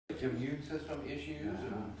Some immune system issues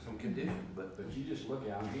and some conditions, but But you just look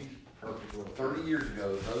at him, he's perfect with 30 years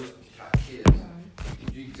ago, those kids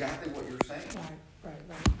Right, do exactly what you're saying. right.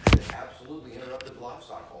 It absolutely interrupted the life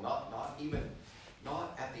cycle, not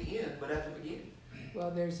at the end, but at the beginning.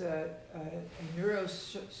 Well, there's a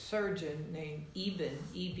neurosurgeon named Eben,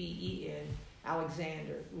 E-B-E-N,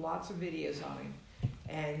 Alexander, lots of videos on him,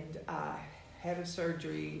 and head of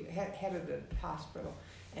surgery, head of the hospital,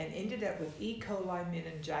 and ended up with E. coli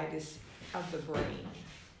meningitis of the brain.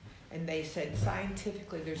 And they said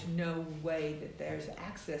scientifically there's no way that there's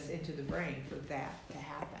access into the brain for that to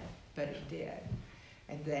happen, but it did.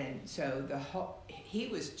 And then, so he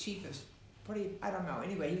was chief of, I don't know,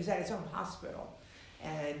 anyway, he was at his own hospital.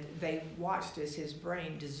 And they watched as his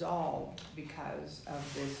brain dissolved because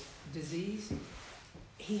of this disease.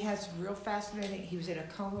 He has real fascinating, he was in a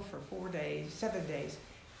coma for 7 days,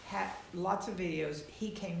 had lots of videos.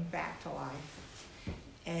 He came back to life.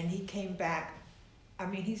 And he came back, I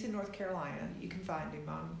mean, he's in North Carolina. You can find him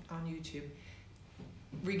on YouTube.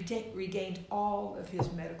 Regained all of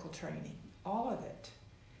his medical training, all of it.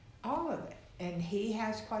 And he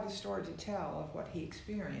has quite a story to tell of what he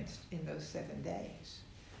experienced in those 7 days.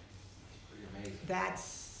 Pretty amazing.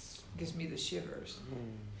 That's gives me the shivers.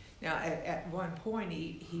 Now, at one point,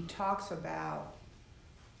 he talks about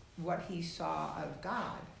what he saw of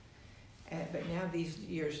God. But now, these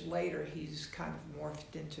years later, he's kind of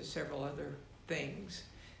morphed into several other things.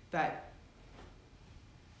 But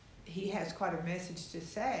he has quite a message to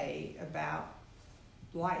say about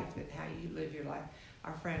life and how you live your life.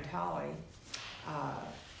 Our friend Holly,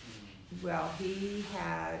 well, he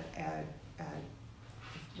had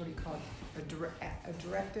what do you call it?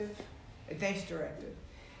 Advanced directive.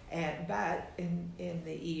 But in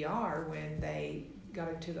the ER, when they got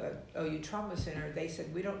into the OU Trauma Center, they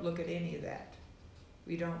said, we don't look at any of that.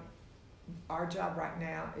 Our job right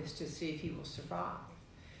now is to see if he will survive.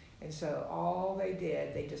 And so all they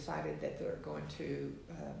decided that they're going to,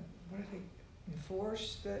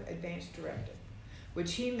 enforce the advanced directive,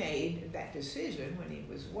 which he made that decision when he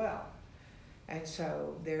was well. And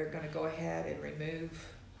so they're going to go ahead and remove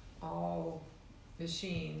all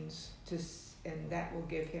machines and that will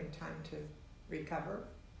give him time to recover,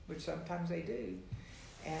 which sometimes they do,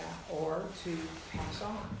 or to pass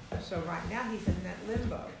on. So right now he's in that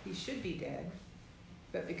limbo. He should be dead,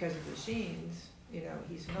 but because of machines,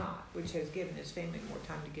 he's not, which has given his family more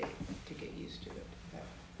time to get used to it.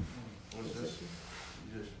 But Was this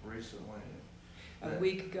just recently? a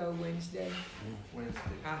week ago Wednesday, Wednesday.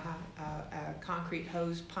 a concrete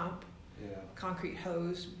hose pump. Yeah. Concrete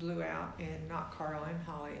hose blew out and knocked Carl and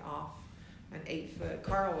Holly off an 8-foot.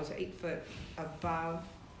 Carl was 8 foot above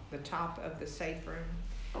the top of the safe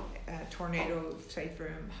room, tornado safe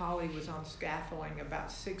room. Holly was on scaffolding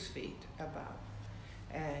about 6 feet above.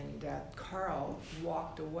 And Carl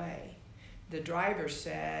walked away. The driver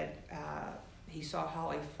said he saw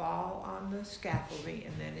Holly fall on the scaffolding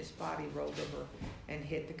and then his body rolled over and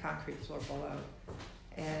hit the concrete floor below.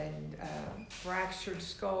 And fractured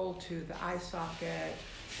skull to the eye socket,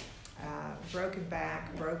 broken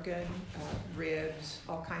back, broken ribs,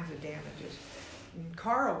 all kinds of damages. And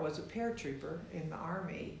Carl was a paratrooper in the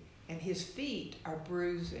Army, and his feet are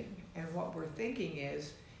bruising. And what we're thinking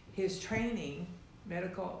is his training,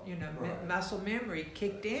 medical, Right. muscle memory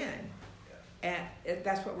kicked in. And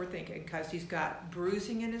that's what we're thinking, because he's got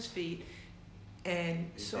bruising in his feet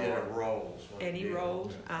and He sore. did a roll. And he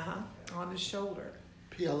rolled, on his shoulder.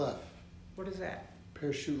 PLF, What is that?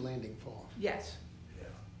 parachute landing fall. Yes.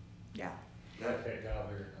 Yeah. Yeah. Okay, got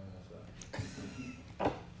here on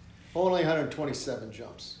this Only 127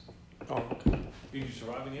 jumps. Did you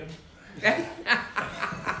survive again?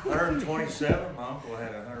 127. My uncle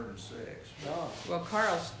had 106. Oh. Well,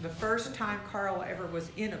 the first time Carl ever was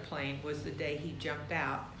in a plane was the day he jumped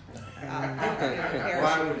out.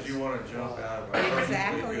 Why would you want to jump out of a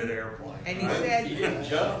Exactly. perfectly good airplane? And he said, He didn't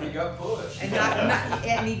jump, he got pushed.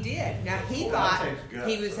 and he did. Now he Well, thought that takes guts,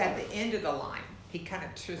 he was at right? the end of the line. He kind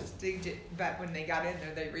of twisted it, but when they got in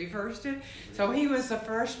there, they reversed it. So he was the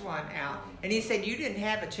first one out. And he said, you didn't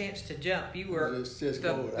have a chance to jump. You were, Just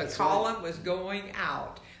go, the that's column was going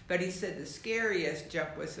out. But he said the scariest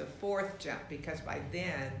jump was the fourth jump, because by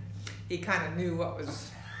then he kind of knew what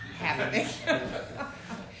was happening.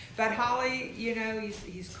 But Holly,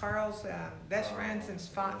 he's Carl's best friend since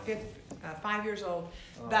 5 years old.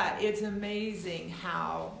 But it's amazing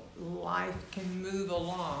how life can move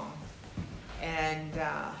along. And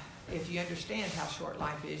if you understand how short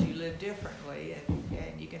life is, you live differently,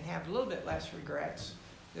 and you can have a little bit less regrets.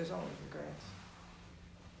 There's always regrets.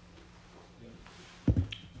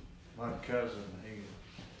 My cousin,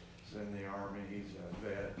 he's in the Army. He's a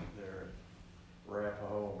vet.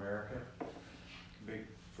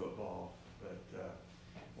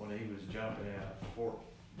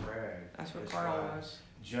 That's what This Carl guy was.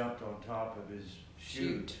 jumped on top of his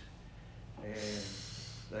chute, Shoot. and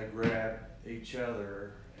they grabbed each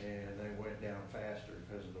other, and they went down faster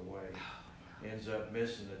because of the weight. Ends up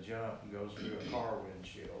missing the jump and goes through a car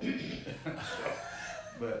windshield. So,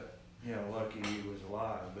 but, you know, lucky he was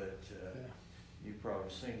alive, but you've probably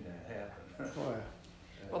seen that happen. Oh,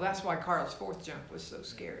 yeah. Well, that's why Carl's fourth jump was so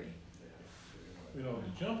scary. You know,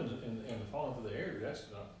 the jumping and falling through the air, that's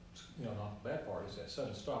not, you know, not the bad part, it's that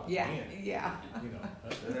sudden stop at the Yeah, end. yeah, You know,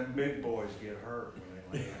 that's, And then big boys get hurt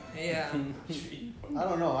when they land. yeah. I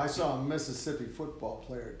don't know, I saw a Mississippi football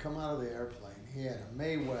player come out of the airplane. He had a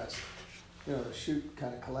Mae West, you know, the chute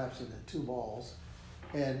kind of collapsed into two balls,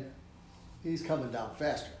 and he's coming down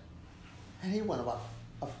faster. And he went about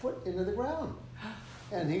a foot into the ground.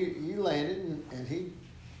 And he landed,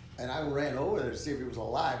 and I ran over there to see if he was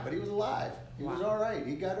alive, but he was alive. He was Wow. all right.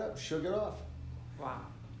 He got up, shook it off. Wow.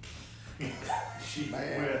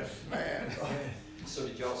 Man, man. So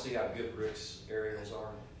did y'all see how good Rick's aerials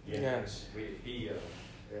are? Yes. He,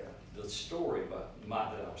 Yeah. the story that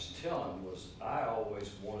I was telling was I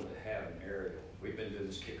always wanted to have an aerial. We've been doing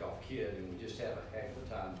this kickoff kid, and we just have a heck of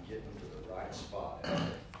a time getting them to the right spot.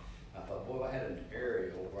 I thought, boy, if I had an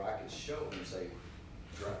aerial where I could show them and say,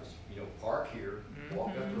 drive, you know, park here, walk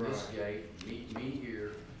up to this gate, meet me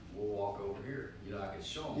here, we'll walk over here. You know, I could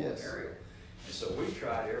show them with Yes. an aerial. And so we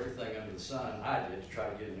tried everything under the sun, I did, to try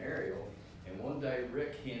to get an aerial. And one day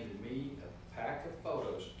Rick handed me a pack of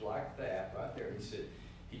photos like that right there. He said,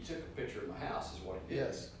 he took a picture of my house is what he did.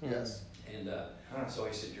 Yes, yes. And so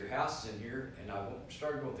he said, your house is in here, and I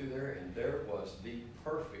started going through there, and there was the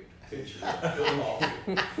perfect picture of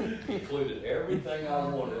Philadelphia. Included everything I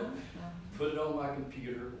wanted, put it on my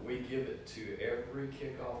computer, we give it to every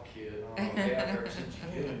kickoff kid on ever since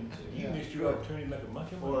you get it. you missed your opportunity to make a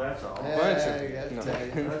monkey. Well, that's awesome. Yeah, I gotta tell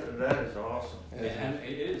you. That is awesome. And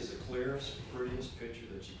it is the clearest, prettiest picture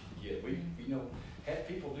that you can get. We, you know, had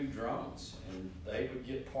people do drones, and they would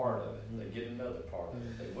get part of it, they'd get another part of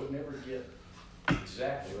it. They would never get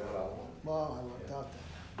exactly what I wanted. Well, I worked out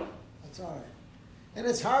that. That's all right. And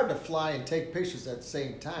it's hard to fly and take pictures at the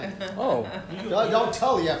same time. Oh, Don't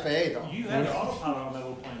tell the FAA though. You had the autopilot on that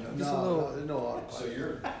little plane, though. Just a No, little- no, there's no autopilot. So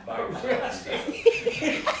you're by yourself.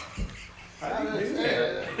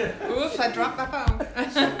 Oops, I dropped my phone.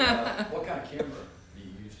 So, what kind of camera do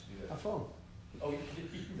you use to do A that? phone. Oh,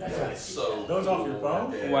 That's so. Those off your cool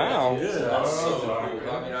phone? right there. Wow. That's so cool.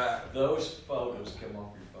 I mean, those photos come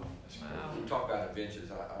off your phone. That's crazy. Wow. you talk about inventions,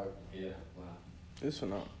 Yeah, wow. this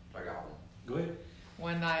one up. I got one. Go ahead.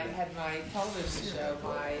 When I had my television show,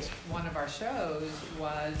 one of our shows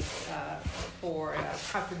was for a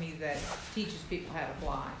company that teaches people how to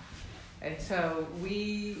fly. And so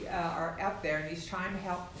we are up there, and he's trying to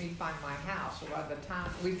help me find my house. Well, by the time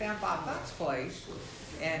we found Bob Buck's place,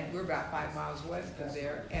 and we're about 5 miles west of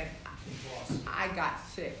there, and I got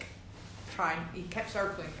sick. He kept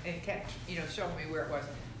circling and kept, showing me where it was.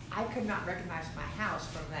 I could not recognize my house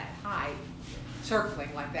from that height,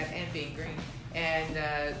 circling like that and being green. And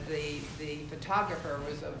the photographer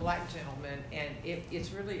was a black gentleman, and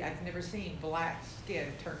it's really, I've never seen black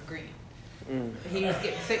skin turn green. He was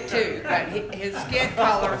getting sick too, but his skin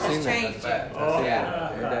color I've seen was that. changing. That's bad. Oh, Yeah.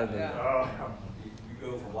 It does. Yeah. Oh, You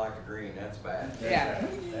go from black to green, that's bad. Yeah,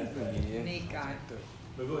 Yeah. neat guy.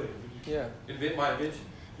 But go ahead. Yeah. Invent my invention.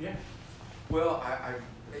 Yeah. Well,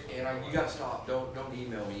 you gotta stop. Don't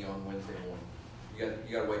email me on Wednesday morning.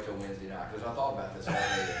 You gotta wait till Wednesday night, because I thought about this all day.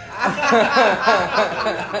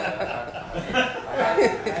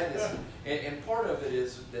 I had this, and part of it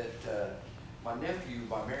is that my nephew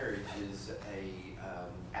by marriage is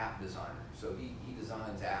a app designer, so he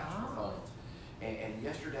designs apps for phones. And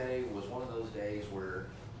yesterday was one of those days where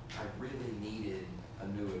I really needed a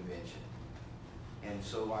new invention. And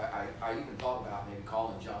so I even thought about maybe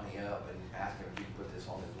calling Johnny up and asking if he could put this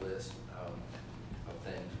on his list of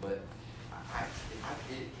things. But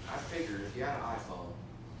I figured if you had an iPhone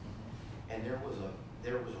and there was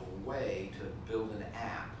a way to build an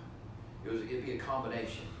app, it'd be a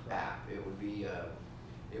combination app. It would be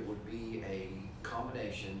a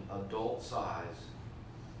combination adult size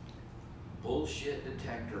bullshit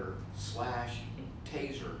detector /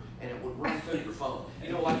 taser, and it would run through your phone.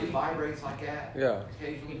 You know, like it vibrates like that Yeah.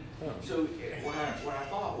 occasionally. So what I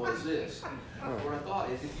thought was this. What I thought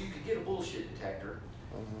is if you could get a bullshit detector,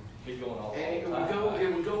 Keep going all and it the would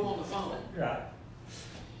time. go on the phone, Right.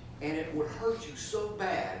 and it would hurt you so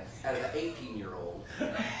bad as an 18-year-old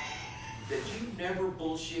that you never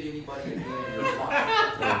bullshit anybody again in your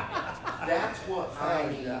life. That's what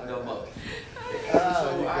I need the most.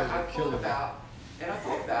 So I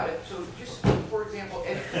thought about it. So just for example,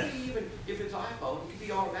 and it could be even if it's iPhone, it could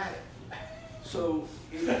be automatic. So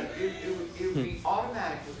it would be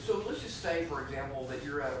automatically, so let's just say, for example, that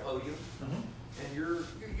you're at a podium Mhm. and you're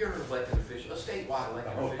an elected official, a statewide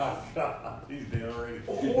elected Oh, my official. God, he's dead already.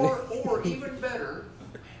 Or even better,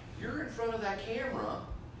 you're in front of that camera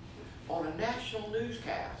on a national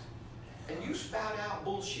newscast and you spout out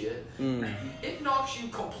bullshit, it knocks you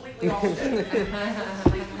completely off stage.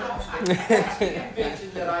 Completely off stage. That's the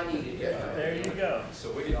invention that I needed yesterday. There you go. So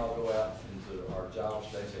we can all go out into our jobs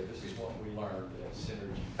today and say, this is what we learned at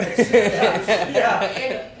Synergy.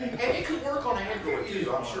 And it could work on Android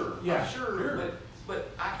too, I'm sure. Yeah, I'm sure, sure.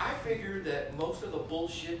 but I figured that most of the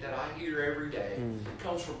bullshit that I hear every day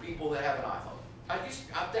comes from people that have an iPhone. I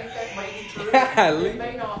think that may be true. It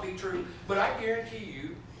may not be true, but I guarantee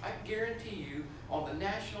you, on the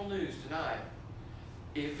national news tonight,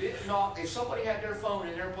 if somebody had their phone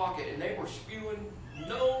in their pocket and they were spewing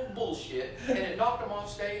no bullshit and it knocked them off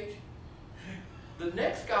stage, the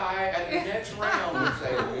next guy at the next round would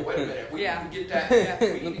say, well, wait a minute, we need to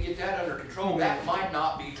get that under control. That might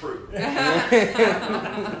not be true. They'd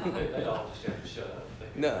all just have to shut up.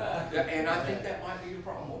 No. And I think that might be the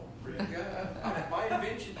problem. My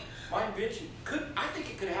invention I think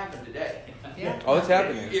it could happen today. Yeah. Oh, it's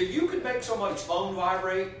happening. If you could make somebody's phone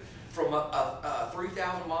vibrate from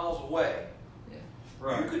 3,000 miles away,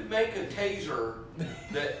 you could make a taser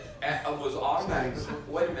that was automatic.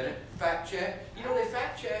 Wait a minute, fact check. You know they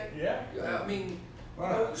fact check. Yeah. I mean, you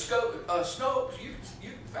know, Snopes, you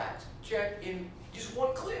can fact check in just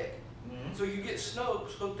one click. Mhm. So you get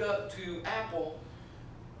Snopes hooked up to Apple,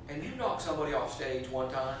 and you knock somebody off stage one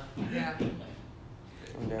time, Yeah.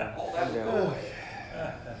 I'm down. all that I'm would go down. away.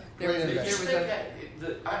 There was, Did you there was think a, that?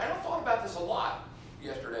 I thought about this a lot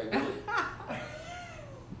yesterday, really.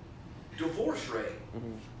 Divorce rate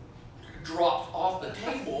drops off the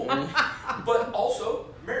table, but also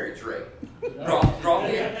marriage rate dropped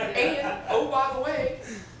in. And, oh, by the way,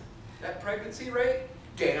 that pregnancy rate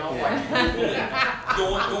down like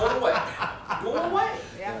going away. Going away.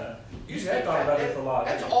 yeah. You Yeah, I think thought about this a lot.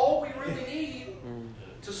 that's all we really need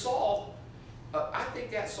to solve. I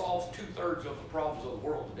think that solves 2/3 of the problems of the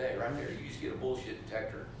world today, right there. You just get a bullshit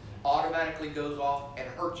detector, automatically goes off and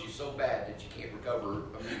hurts you so bad that you can't recover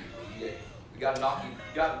immediately. You got to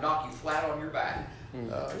knock you flat on your back, to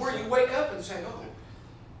where you wake up and say, "Oh,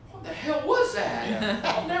 what the hell was that?"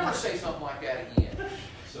 I'll never say something like that again.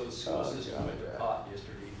 So the school system went to pot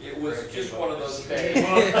yesterday. It was Greg just came one up of those and days.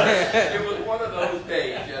 said, It was one of those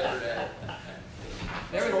days yesterday.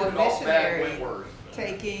 There was a Started off bad, missionary went worse.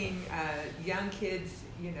 taking young kids,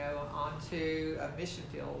 onto a mission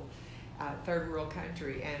field, third world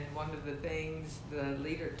country. And one of the things the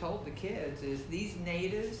leader told the kids is these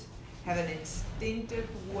natives have an instinctive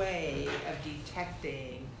way of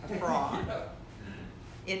detecting a fraud.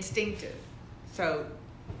 Instinctive. So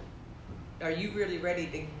are you really ready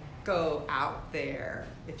to go out there?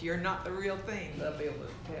 If you're not the real thing, they'll be able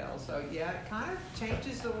to tell. So yeah, it kind of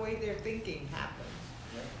changes the way their thinking happens.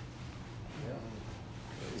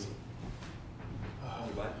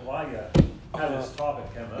 Well, I how this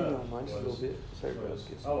topic came You up know, mine's a little was, bit. So everybody else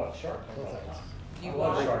gets. I watch Shark Tank all the time. You I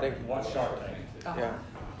love watch? Shark Tank. Watch Shark Tank. Uh-huh. Yeah.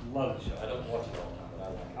 Love the show. I don't watch it all the time, but I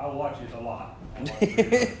like it. I watch it a lot.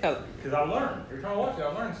 Because I learn. Every time I watch it, I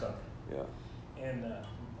learn something. Yeah. And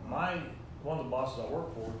one of the bosses I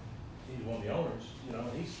work for, he's one of the owners,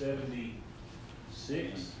 he's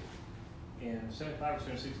 76 and 75 or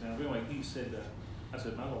 76 now. But anyway, he said, I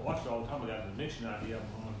said, I'm going to watch it all the time. I got an addiction idea. I'm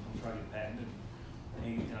going to try to get patented.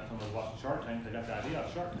 And I told him I was watching Shark Tank. I got the idea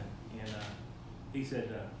of Shark Tank. And he said,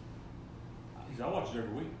 I watch it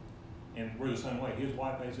every week. And we're the same way. His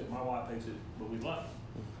wife hates it, my wife hates it, but we love it.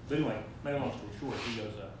 But anyway, make a long story short, he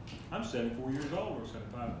goes, I'm 74 years old or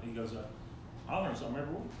 75. He goes, I learn something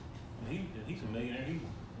every week. And he's a millionaire. He's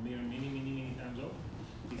many times over.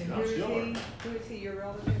 He And said, who I'm is still learning. who is he, your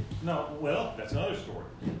relative? No, well, that's another story.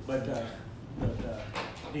 But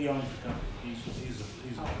he owns the company. He's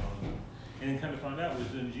a owner. And then come to find out, was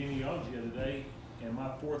doing genealogy the other day, and my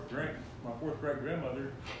fourth great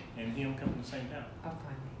grandmother and him come from the same town. Oh,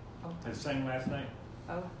 funny. Oh, Had funny. the same last name.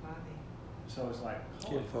 Oh, funny. So it's like,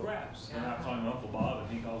 holy Yeah. crap. And I call him Uncle Bob, and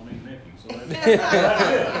he calls me nephew. So that's it.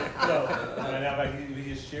 So, now if he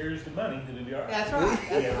just shares the money, it'll be all right. That's right.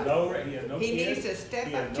 He has no He kids. needs to step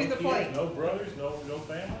He up has to no the kids, plate. no brothers, no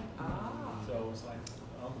family. Ah. So it's like,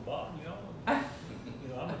 Uncle Bob,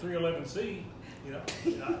 I'm a 311C,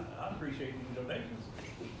 I appreciate these donations.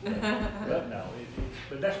 But no,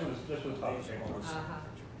 but that's what the topic came on. Uh-huh.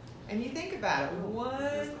 And you think about it,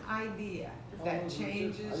 one idea that I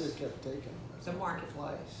changes just kept taking them. the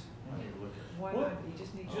marketplace. One Well, idea, you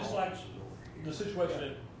just need Just to. like the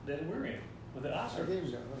situation that we're in with the I eye gave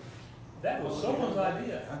surgery. them That was someone's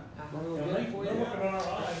idea. Uh-huh. And they're working on our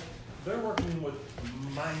eye, they're working with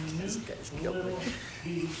minute little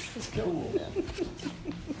bitty tool.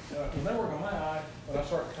 When they work on my eye, when I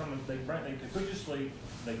start coming, they put you to sleep,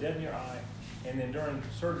 they deaden your eye, and then during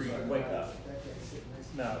surgery you wake up.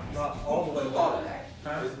 No, not all the way. Who thought of that?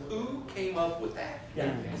 Huh? Who came up with that? Yeah.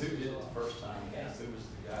 And who did it the first time? Who was the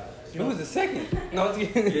guy that? Who was the second? No,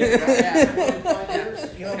 it's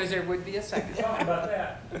You know, Because there would be a second. talking about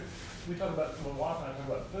that, we talk about, my wife and I talk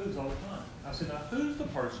about foods all the time. I said, now who's the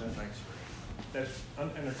person that's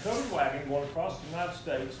in a covered wagon going across the United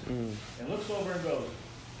States and looks over and goes,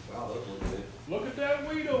 Wow, those look good. look at that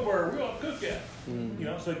wheat over there, we ought to cook that. You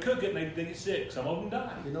know, so they cook it and they get sick. Some of them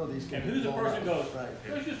die. You know these. And can be who's the blown person up. goes, Right.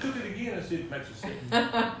 let's just cook it again and see if it makes us sick.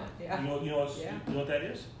 Yeah. You know what that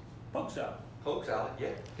is? Poke salad. Poke salad, yeah.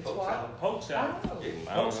 It's Poke what? salad. Poke salad. Oh. Yeah.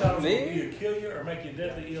 Poke salad will Me? either kill you or make you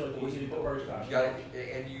deathly ill if you eat it the first time. You gotta,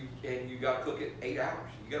 and you gotta cook it 8 hours.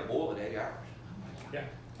 You gotta boil it 8 hours. Yeah.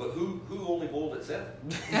 But who only boiled it 7?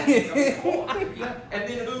 Come on. And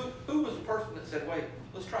then who was the person that said, wait,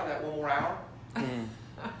 let's try that one more hour? I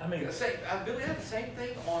mean, Billy had the same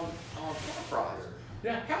thing on french fries.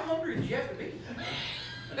 yeah. How hungry did you have to be?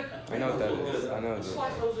 I know what that Those look is. good. I know Let's that.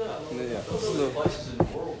 slice those up. Yeah. Those are the places in the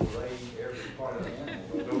world where they eat every part of the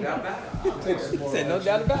animal. No doubt about it. Take some more Said no action.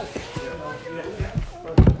 doubt about it.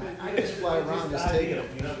 I just fly around and just take it.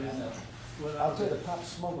 You know, when I I'll was tell at- you the pop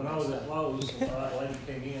smoke. when I was at Lowe's, a lady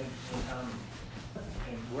came in one time,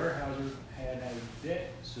 and Weyerhaeuser had a debt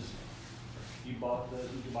system. You buy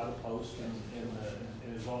the post, and it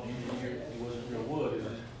was on engineered, it wasn't real wood, it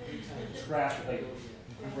was scrap that they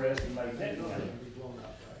compressed and made deck out of it.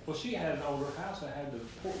 Well, she had an older house that had the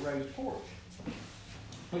raised porch,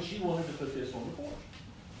 but she wanted to put this on the porch.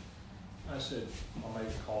 I said, I made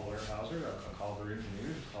a call Weyerhaeuser, I called their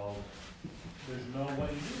engineers, there's no way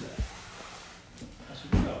to do that. I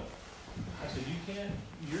said, no. I said, you can't,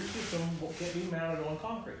 your system can't be mounted on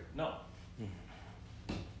concrete. No.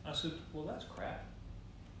 I said, well, that's crap.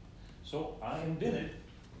 So I invented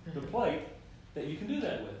the plate that you can do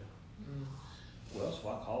that with. Well, so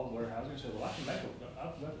I called Weyerhaeuser and said, well, I can make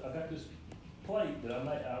I got this plate that I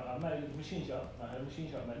made at the machine shop. I had a machine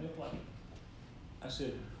shop make me a plate. I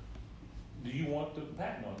said, do you want the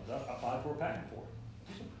patent on it? 'Cause I applied for a patent for it.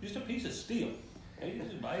 Just a piece of steel. 8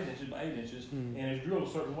 inches by 8 inches by 8 inches, and it's drilled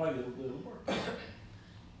a certain way that it'll work.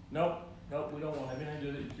 Nope, we don't want to have anything to do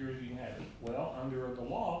with it. It's yours, you can have it. Well, under the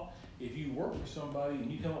law, if you work for somebody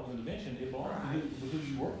and you come up with an invention, it belongs to who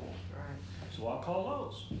you work for. Right. So I call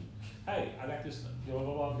Lowe's. Hey, I got this, blah,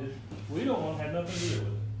 blah, blah. We don't want to have nothing to do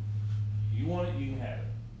with it. You want it, you can have it.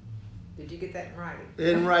 Did you get that in writing?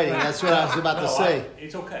 In writing, that's what I was about to No, say.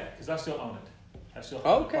 It's okay, because I still own it. I still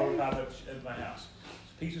Okay. own a prototype at my house.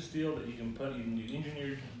 It's a piece of steel that you can do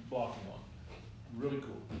engineered blocking on. Really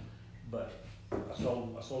cool. But I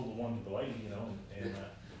sold the one to the lady,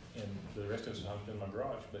 and the rest of it's hung in my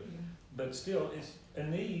garage. But still, it's a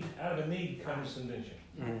need. Out of a need comes invention.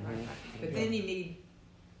 Right. But then you need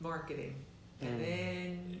marketing, and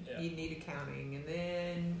then you need accounting, and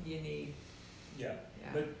then you need. Yeah.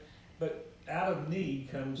 Yeah. But out of need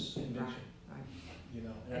comes invention. Right. And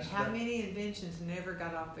And that's how that- many inventions never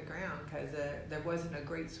got off the ground because there wasn't a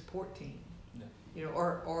great support team? No.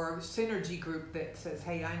 Or a synergy group that says,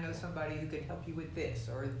 hey, I know somebody who can help you with this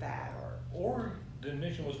or that Or the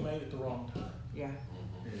invention was made at the wrong time. yeah.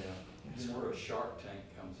 Yeah, it's where a Shark Tank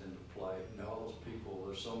comes into play. And all those people,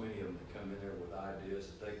 there's so many of them that come in there with ideas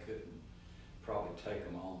that they couldn't probably take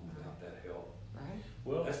them on without that help. Right.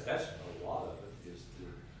 Well, That's a lot of it is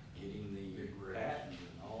getting the patent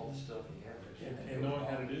and all the stuff you have. and knowing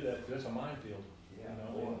how to do that, 'cause that's a minefield. Yeah.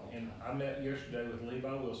 And I met yesterday with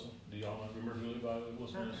Levi Wilson. Do y'all remember who Levi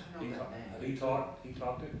Wilson is? I know that name. He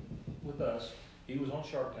talked it with us. He was on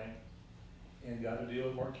Shark Tank and got a deal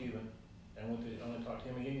with Mark Cuban. And I went to talk to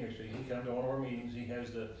him again yesterday. He came to one of our meetings. He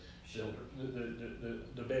has the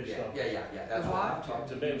bed shelter. Yeah. That's The what what? I've talked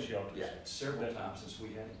The to. bed shelters. Yeah. Several times since we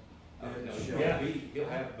had him. Yeah. He'll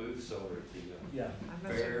have booths over at the Yeah. I must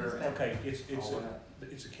have Fair. missed that. Okay, all that.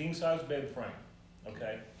 it's a king size bed frame.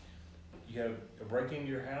 Okay, you have a break into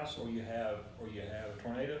your house, or you have a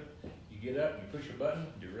tornado. You get up, you push a button,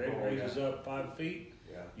 your leg raises up 5 feet.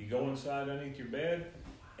 Yeah. You go inside underneath your bed,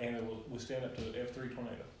 and it will withstand up to an F3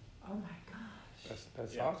 tornado. Oh my gosh.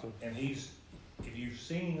 That's Yeah. awesome. And if you've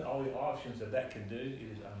seen all the options that can do, it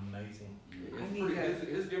is amazing. I need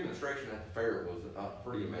His demonstration at the fair was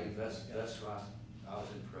pretty amazing. That's right. I was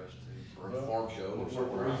impressed too. Or a farm show or Where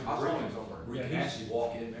somewhere. you I saw can- him somewhere. where you can actually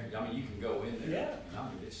walk in there, I mean, you can go in there. Yeah. I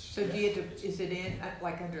mean, it's. So do you have to, is it in,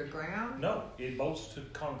 like underground? No, it bolts to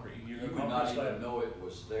concrete. You have would concrete not slab. even know it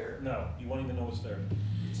was there. No, you won't even know it's there.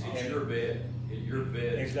 It's your bed, your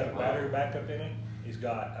bed. It's got a battery backup in it. It's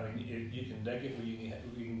got, I mean, you can deck it where you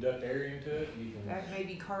can duct air into it. You can. That may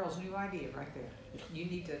be Carl's new idea right there. You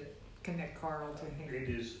need to connect Carl to him. It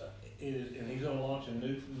is, and he's gonna launch a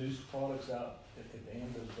new products out at the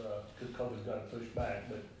end of, cause COVID's got to push back,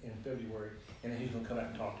 but in February, and then he's gonna come back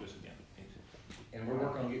and talk to us again. And we're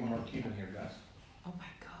working on getting Mark Cuban here, guys. Oh my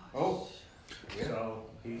gosh. Oh. So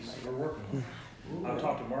we're working on it. I've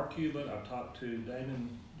talked to Mark Cuban, I've talked to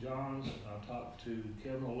Damon Johns, I've talked to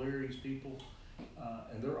Kevin O'Leary's people,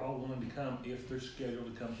 and they're all willing to come if they're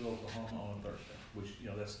scheduled to come to Oklahoma on a Thursday, which, you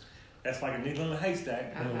know, that's like a needle in a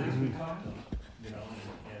haystack, but at least we talked to them, you know,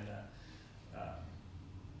 and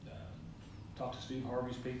talked to Steve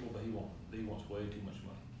Harvey's people, but he wants way too much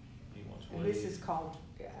money. He wants And way. this is called,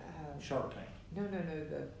 Shark Tank. no,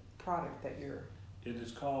 the product that you're, It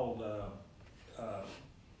is called,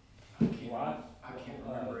 I can't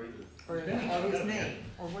remember either. or his name,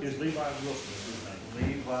 or what's, Is Levi Wilson is his name.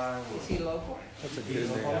 Levi is was, he local? That's a He's good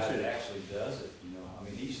the name. guy that actually does it, you know, I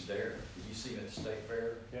mean, he's there. Did you see him at the state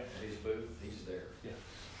fair? Yeah. At his booth, he's there.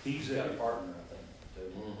 He's He's got a partner, I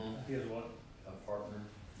think, too. Mm-hmm. He is what? A partner.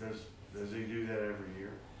 does he do that every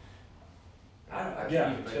year? I Yeah.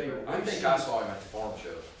 can't even tell you. I think I saw him at the farm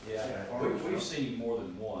show. Yeah, Yeah. we've seen him more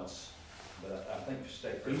than once, but I think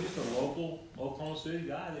state fair. He's just a local Oklahoma City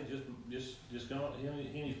guy that just come up, him and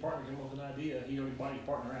his partner came up with an idea, he already bought his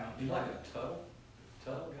partner out. He's like a Tuttle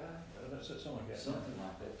guy, That's something like that. something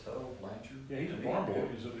like that, Tuttle Blanchard. Yeah, he's a I mean, farm boy.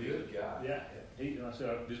 good- He's a Good guy. Yeah, and I said,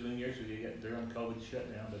 I've just been yesterday, they're on COVID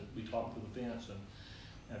shutdown, but we talked through the fence and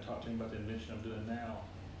I talked to him about the invention I'm doing now.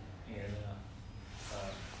 And,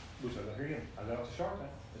 which I got here again, I got off the Shark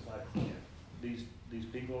Tank. It's like, these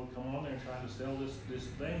people come on there and trying to sell this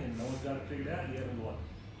thing and no one's got it figured out yet. And I'm going,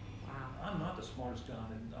 Wow. I'm not the smartest guy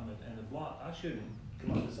on the block. I shouldn't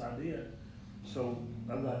come up with this idea. So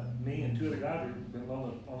I've got me and two other guys who've been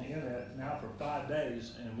on the internet now for 5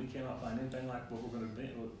 days, and we cannot find anything like what we're going to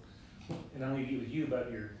invent. And I need to get with you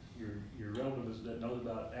about your relatives that knows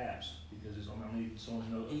about apps, because it's I need someone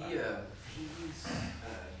who knows about it. He's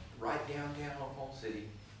right downtown Oklahoma City.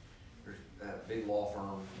 There's a big law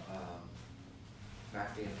firm,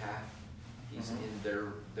 McAfee and Taft. He's in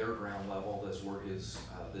their ground level. That's where his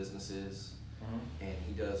business is. And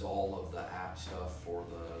he does all of the app stuff for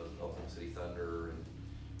the Oklahoma City Thunder and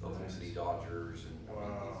Oklahoma Nice. City Dodgers, and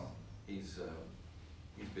Wow. he's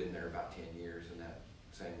been there about 10 years in that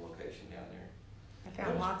same location down there. I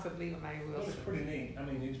found lots of Levi May Well, Wilson. it's pretty neat. I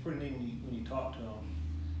mean, it's pretty neat when you talk to them,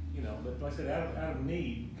 you know. But like I said, out of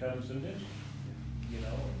need comes invention, you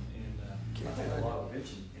know. And I think a lot of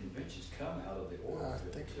inventions come out of the oil I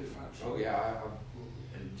field think too. Oh yeah,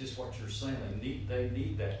 And just what you're saying, they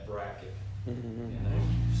need that bracket. Mhm.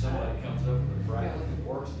 And somebody comes up with a bracket that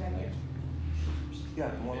works, and they. yeah,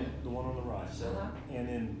 the one on the right. So, And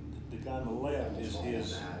then the guy on the left is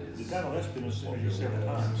the guy on the left's been in the interview several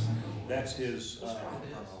uh, times. That's his. yeah.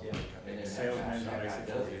 and then Sales that manager guy basically.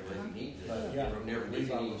 does everything he needs. But, yeah. Never gets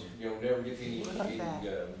any, never gets any, Look at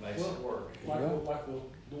that. Makes it work. Like the oil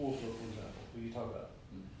field, for example, who you talk about.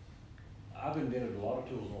 I've invented a lot of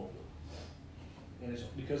tools in oil field. And it's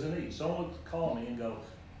because of need. Someone would call me and go,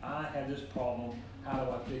 I have this problem, how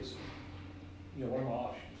do I fix it? You know, what are my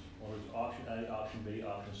options? Well, there's option A, option B,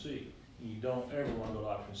 option C. You don't ever want to go to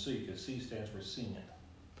option C, because C stands for cement.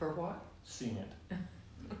 For what? Cement.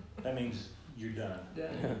 That means you're done.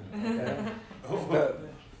 Done. Okay?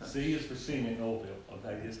 C is for cement in oil field,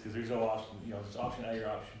 okay, just because there's no option, you know, it's option A or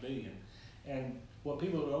option B. And what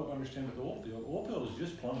people don't understand with the oil field is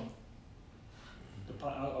just plumbing.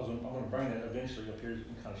 I'm gonna bring that eventually up here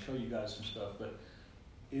and kind of show you guys some stuff, but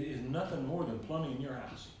it is nothing more than plumbing in your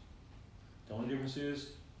house. The only difference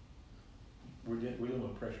is we're dealing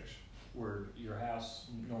with pressures, where your house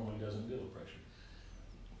normally doesn't deal with pressure.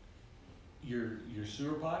 Your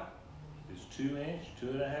sewer pipe is 2 inch,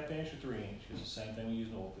 2.5 inch, or 3 inch. It's the same thing we use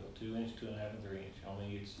in oil field, 2 inch, 2.5, and 3 inch.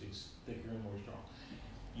 Only it's thicker and more strong.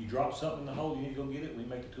 You drop something in the hole, you need to go get it. We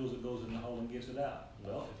make the tools that goes in the hole and gets it out.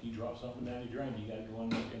 Well, if you drop something down the drain, you got to go in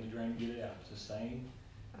the drain and get it out. It's the same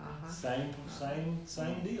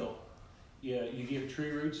deal. Yeah, you get tree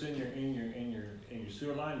roots in your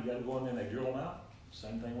sewer line. You got to go in there and they drill them out.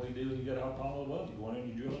 Same thing we do when you got a hot problem with a well. You go in there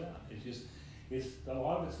and you drill it out. It's a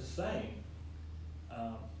lot of it's the same.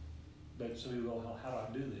 But so you go, how do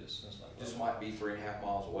I do this? And it's like, Just well, might be 3.5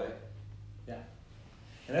 miles away. yeah.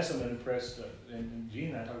 And that's something that impressed, and Gene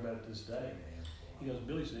and I talk about it this day. he goes,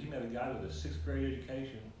 Billy said he met a guy with a 6th grade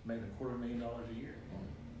education making $250,000 a year.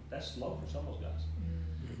 That's low for some of those guys.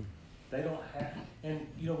 They don't have, and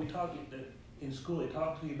you know, we talk in school, they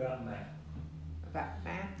talk to you about math. About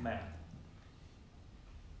math? Math.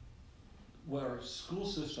 What our school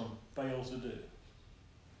system fails to do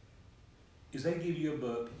is they give you a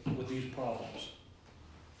book with these problems.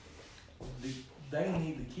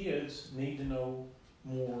 The kids need to know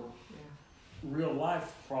more real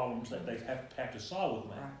life problems that they have to solve with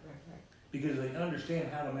math. Right. Because they understand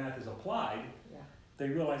how the math is applied, Yeah. they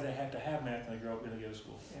realize they have to have math when they grow up and they go to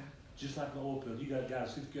school. Yeah. Just like the oil field, you got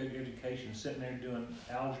guys 6th grade education sitting there doing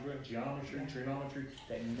algebra, geometry, trigonometry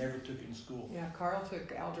that never took it in school. Yeah, Carl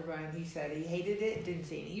took algebra and he said he hated it, didn't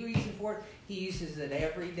see any reason for it. He uses it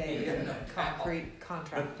every day as a concrete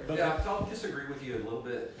contractor. But- Yeah, I'll disagree with you a little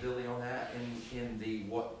bit, Billy, on that,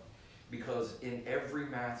 because in every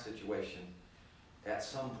math situation, at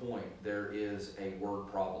some point, there is a word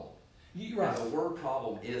problem. You're right. And the word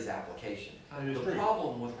problem is application. It is The true.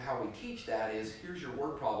 problem with how we teach that is, here's your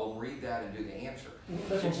word problem, read that and do the answer. That's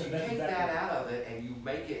So what I'm you saying, that's take exactly- that out of it and you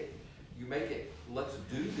make it, let's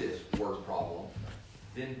do this word problem,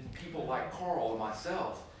 then people like Carl and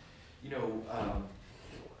myself, you know,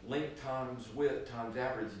 length times width times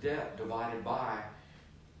average depth divided by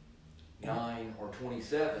 9 or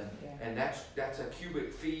 27, Yeah. and that's a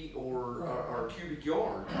cubic feet or a cubic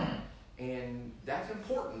yard, and that's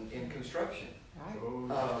important in construction.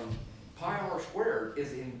 Right? Pi r squared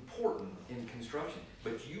is important in construction,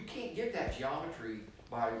 but you can't get that geometry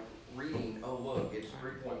by reading, oh look, it's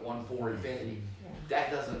 3.14 infinity.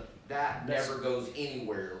 That never goes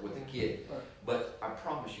anywhere with the kid. Right. But I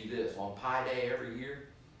promise you this, on Pi Day every year,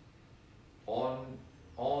 on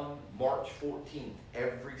March 14th,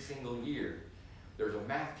 every single year, there's a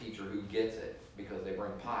math teacher who gets it because they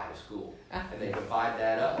bring pi to school. And they divide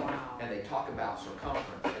that up. Wow. And they talk about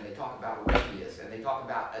circumference, and they talk about radius, and they talk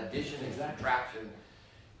about addition and Exactly. subtraction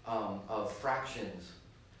of fractions.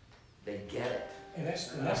 They get it. And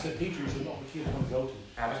that's the teachers that the kids want to go to.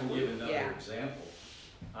 I can give another Yeah. example.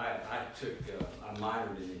 I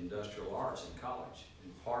minored in industrial arts in college,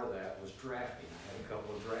 and part of that was drafting. I had a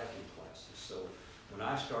couple of drafting classes. So when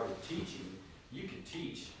I started teaching, you could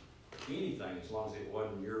teach anything as long as it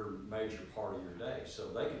wasn't your major part of your day. So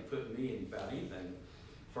they could put me in about anything.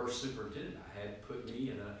 First superintendent I had put me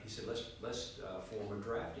in he said, let's form a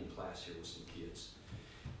drafting class here with some kids.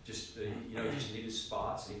 Just, he just needed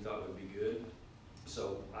spots and he thought it would be good.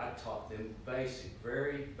 So I taught them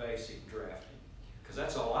very basic drafting. Because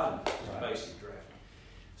that's all I knew, was basic drafting.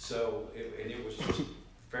 So, it was just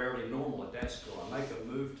fairly normal at that school. I make a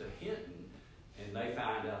move to Hinton, and they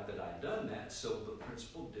find out that I'd done that, so the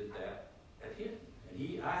principal did that at Hinton.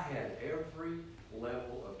 And I had every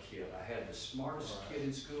level of kid. I had the smartest kid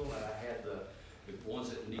in school, and I had the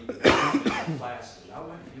ones that needed to be in classes. And I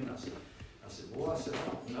went to him and I said, boy, I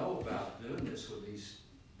don't know about doing this with these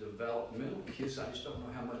developmental kids. I just don't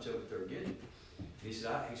know how much of it they're getting. He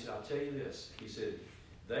said, I'll tell you this. He said,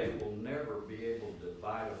 they will never be able to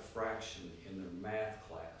divide a fraction in their math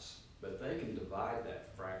class, but they can divide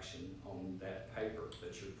that fraction on that paper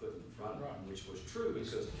that you're putting in front of them, which was true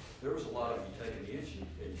because there was a lot of, you take an inch and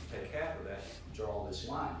you take half of that, you draw this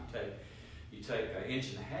line. You take an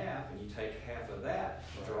inch and a half and you take half of that,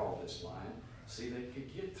 draw this line. See, they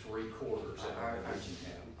could get 3/4 out of an inch and a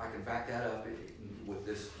half. I can back that up with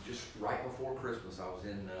this. Just right before Christmas, I was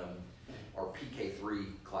in our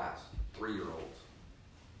PK3 class, 3-year-olds.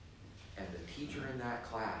 And the teacher in that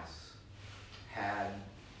class had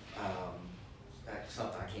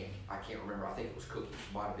something I can't remember. I think it was cookies.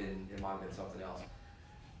 It might have been something else.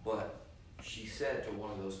 But she said to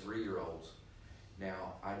one of those 3-year-olds,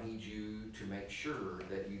 "Now I need you to make sure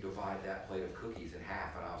that you divide that plate of cookies in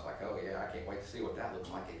half." And I was like, "Oh yeah, I can't wait to see what that looks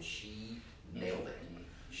like." And she nailed it.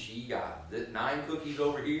 She got 9 cookies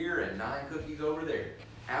over here and 9 cookies over there.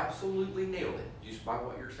 Absolutely nailed it, just by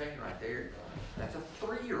what you're saying right there. That's a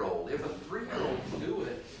 3-year-old. If a 3-year-old can do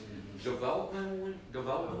it,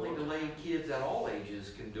 developmentally delayed kids at all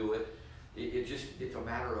ages can do it. It's a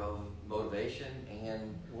matter of motivation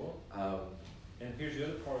and. And here's the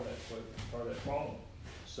other part of that problem.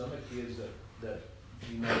 Some of the kids that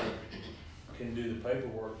can do the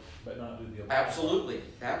paperwork but not do the Absolutely.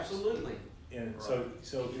 And so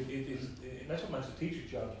that's what makes the teacher's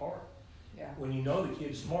job hard. Yeah. When you know the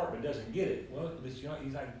kid's smart but doesn't get it, well, he's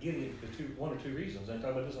not getting it for one or two reasons. And I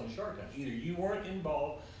talk about this on Shark Tank. Either you weren't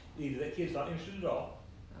involved, either that kid's not interested at all,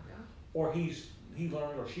 or he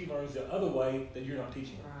learned or she learns the other way that you're not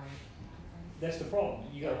teaching him. Right. That's the problem.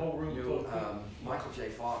 You got a whole room full of kids. Michael J.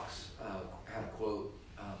 Fox had a quote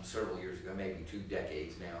several years ago, maybe 2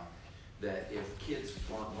 decades now, that if kids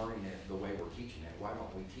aren't learning it the way we're teaching it, why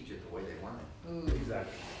don't we teach it the way they learn it? Ooh.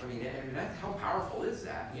 Exactly. I mean, that's, how powerful is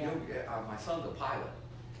that? You Yeah. know, my son's a pilot.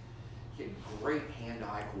 He had great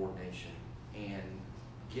hand-eye coordination, and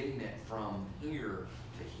getting it from here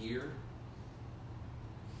to here,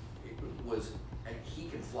 it was, he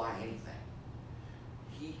can fly anything.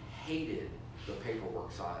 He hated the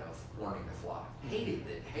paperwork side of learning to fly. Hated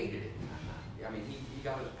it. I mean, he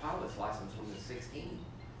got his pilot's license when he was 16.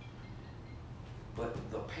 But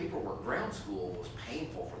the paperwork, ground school, was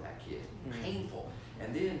painful for that kid, painful.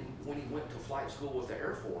 And then when he went to flight school with the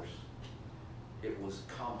Air Force, it was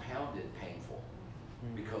compounded painful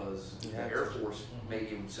because the Air Force made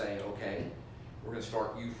him say, okay, we're gonna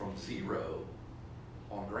start you from 0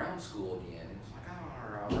 on ground school again. And it's like,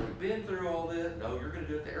 oh, I've already been through all this. No, you're gonna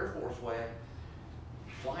do it the Air Force way.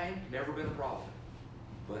 Flying, never been a problem.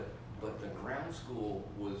 But the ground school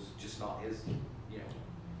was just not his, you know,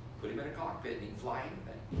 put him in a cockpit and he can fly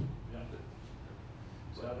anything. Yeah.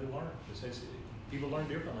 That's how they learn. People learn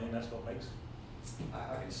differently, and that's what makes it.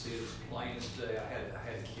 I can see it as plain as day. I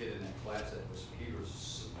had a kid in that class that was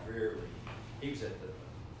severely, he was at the,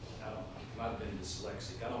 I don't know, he might have been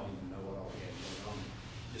dyslexic. I don't even know what all he had going on.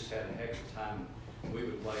 Just had a heck of a time. We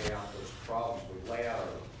would lay out those problems. We'd lay out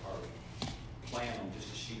our plan on just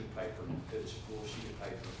a sheet of paper, and it was a full sheet of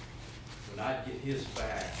paper. When I'd get his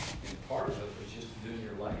back, and part of it was just doing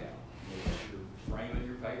your layout. You know, you're framing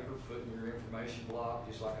your paper, putting your information block,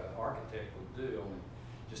 just like an architect would do, only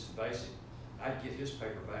just the basic. I'd get his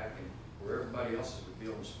paper back, and where everybody else's would be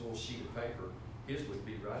on this full sheet of paper, his would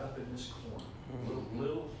be right up in this corner,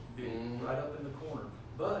 little bit right up in the corner.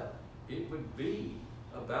 But it would be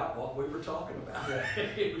about what we were talking about.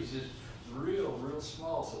 It was just real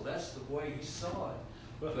small. So that's the way he saw it.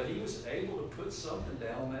 But he was able to put something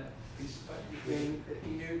down on that piece of paper. And,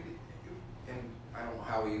 you know, and I don't know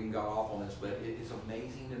how we even got off on this, but it's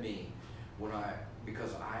amazing to me when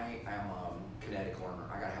because I am a kinetic learner.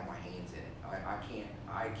 I gotta have my hands in it.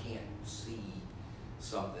 I can't see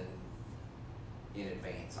something in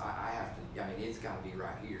advance. I have to. I mean, it's got to be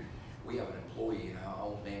right here. We have an employee, and I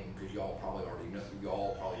won't name him because y'all probably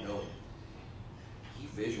know him. He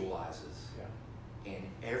visualizes. Yeah. And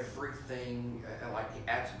everything, like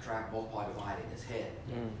add, subtract, multiply, divide in his head.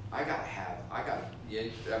 I'm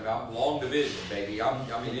long division, baby.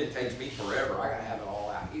 I mean, it takes me forever. I gotta have it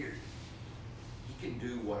all out here. He can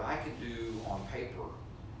do what I can do on paper.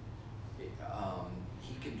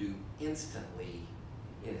 He can do instantly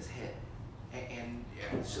in his head. And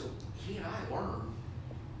so he and I learn.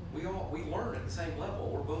 We learn at the same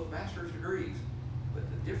level. We're both master's degrees. But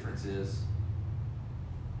the difference is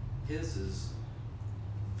his is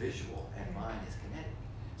visual and mine is kinetic.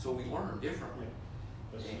 So we learn differently.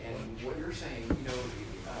 And what you're saying, you know,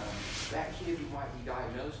 that kid who might be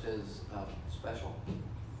diagnosed as special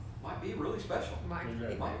might be really special. Might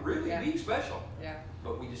really be special. Yeah.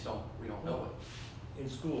 But we don't know it. In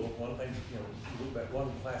school, one thing, you know, look back, one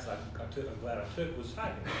class I took, I'm glad I took, was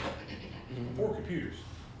typing. 4 computers.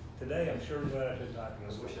 Today, I'm sure glad I took typing. I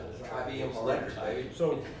wish I was IBM's letters, baby.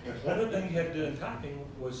 So, one of the things you had to do in typing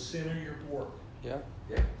was center your work. Yeah.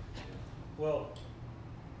 Yeah. Well,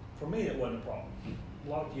 for me, it wasn't a problem. A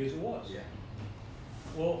lot of kids it was. Yeah.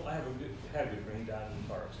 Well, I had a good friend, he died in a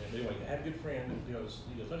car accident. Anyway, I had a good friend, he goes,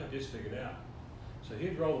 look, I just figured it out. So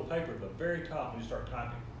he'd roll the paper to the very top and just start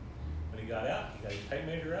typing. When he got out, he got his tape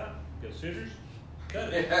measure out, got scissors,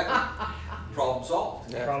 cut it. Problem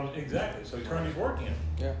solved. Yeah. Exactly. So he turned his work in.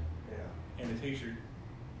 Yeah. And the teacher,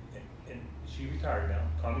 and she retired now,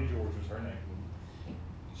 Connie George was her name.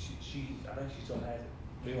 I think she still has it.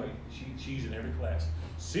 Anyway, she's in every class.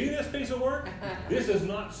 See this piece of work? This is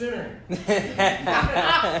not centering. She said,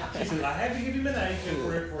 I had to give him an A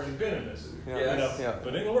for inventiveness. Yeah. You know, Yeah.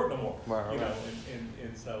 but it ain't gonna work no more. Right, you know, right.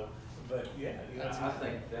 and so, but yeah. You know, I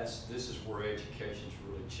think this is where education's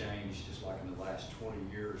really changed, just like in the last 20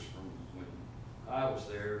 years from when I was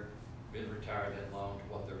there, been retired that long to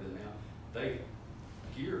what they're doing now. They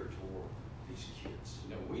geared toward these kids.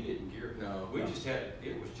 You know, we didn't gear. No. We just had,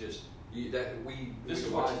 it was just, this is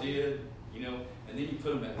what you did, you know, and then you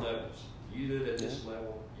put them at levels. You did it at this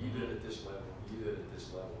level, you did it at this level, you did it at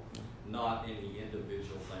this level. Not any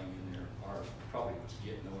individual thing in there. Ours probably was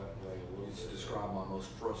getting away a little It's bit. describe my most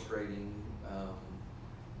frustrating,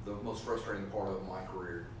 the most frustrating part of my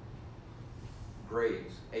career.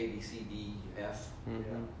 Grades, A, B, C, D, F,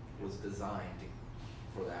 was designed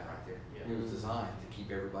for that right there. Yeah. It was designed to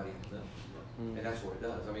keep everybody in the middle. And that's what it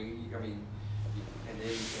does. And then you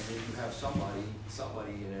have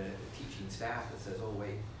somebody in a teaching staff that says, oh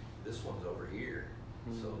wait, this one's over here.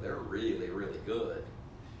 So they're really, really good.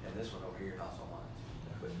 And this one over here, not so much.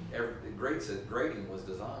 But the grading was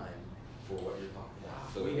designed for what you're talking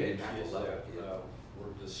about. So we it had didn't have kids to level that kid.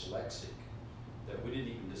 were dyslexic that we didn't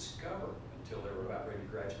even discover until they were about ready to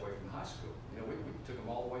graduate from high school. You know, we took them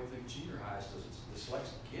all the way through junior high as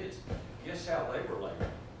dyslexic kids. Guess how they were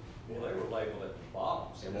labeled? Well, they were labeled at the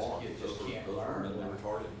bottom. So this kid just can't learn. Mentally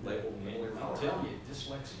retarded, labeled mentally And I'm retarded. telling you,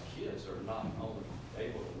 dyslexic kids are not only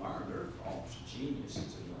able to learn, they're almost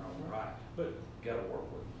geniuses in their own right. But, You gotta work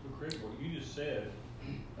with them. but Chris, what you just said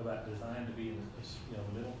about designed to be in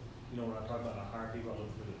the, middle, when I talk about I hire people, I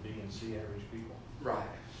look for the B and C average people. Right,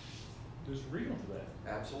 There's a reason for that.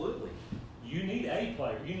 absolutely. You need A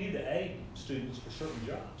players, you need the A students for certain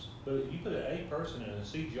jobs. But if you put an A person in a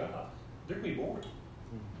C job, they're gonna be bored.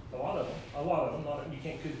 A lot of them, not, you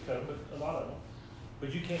can't cut them, but a lot of them.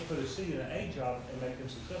 But you can't put a C in an A job and make them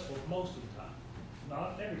successful most of the time.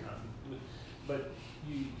 Not every time, but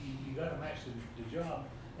you gotta match the job.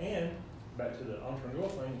 And back to the entrepreneurial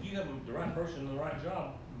thing, if you have the right person in the right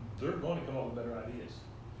job, they're going to come up with better ideas.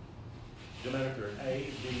 No matter if they're an A,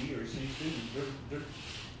 B, or C student,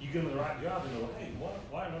 you give them the right job and go, hey,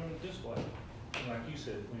 why am I doing it this way? And like you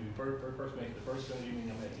said, when you first make the first thing you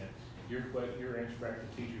mean I'm making it, your answer back to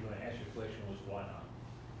the teacher when they ask you a question was, why not?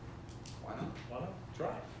 Why not? Why not? Try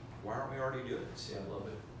it. Why aren't we already doing it? See, I love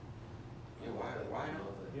it. Yeah, why I not?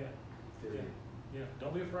 love it. Yeah, Theory. yeah.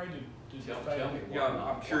 Don't be afraid to Tell fail. me. Yeah,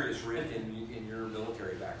 I'm curious, Rick, in your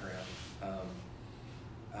military background,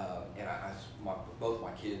 and both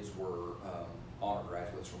my kids were honor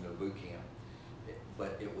graduates from their boot camp,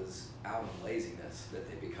 but it was out of laziness that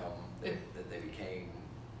they became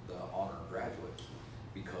the honor graduates,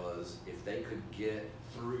 because if they could get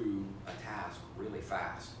through a task really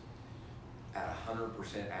fast at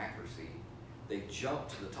 100% accuracy, they jumped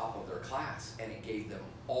to the top of their class, and it gave them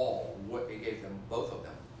both of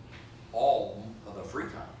them all of the free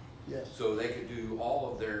time. Yes. So they could do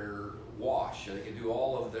all of their wash, or they could do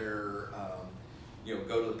all of their,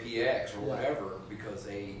 go to the PX or whatever, because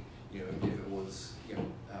they, if it was,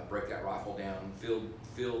 break that rifle down,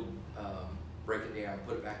 break it down,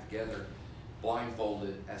 put it back together, blindfold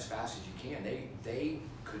it as fast as you can. They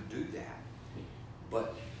could do that.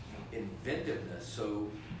 But inventiveness, so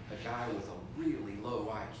a guy with a really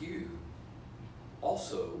low IQ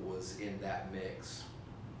also was in that mix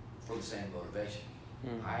for the same motivation.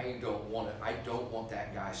 I don't want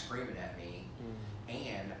that guy screaming at me,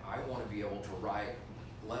 and I want to be able to write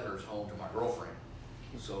letters home to my girlfriend.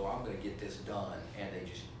 So I'm going to get this done, and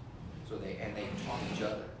they taught each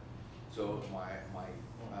other. So my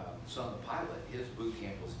son, the pilot, his boot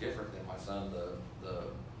camp was different than my son, the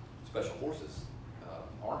special forces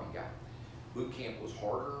Army guy. Boot camp was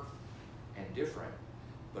harder and different,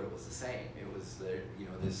 but it was the same. It was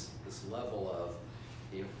this level of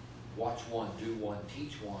watch one, do one,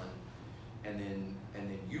 teach one, and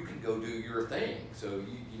then you could go do your thing. So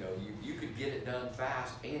you could get it done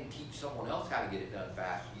fast and teach someone else how to get it done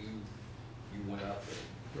fast. You went up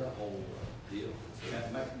the whole deal. So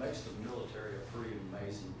That makes the military a pretty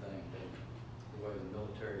amazing thing, the way the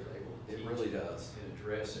military is able to it teach really does. and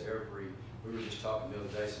address we were just talking the other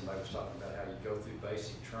day, somebody was talking about how you go through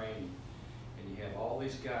basic training and you have all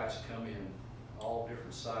these guys come in, all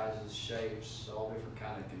different sizes, shapes, all different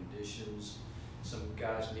kind of conditions. Some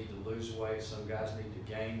guys need to lose weight, some guys need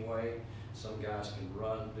to gain weight, some guys can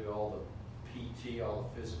run, do all the PT, all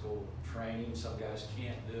the physical training, some guys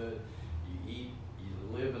can't do it. You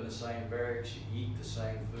live in the same barracks, you eat the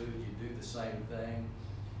same food, you do the same thing.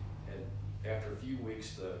 And after a few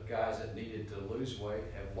weeks, the guys that needed to lose weight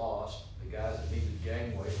have lost. The guys that needed to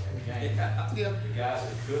gain weight have gained. Yeah. The guys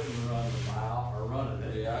that couldn't run the mile are running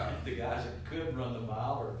it. Yeah. The guys that could run the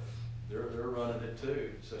mile they're running it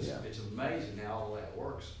too. So it's amazing how all that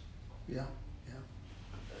works. Yeah.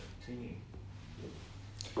 Team.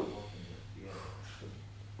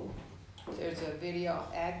 There's a video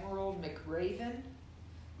of Admiral McRaven,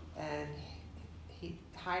 and he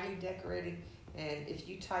highly decorated. And if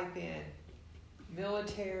you type in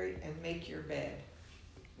military and make your bed,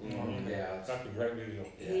 Yeah, it's That's a great video.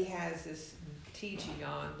 he has this teaching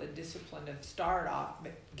on the discipline of start off,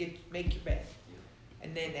 make your bed,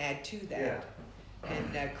 and then add to that.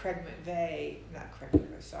 And Craig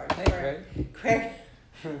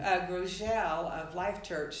Groeschel of Life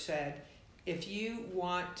Church said, if you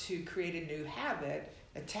want to create a new habit,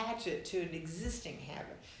 attach it to an existing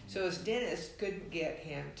habit. So his dentist couldn't get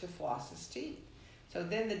him to floss his teeth. So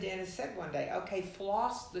then the dentist said one day, okay,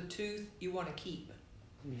 floss the tooth you want to keep.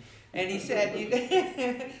 And he said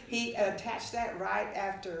he attached that right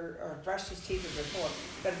after, or brushed his teeth before.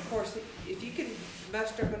 But of course, if you can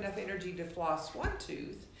muster up enough energy to floss one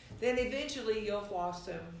tooth, then eventually you'll floss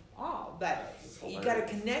them all. But It's you got to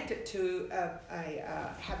hilarious. connect it to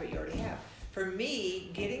a habit you already have. For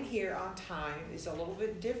me, getting here on time is a little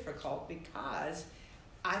bit difficult because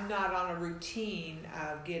I'm not on a routine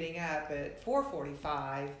of getting up at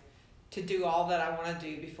 4:45 to do all that I want to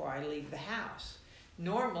do before I leave the house.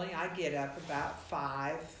 Normally, I get up about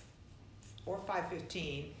 5 or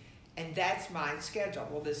 5:15, and that's my schedule.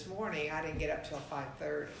 Well, this morning I didn't get up till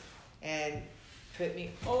 5:30, and put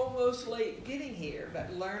me almost late getting here.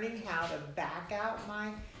 But learning how to back out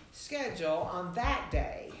my schedule on that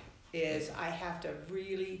day is I have to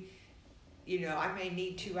really, I may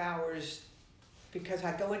need 2 hours because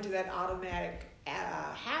I go into that automatic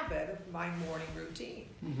habit of my morning routine,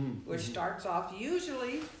 which starts off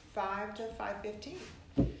usually 5 to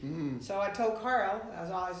 5:15. So I told Carl,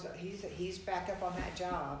 he's back up on that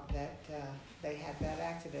job that they had that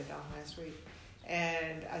accident on last week.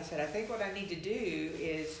 And I said, I think what I need to do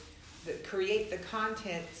is create the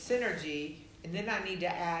content synergy, and then I need to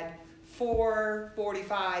add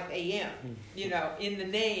 4:45 a.m., in the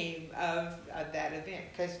name of that event.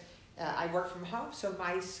 Because I work from home, so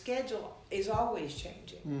my schedule is always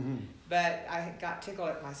changing. But I got tickled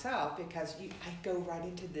at myself because I go right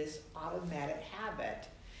into this automatic habit.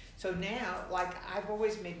 So now, like, I've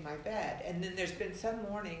always made my bed, and then there's been some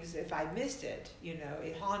mornings, if I missed it,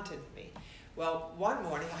 it haunted me. Well, one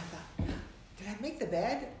morning I thought, did I make the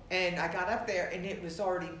bed? And I got up there, and it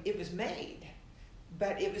was made.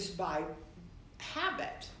 But it was by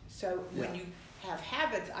habit. So when you have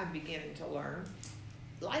habits, I'm beginning to learn,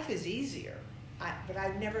 life is easier. But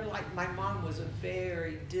I've never my mom was a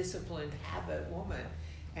very disciplined habit woman,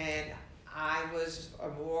 and I was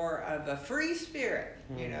more of a free spirit,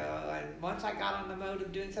 and once I got on the mode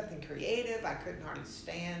of doing something creative, I couldn't hardly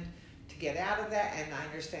stand to get out of that, and I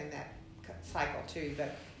understand that cycle too.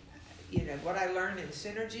 But, what I learned in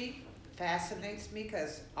Synergy fascinates me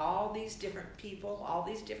because all these different people, all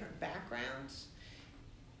these different backgrounds,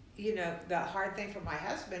 the hard thing for my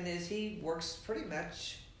husband is he works pretty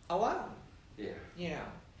much alone. Yeah.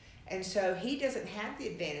 And so he doesn't have the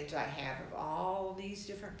advantage I have of all these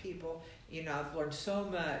different people. I've learned so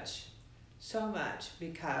much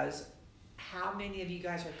because how many of you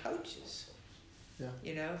guys are coaches?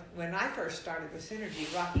 Yeah. When I first started with Synergy,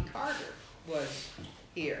 Rocky Carter was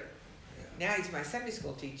here. Now he's my Sunday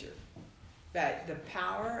school teacher. But the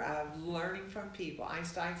power of learning from people.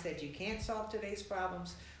 Einstein said you can't solve today's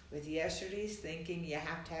problems with yesterday's thinking. You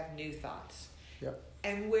have to have new thoughts. Yep.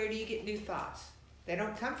 And where do you get new thoughts? They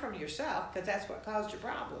don't come from yourself because that's what caused your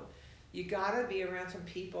problem. You got to be around some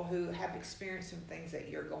people who have experienced some things that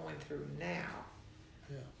you're going through now.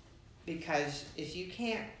 Yeah. Because if you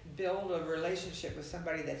can't build a relationship with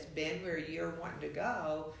somebody that's been where you're wanting to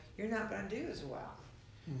go, you're not going to do as well.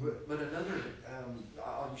 But another,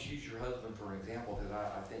 I'll just use your husband for an example, because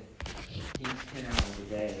I think he's 10 hours a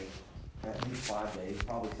day, at least 5 days,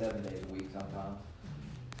 probably 7 days a week sometimes.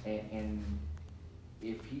 And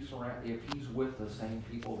if he's with the same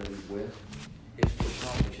people that he's with, it's to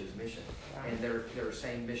accomplish his mission. Right. And they're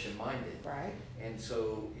same mission minded. Right? And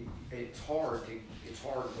so it's hard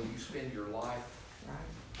when you spend your life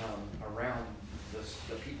Right. around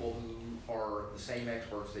the people who are the same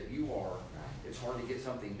experts that you are. Right. It's hard to get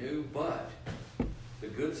something new, but the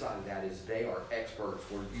good side of that is they are experts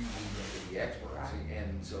where you need them to be experts. Right.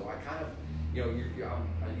 And so I kind of, I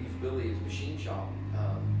use Billy as machine shop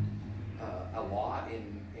a lot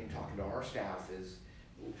in talking to our staff. Is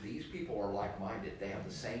these people are like-minded. They have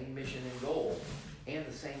the same mission and goal and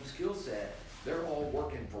the same skill set. They're all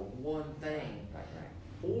working for one thing,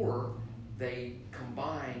 or they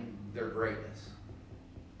combine their greatness.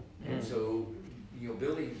 And so,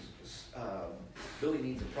 Billy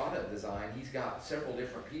needs a product design. He's got several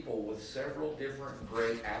different people with several different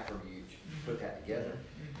great attributes to put that together.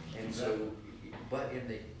 And so, but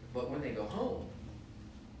when they go home,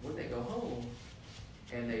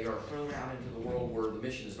 and they are thrown out into the world where the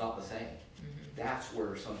mission is not the same, that's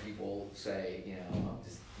where some people say, I'm not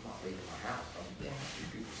leaving my house. These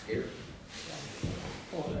people scare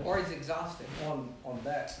me. Or he's exhausted. On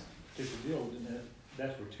that particular deal,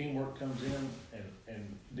 that's where teamwork comes in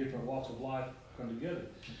and different walks of life come together.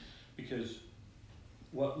 Because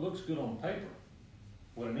what looks good on paper,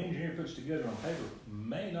 what an engineer puts together on paper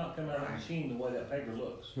may not come out of the machine the way that paper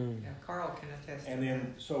looks. Yeah, Carl can attest to And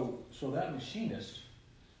then, so that machinist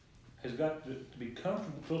has got to be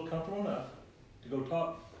feel comfortable enough to go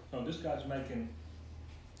talk. This guy's making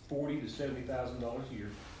 $40,000 to $70,000 a year.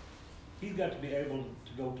 He's got to be able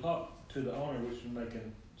to go talk to the owner, which is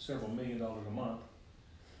making several $1 million a month,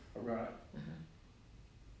 right?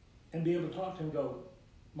 And be able to talk to him and go,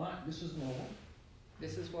 Mike, this is normal.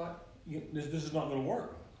 This is what? This is not gonna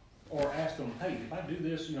work. Or ask them, hey, if I do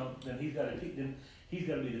this, then he's gotta be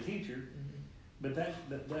the teacher. Mm-hmm. But that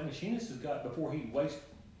machinist has got, before he wastes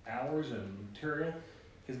hours and material,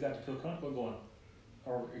 he's got to feel comfortable going,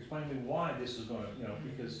 or explain to me why this is gonna,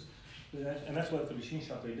 because, that's what the machine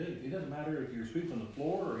shop they do. It doesn't matter if you're sweeping the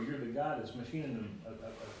floor or you're the guy that's machining a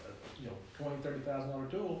 $20,000-$30,000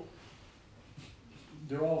 tool.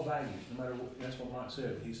 They're all valued, no matter what. That's what Mike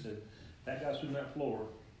said. He said that guy sweeping that floor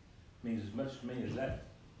means as much to me as that,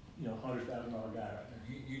 $100,000 guy right there.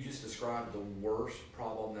 You just described the worst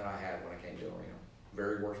problem that I had when I came to El Reno.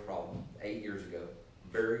 Very worst problem, 8 years ago.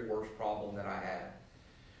 Very worst problem that I had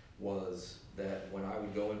was that when I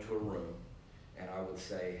would go into a room and I would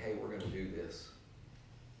say, hey, we're gonna do this,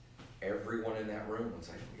 everyone in that room would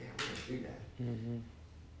say, yeah, we're gonna do that. Mm-hmm.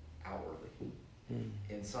 Outwardly. Mm-hmm.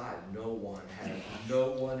 Inside, no one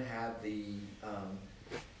had the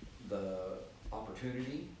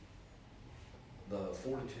opportunity, the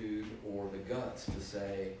fortitude, or the guts to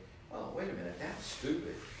say, oh, wait a minute, that's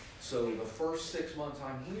stupid. So the first 6 months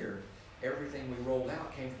I'm here, everything we rolled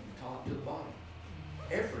out came from the top to the bottom.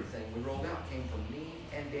 Everything we rolled out came from me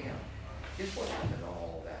and Dan. Guess what happened to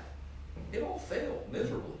all of that? It all failed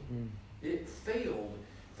miserably. Mm-hmm. It failed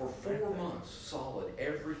for 4 months solid.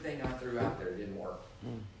 Everything I threw out there didn't work.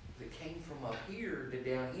 It came from up here to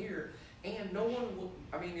down here, and no one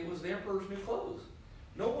it was the emperor's new clothes.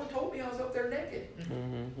 No one told me I was up there naked.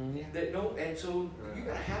 Mm-hmm. And so you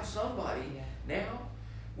gotta have somebody. Yeah. Now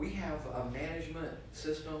we have a management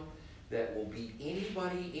system that will beat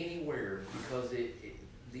anybody anywhere, because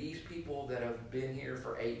these people that have been here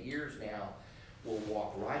for 8 years now will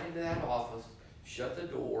walk right into that office, shut the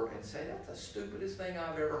door, and say, that's the stupidest thing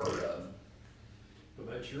I've ever heard of.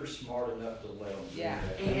 But you're smart enough to let them do Yeah.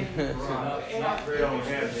 that. And Not They don't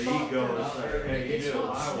have the ego to say, hey, you it's do it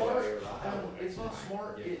not my smart. way. It's not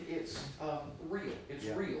smart. Yeah. It's real. It's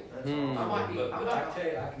Yeah. real. That's Mm. all. I might be. But I'm I not.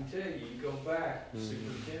 can tell you, you go back, Mm.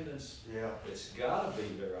 superintendents, Yeah. it's gotta be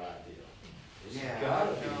their idea. It's Yeah,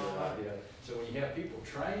 gotta be no, their idea. So when you have people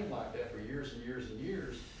trained like that for years and years and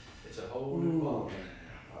years, it's a whole new ballgame.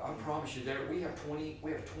 I promise you, we have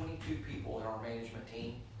 22 people in our management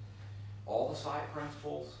team. All the site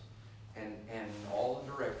principals and all the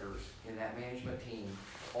directors in that management team,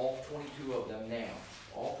 all 22 of them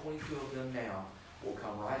now will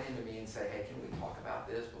come right into me and say, hey, can we talk about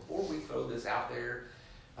this before we throw this out there?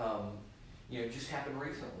 It just happened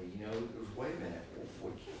recently. It was, wait a minute,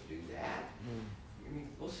 we can't do that. I mean,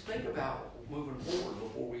 let's think about moving forward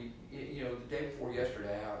before we, the day before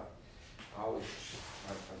yesterday,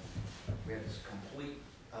 we had this complete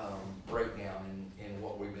breakdown in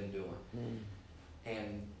what we've been doing.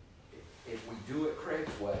 And if we do it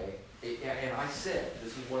Craig's way, and I said,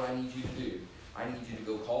 this is what I need you to do. I need you to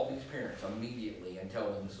go call these parents immediately and tell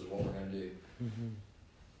them this is what we're going to do. Mm-hmm.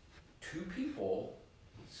 2 people,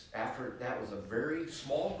 after that was a very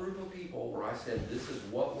small group of people where I said, this is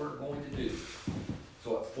what we're going to do.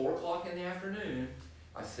 So at 4 o'clock in the afternoon,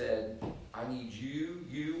 I said, I need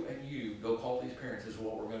you, and you, go call these parents. This is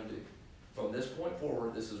what we're going to do. From this point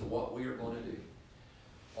forward, this is what we are going to do.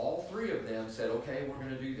 All 3 of them said, okay, we're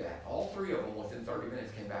going to do that. All 3 of them, within 30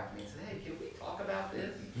 minutes, came back to me and said, hey, can we talk about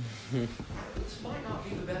this? This might not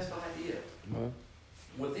be the best idea.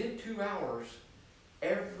 Within 2 hours,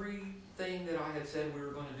 everything that I had said we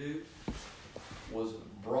were going to do was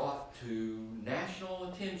brought to national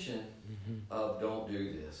attention of don't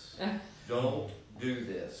do this. Don't do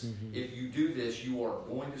this. If you do this, you are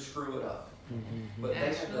going to screw it up. But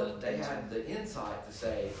they had the insight to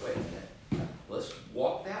say, wait a minute, let's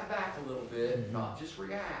walk that back a little bit, not just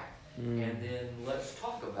react, and then let's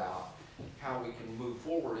talk about how we can move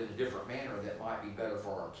forward in a different manner that might be better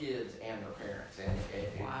for our kids and their parents. And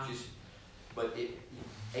Wow. But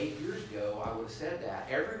 8 years ago, I would have said that.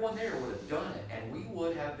 Everyone there would have done it, and we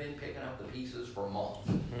would have been picking up the pieces for months.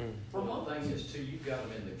 For Well, the months. thing is too, you've got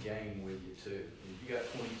them in the game with you too. If you got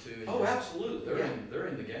 22. And Oh, absolutely. They're Yeah. they're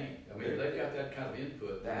in the game. I mean, they've got that kind of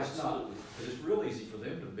input. It's not, Absolutely. it's real easy for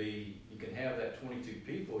them to be, you can have that 22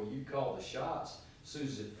 people, you call the shots, as soon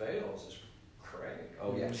as it fails, it's Craig.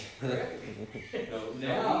 Oh, yeah. Craig. No,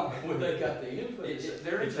 Now, when they got the input,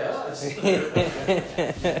 they're it's us.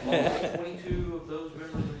 invested. All 22 of those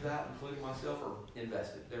members of that, including myself, are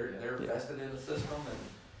invested. They're vested in the system,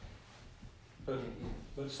 and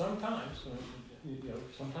But sometimes,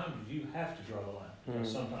 sometimes you have to draw the line.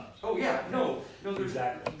 Sometimes. oh yeah, no, there's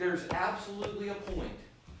Exactly. there's absolutely a point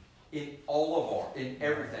in in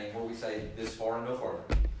everything where we say this far and no further.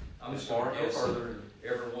 I'm just This far going and to no guess further.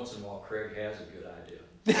 every once in a while Craig has a good idea.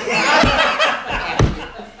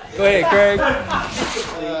 Go ahead, Craig.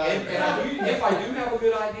 And if I do have a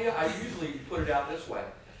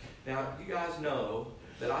Now, you guys know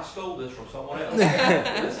that I stole this from someone else.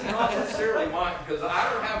 This is not necessarily mine, because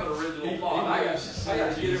I don't have an original thought. I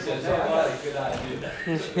got to get it from somebody. Good idea.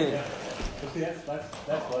 Yeah. But see, that's what,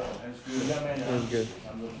 That's the good. young man that That's good.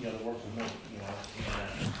 I'm looking, that works with me,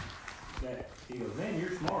 and, that, he goes, man,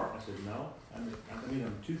 you're smart. I said, no, I mean,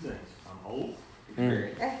 I'm two things. I'm old,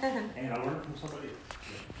 experienced, and I learned from somebody else.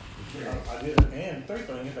 I did it, and third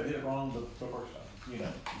thing, if I did it wrong the first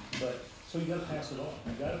time, But, so you gotta pass it on.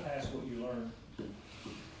 You gotta pass what you learn,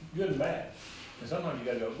 good and bad. And sometimes you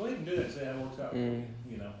gotta go, well, you can do that and see how it works out, and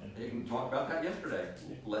You can talk about that yesterday.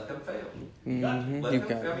 Let them fail. Mhm. Let You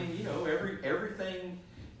them, got I mean,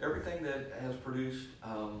 everything that has produced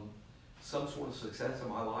some sort of success in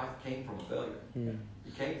my life came from a failure.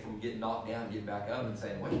 It came from getting knocked down and getting back up and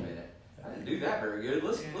saying, wait a minute, I didn't do that very good.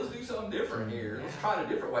 Let's do something different here. Let's try it a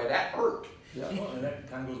different way. That hurt. Yeah. well, and that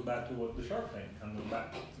kind of goes back to what the Shark Tank kind of goes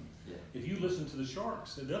back to. Yeah. If you listen to the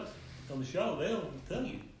Sharks, on the show, they'll tell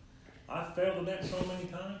you, I failed at that so many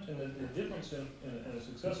times, and the difference in a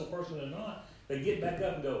successful person or not, they get back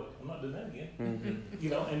up and go, I'm not doing that again,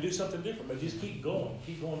 and do something different, but just keep going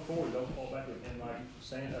forward, don't fall back. And like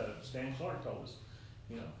Stan Clark told us,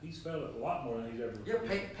 he's failed a lot more than he's ever. Yeah,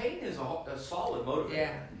 pain is a solid motivator.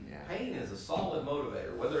 Yeah. Pain is a solid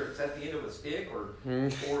motivator, whether it's at the end of a stick or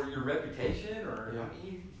your reputation or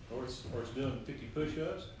Or it's doing 50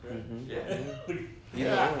 push-ups. Right? Pain's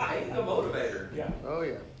a motivator. Yeah. Oh,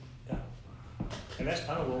 yeah. Yeah. And that's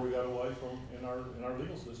kind of where we got away from in our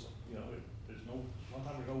legal system. There's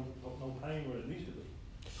sometimes there's no pain where it needs to be.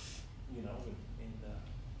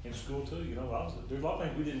 In school too, there's a lot of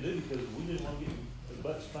things we didn't do because we didn't want to get the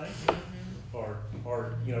butt spanked or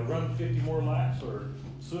run 50 more laps or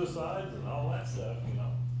suicides and all that stuff,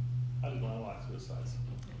 I did not like suicides.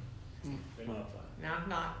 They're not fun. Now, I'm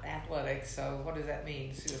not athletic, so what does that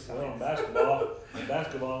mean, suicide? Well, in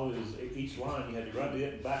basketball is each line you had to run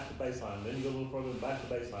it back to baseline, then you go a little further back to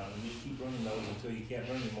baseline, and you keep running those until you can't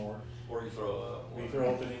run anymore. Or you throw up. You throw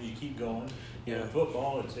up and then you keep going. Yeah. In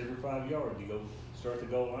football, it's every 5 yards. You go start the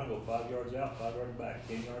goal line, go 5 yards out, 5 yards back,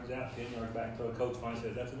 10 yards out, 10 yards back until the coach finally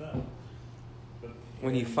says that's enough. But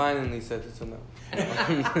When he finally says it's enough.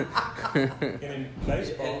 and in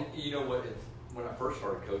baseball, And you know what? When I first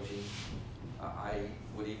started coaching, I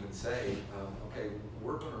would even say, okay,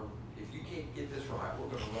 if you can't get this right, we're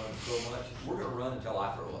gonna run so much. We're gonna run until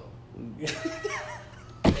I throw up.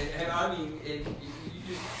 and I mean, you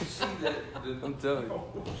just see that. I'm telling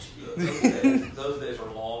you. Those days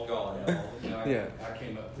are long gone. I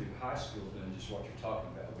came up through high school doing just what you're talking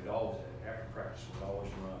about. We'd always, after practice, we'd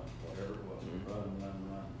always run, whatever it was, run.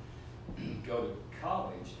 Go to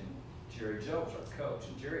college, and Jerry Joe was our coach,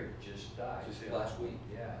 and Jerry just died. Just last week.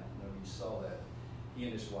 Yeah, I know you saw that. He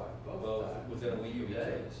and his wife both died within a week of each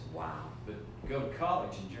other. days. Wow. But go to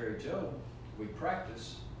college, and Jerry Joe, we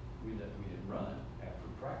practice. We didn't run after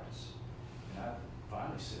practice. And I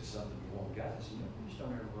finally said something to one of the guys. I said, we just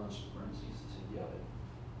don't ever run sprints. He said, yeah, but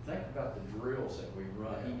think about the drills that we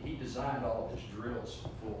run. He designed all of his drills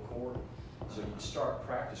for full court. So you start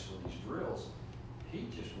practice with these drills,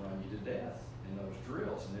 he'd just run you to death in those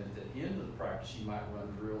drills. And then at the end of the practice, you might run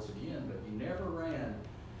drills again, but you never ran,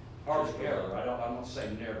 hardly ever, I don't say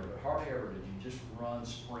never, but hardly ever did you just run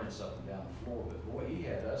sprints up and down the floor. But boy, he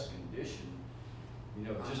had us conditioned,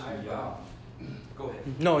 just beyond. Go ahead.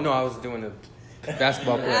 No, I was doing a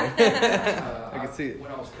basketball play. I can see it.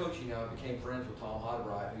 When I was coaching, I became friends with Tom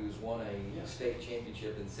Hodbright, who's won a state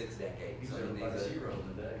championship in 6 decades. He's I mean, everybody's hero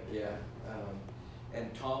today. Yeah.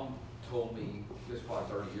 And Tom told me, this was probably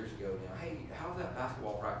 30 years ago now, hey, how's that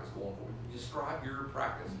basketball practice going for you? Describe your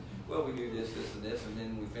practice. Well, we do this, and this, and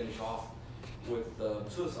then we finish off with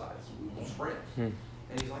suicides, sprints. And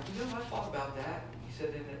he's like, I thought about that. He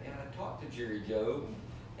said, and I talked to Jerry Joe,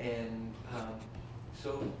 and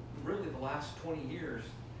so really the last 20 years,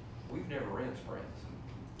 we've never ran sprints.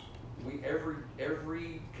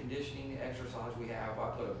 Every conditioning exercise we have,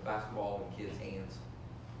 I put a basketball in kids' hands.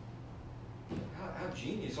 How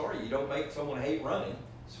genius are you? You don't make someone hate running.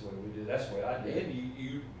 That's the way we did. That's the way I did. And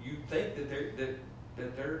you think that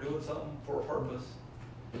they're doing something for a purpose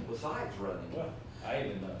besides running. Well, I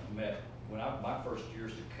even met, my first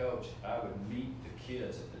years to coach, I would meet the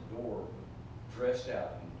kids at the door dressed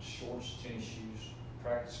out in shorts, tennis shoes,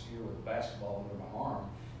 practice gear with a basketball under my arm.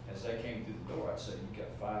 As they came through the door, I'd say, you've got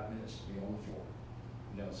 5 minutes to be on the floor.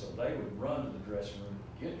 So they would run to the dressing room,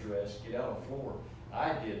 get dressed, get out on the floor.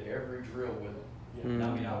 I did every drill with them. Yeah. I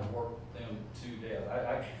mean, I worked them to death.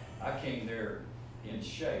 I came there in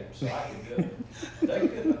shape, so I could do it. They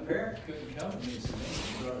couldn't, my parents couldn't come to me and say, man,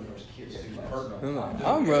 you're running those kids too much.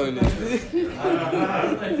 I'm running it.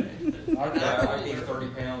 I gained 30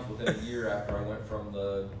 pounds within a year after I went from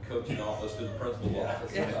the coaching office to the principal's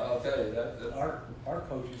office. Yeah, I'll tell you, that's Our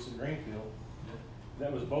coaches in Greenfield,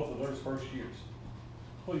 that was both of theirs first years.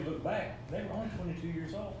 Well, you look back, they were only 22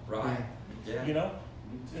 years old. right. Yeah. You know,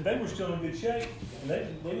 and they were still in good shape, and they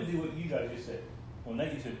would do what you guys just said. When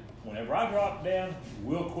they said, whenever I drop down,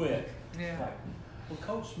 we'll quit. Yeah. Like, well,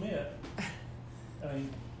 Coach Smith, I mean,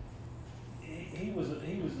 he was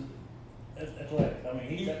athletic. I mean,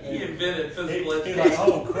 He invented physical He's education. like,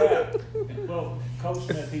 oh crap. Well, Coach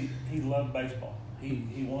Smith, he loved baseball.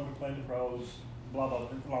 He wanted to play in the pros. Blah blah.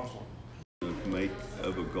 Long story. Make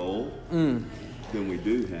of a goal, then we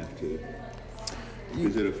do have to,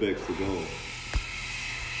 because it affects the goal.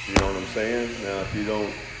 You know what I'm saying? Now, if you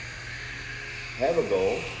don't have a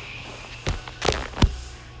goal,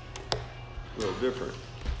 it's a little different.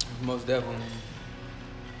 Most definitely.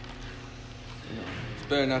 You know, it's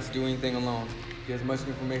better not to do anything alone. Get as much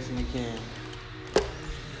information you can.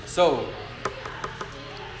 So,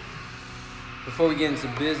 before we get into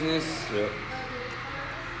business, Yep.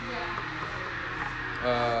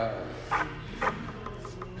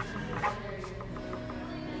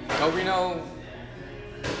 Reno,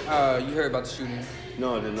 you heard about the shooting.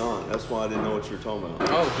 No, I did not. That's why I didn't know what you were talking about.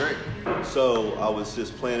 Oh, great. So I was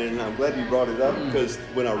just planning, and I'm glad you brought it up, because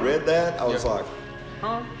when I read that, I was Yeah. like,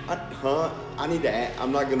 Huh? I need to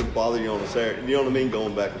I'm not going to bother you on this air. You know what I mean?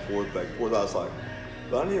 Going back and forth. I was like,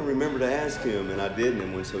 but I didn't remember to ask him, and I didn't.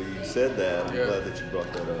 And when so you said that, I'm Yeah. glad that you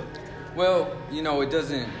brought that up. Well, you know, it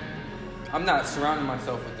doesn't. I'm not surrounding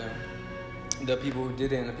myself with them. The people who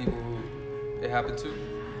did it and the people who it happened to.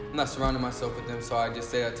 I'm not surrounding myself with them, so I just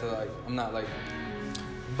say that to I'm not like.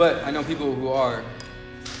 But I know people who are,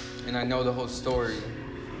 and I know the whole story.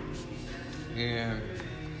 And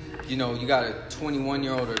you know, you got a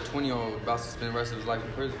 21-year-old or a 20-year-old about to spend the rest of his life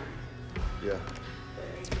in prison Yeah.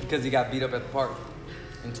 because he got beat up at the park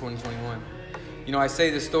in 2021. You know, I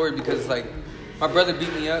say this story because my brother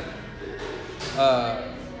beat me up.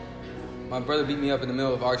 My brother beat me up in the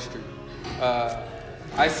middle of Arch Street.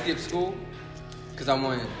 I skipped school because I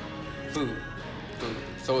wanted food.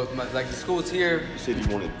 So the school's here. You said you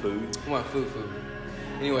wanted food. I want food.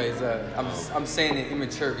 Anyways, I'm saying it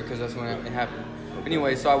immature because that's when it happened.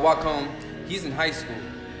 Anyway, so I walk home. He's in high school.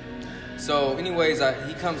 So anyways,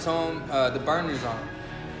 he comes home. The burner's on,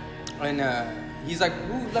 and he's like,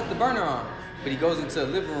 "Who left the burner on?" But he goes into the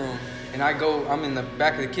living room, and I'm in the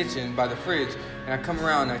back of the kitchen by the fridge, and I come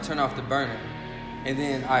around and I turn off the burner, and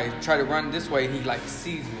then I try to run this way. He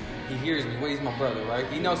sees me. He hears me. Well, he's my brother, right?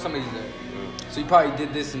 He knows somebody's there. So he probably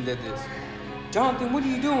did this and did this. Jonathan, what are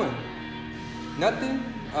you doing? Nothing.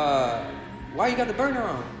 Why you got the burner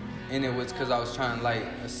on? And it was because I was trying to light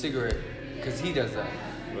a cigarette, because he does that.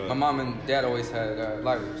 Right. My mom and dad always had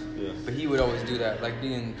lighters, Yeah. but he would always do that.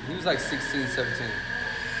 He was 16, 17.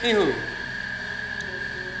 Anywho,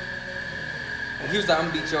 he was like, "I'm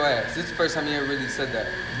gonna beat your ass." This is the first time he ever really said that.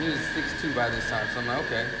 He was 6'2" by this time, so I'm like,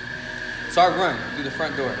 okay. So I run through the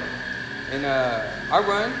front door, and I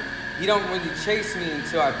run. He don't really chase me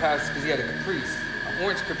until I pass, because he had a Caprice, an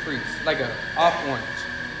orange Caprice, like a off orange,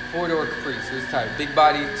 4-door Caprice. It was tight, big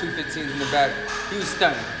body, 215s in the back. He was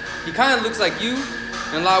stunning. He kind of looks like you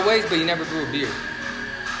in a lot of ways, but he never grew a beard,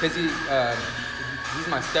 because he's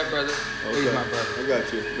my stepbrother, but he's my brother. I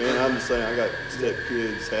got you, man. I'm just saying, I got step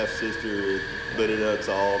kids, half sister, but it's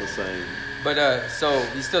all the same. But so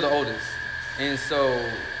he's still the oldest, and so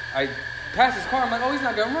I pass his car. I'm like, oh, he's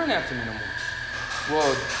not gonna run after me no more.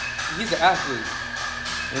 Well, he's an athlete,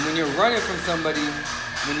 and when you're running from somebody,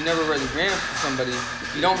 when you never really ran from somebody,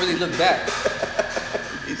 you don't really look back.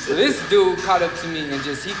 So this dude caught up to me and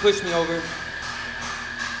he pushed me over.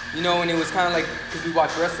 You know, and it was kind of like, because we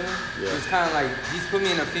watch wrestling, Yeah. it was kind of like, he's put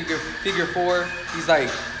me in a figure four. He's like,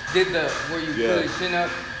 did where you put his chin up.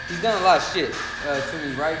 He's done a lot of shit to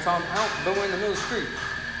me, right? So but we're in the middle of the street.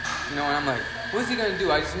 You know, and I'm like, what's he gonna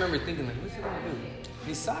do? I just remember thinking, what's he gonna do? And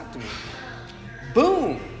he socked me.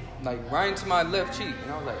 Boom! Right into my left cheek.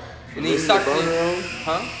 And I was like, and he socked me.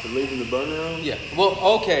 Huh? For leaving the burner on? Yeah. Well,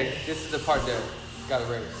 okay. This is the part that got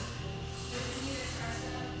erased.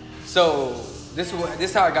 So this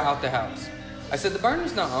is how I got out the house. I said, the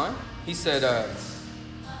burner's not on. He said,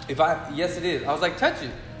 yes it is. I was like, touch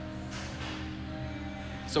it.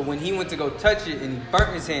 So when he went to go touch it and he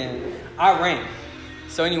burnt his hand, I ran.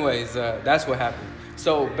 So anyways, that's what happened.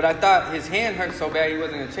 So, but I thought his hand hurt so bad he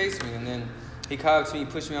wasn't gonna chase me, and then he caught up to me,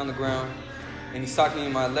 pushed me on the ground, and he socked me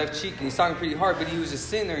in my left cheek, and he socked me pretty hard, but he was just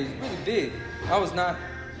sitting there. He's really big.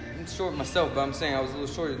 I'm short myself, but I'm saying I was a little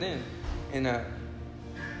shorter then. And I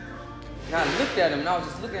looked at him, and I was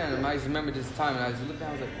just looking at him. I just remember this time, and I was looking at him,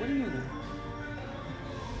 I was like, what are you doing?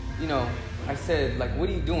 you know, I said, like, what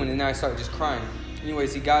are you doing? And then I started just crying.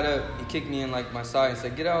 Anyways, he got up, he kicked me in, like, my side and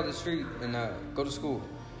said, get out of the street and go to school.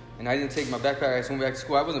 And I didn't take my backpack. I just went back to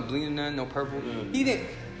school. I wasn't bleeding none, no purple. He didn't.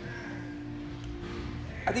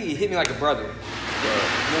 I think he hit me like a brother. You know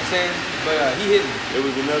what I'm saying? But he hit me. It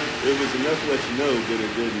was enough to let you know, but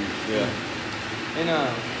it didn't. Yeah. And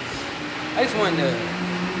I just wanted to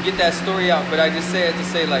get that story out, but I just say it to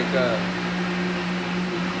say, like,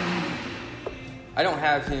 I don't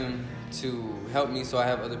have him to help me, so I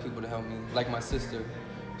have other people to help me. Like my sister,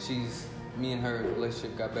 me and her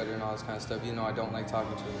relationship got better and all this kind of stuff. You know, I don't like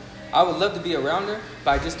talking to her. I would love to be around her,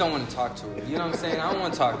 but I just don't want to talk to her. You know what I'm saying? I don't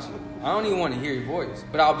want to talk to you. I don't even want to hear your voice,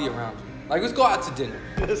 but I'll be around you. Like, let's go out to dinner.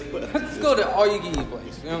 Let's go to all you can eat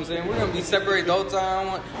place. You know what I'm saying? We're going to be separated the whole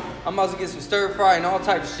time. I'm about to get some stir fry and all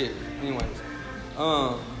types of shit. Anyways.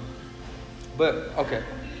 But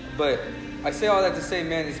I say all that to say,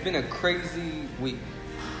 man, it's been a crazy week.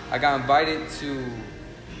 I got invited to...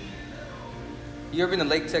 You ever been to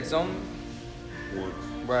Lake Texoma? Once.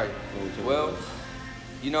 Right. Well,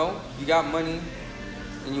 you know, you got money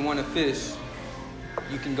and you want to fish,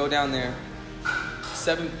 you can go down there,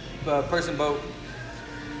 7-person boat,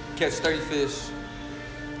 catch 30 fish.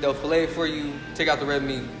 They'll fillet it for you, take out the red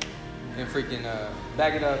meat, and freaking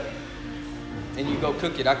bag it up, and you go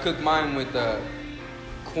cook it. I cooked mine with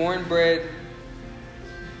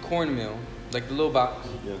cornmeal, like the little box,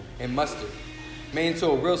 and mustard. Made into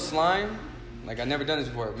a real slime. Like, I've never done this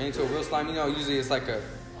before. Made into a real slime. You know, usually it's like a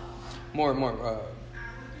more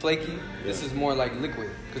flaky. Yeah. This is more like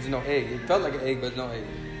liquid because there's no egg. It felt like an egg, but no egg.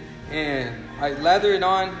 And I lather it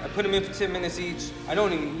on. I put them in for 10 minutes each. I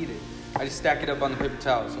don't even eat it. I just stack it up on the paper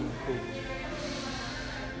towels. I'm cool.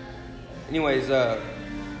 Anyways, I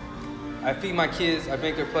feed my kids. I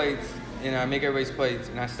make their plates, and I make everybody's plates,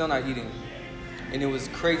 and I'm still not eating. And it was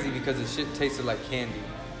crazy because the shit tasted like candy.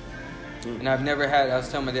 And I was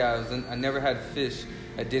telling my dad, I never had fish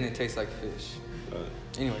that didn't taste like fish.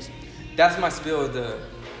 Anyways, that's my spill of I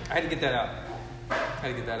had to get that out.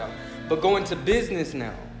 But going to business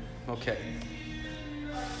now. Okay.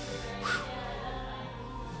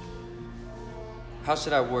 How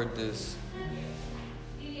should I word this?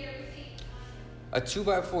 A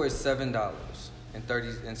 2x4 is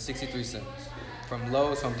 $7.63 from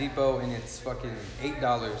Lowe's, Home Depot, and it's fucking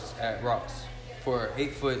 $8 at Ross for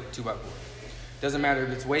 8-foot 2x4. Doesn't matter if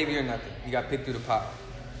it's wavy or nothing. You got picked through the pile.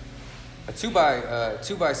 A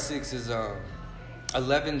 2x6 is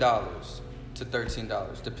 $11 to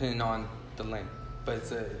 $13 depending on the length.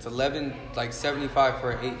 But it's $11.75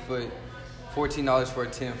 for an 8-foot, $14 for a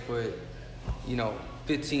 10-foot, you know,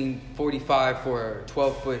 $15.45 for a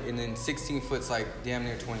 12-foot, and then 16-foot's like damn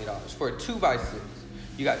near $20 for a 2x6.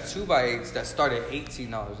 You got 2x8s that start at $18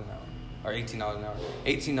 an hour, or $18 an hour,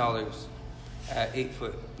 $18 at 8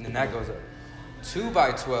 foot, and then that goes up.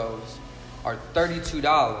 2x12s are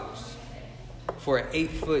 $32 for an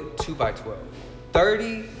 8-foot 2x12.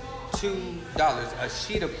 $32. A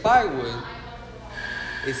sheet of plywood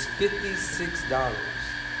is $56.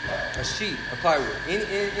 A sheet of plywood, and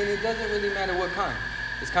it doesn't really matter what kind.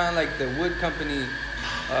 It's kind of like the wood company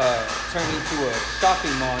turned into a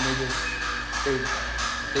shopping mall, and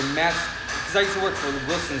they match. Because I used to work for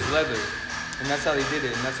Wilson's Leather, and that's how they did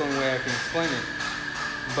it, and that's the only way I can explain it.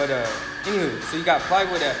 But anywho, so you got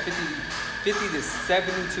plywood at $50 to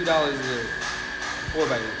 $72 a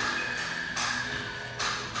 4x8.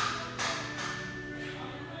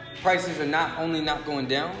 Prices are not only not going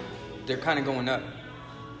down, they're kind of going up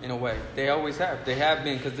in a way. They always have. They have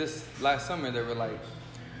been, because this last summer they were like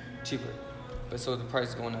cheaper. But so the price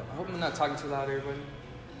is going up. I hope I'm not talking too loud, everybody.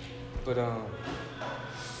 But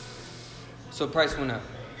so the price went up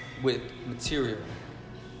with material.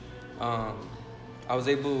 I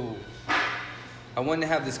wanted to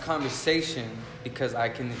have this conversation because I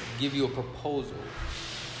can give you a proposal.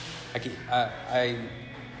 I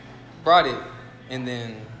brought it, and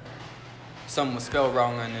then something was spelled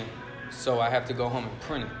wrong on it, so I have to go home and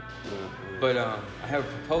print it. But I have a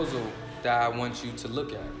proposal that I want you to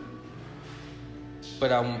look at.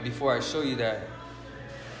 But before I show you that,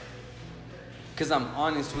 because I'm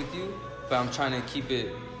honest with you, but I'm trying to keep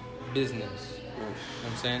it business. You know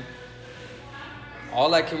what I'm saying?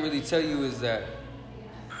 All I can really tell you is that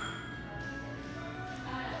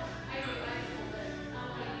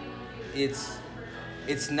it's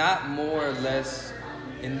not more or less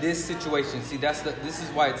in this situation. See, this is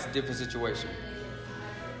why it's a different situation.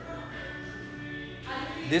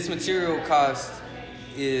 This material cost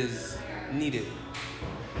is needed.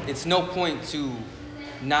 It's no point to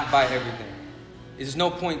not buy everything. There's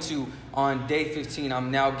no point to, on day 15,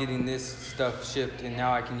 I'm now getting this stuff shipped and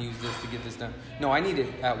now I can use this to get this done. No, I need it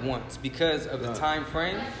at once because of the time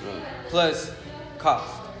frame plus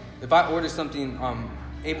cost. If I order something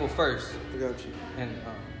April 1st, I got you. and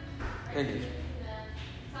thank you.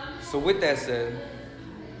 So with that said,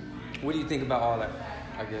 what do you think about all that?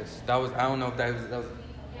 I guess I don't know if that was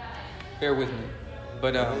bear with me,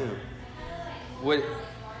 but what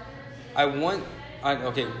I want.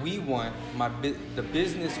 We want the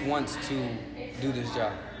business wants to do this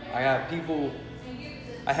job. I have people,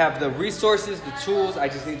 I have the resources, the tools, I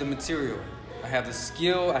just need the material. I have the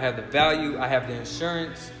skill, I have the value, I have the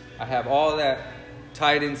insurance, I have all that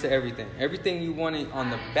tied into everything. Everything you want it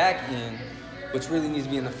on the back end, which really needs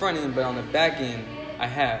to be in the front end, but on the back end, I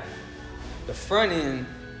have. The front end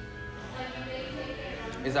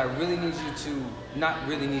is I really need you to, not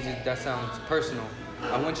really need you, that sounds personal.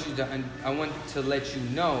 I want to let you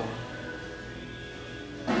know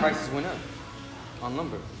prices went up on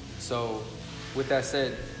lumber. So with that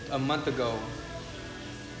said, a month ago,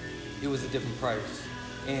 it was a different price.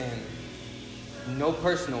 And no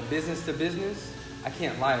personal, business to business, I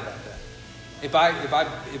can't lie about that. If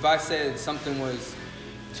I said something was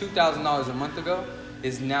 $2,000 a month ago,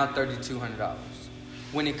 it's now $3,200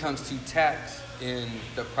 when it comes to tax and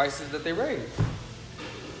the prices that they raise.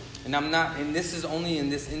 And this is only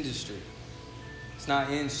in this industry. It's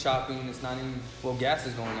not in shopping, it's not in, gas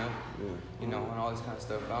is going up, and all this kind of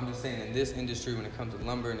stuff. But I'm just saying in this industry, when it comes to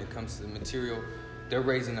lumber and it comes to the material, they're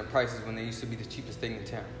raising the prices when they used to be the cheapest thing in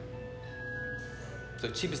town. So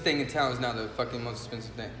the cheapest thing in town is now the fucking most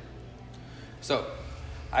expensive thing. So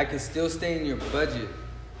I can still stay in your budget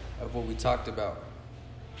of what we talked about,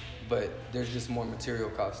 but there's just more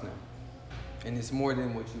material costs now. And it's more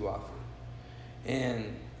than what you offer.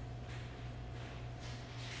 And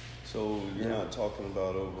So you're not talking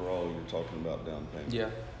about overall, you're talking about down payment? yeah,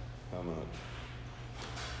 How much?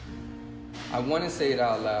 I want to say it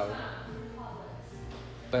out loud,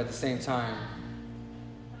 but at the same time,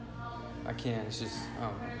 I can't. It's just, I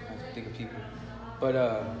have to think of people. But,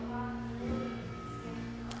 and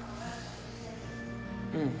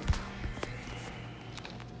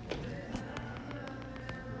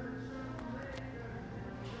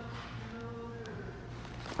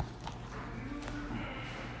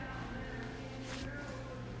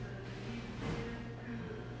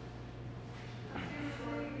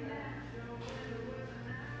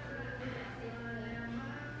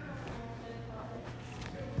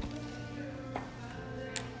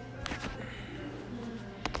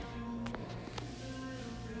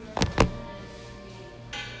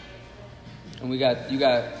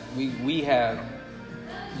we have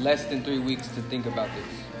less than 3 weeks to think about this.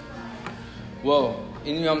 Well,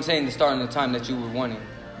 and you know what I'm saying, the start of the time that you were wanting.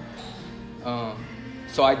 So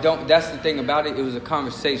that's the thing about it. It was a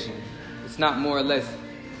conversation. It's not more or less,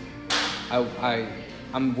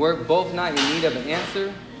 we're both not in need of an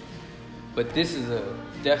answer, but this is a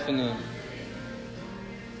definite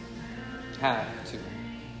have to.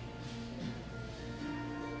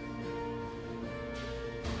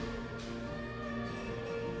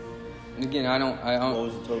 Again, I don't. What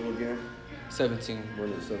was the total again? 17.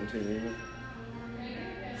 Was it 17 even?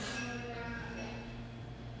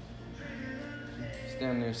 It's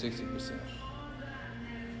down there 60%.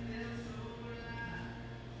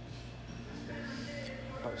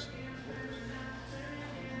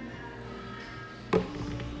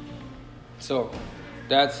 So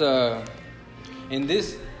that's and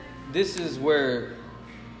this is where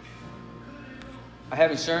I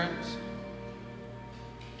have insurance.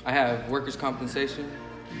 I have workers' compensation,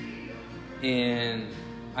 and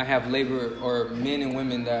I have labor or men and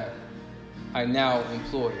women that I now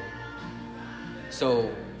employ.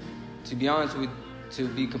 So, to be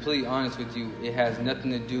completely honest with you, it has nothing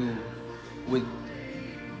to do with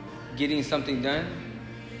getting something done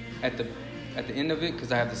at the end of it,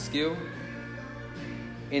 because I have the skill,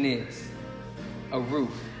 and it's a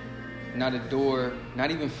roof, not a door, not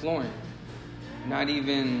even flooring, not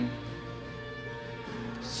even.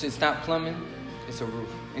 It's not plumbing, it's a roof.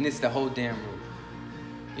 And it's the whole damn roof.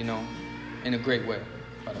 In a great way,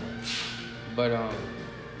 by the way. But,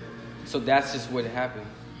 so that's just what happened.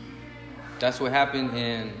 That's what happened,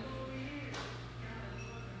 and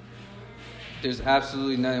there's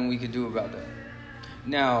absolutely nothing we could do about that.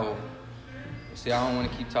 Now, see, I don't want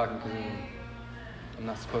to keep talking because I'm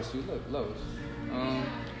not supposed to. Look, Lowe's.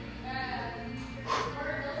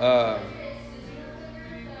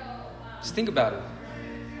 Just think about it.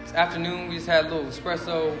 Afternoon, we just had a little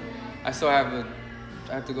espresso. I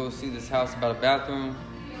have to go see this house about a bathroom.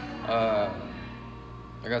 I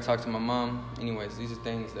gotta talk to my mom. Anyways, these are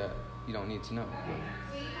things that you don't need to know.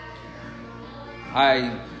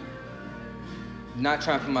 I not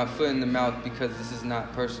trying to put my foot in the mouth because this is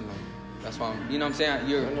not personal. That's why I'm, you know what I'm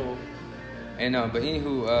saying? I know. But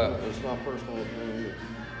anywho, It's not personal with me either.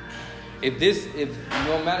 if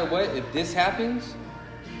no matter what, if this happens,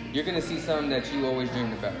 you're gonna see something that you always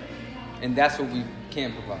dreamed about, and that's what we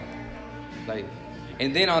can provide. Like,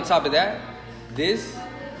 and then on top of that,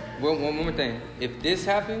 one more thing. If this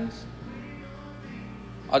happens,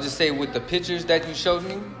 I'll just say with the pictures that you showed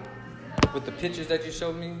me,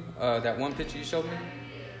 that one picture you showed me,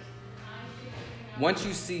 once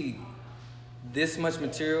you see this much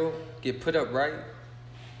material get put up right,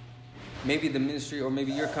 maybe the ministry or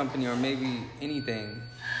maybe your company or maybe anything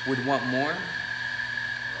would want more.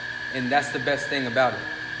 And that's the best thing about it.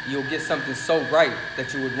 You'll get something so right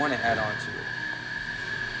that you would want to add on to it.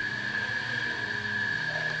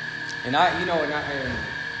 And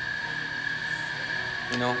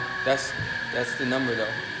that's the number though.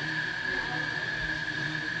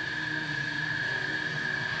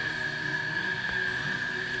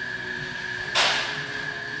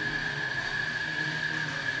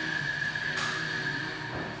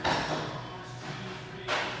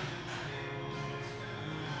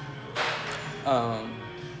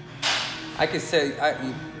 I could say,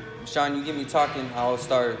 Sean, you get me talking, I'll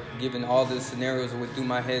start giving all the scenarios that went through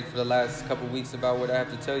my head for the last couple of weeks about what I have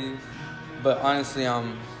to tell you. But honestly,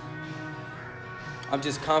 I'm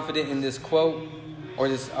just confident in this quote, or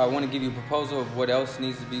this. I want to give you a proposal of what else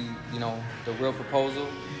needs to be, the real proposal,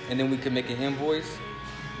 and then we can make an invoice.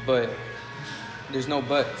 But there's no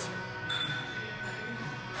buts.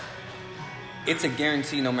 It's a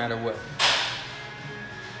guarantee no matter what.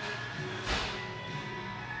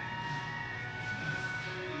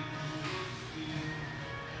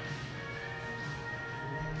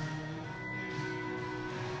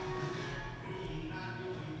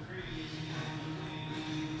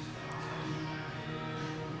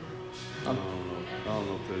 I don't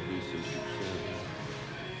know if they'd be 60%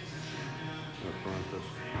 up front.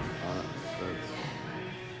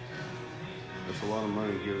 That's a lot of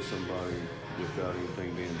money to give somebody without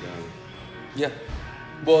anything being done. Yeah.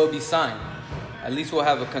 Well, it'll be signed. At least we'll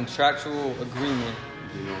have a contractual agreement.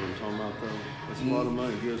 You know what I'm talking about, though? That's a lot of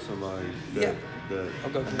money to give somebody that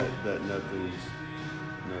nothing's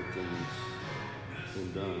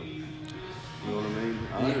been done. You know what I mean?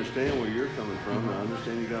 I understand where you're coming from. I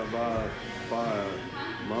understand you got to buy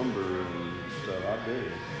lumber and stuff. I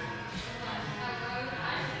did.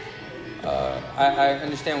 I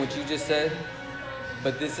understand what you just said,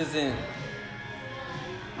 but this isn't...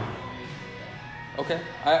 Okay,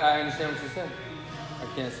 I understand what you said. I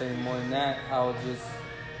can't say more than that. I'll just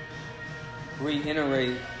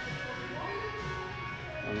reiterate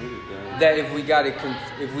that if we got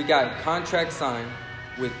a contract signed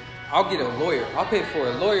with... I'll get a lawyer. I'll pay for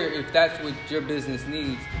a lawyer if that's what your business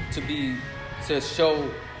needs to show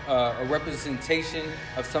a representation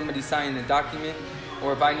of somebody signing a document,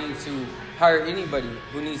 or if I need to hire anybody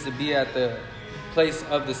who needs to be at the place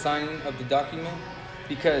of the signing of the document,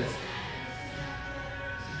 because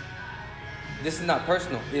this is not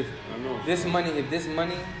personal. If this money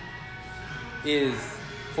is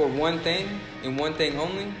for one thing and one thing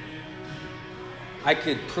only, I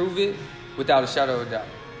could prove it without a shadow of a doubt.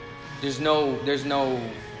 There's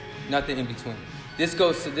nothing in between. This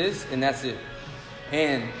goes to this, and that's it.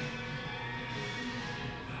 And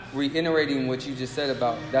reiterating what you just said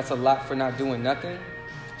about that's a lot for not doing nothing.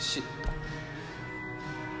 Shit.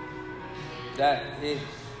 That it.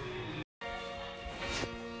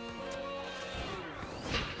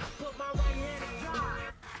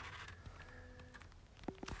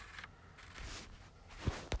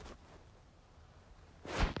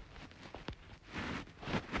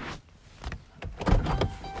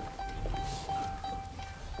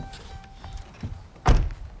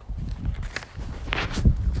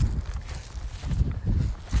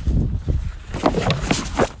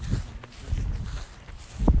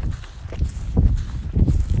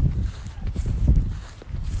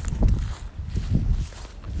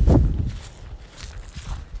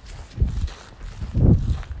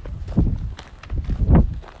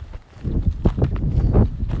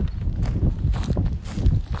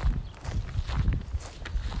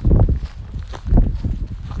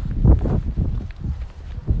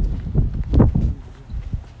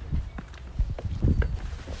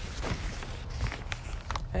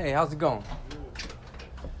 Hey, how's it going?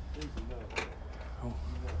 Oh,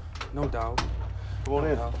 no dog. Come on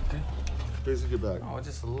in. Okay. Please get back. Oh,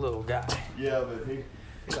 just a little guy. Yeah, but he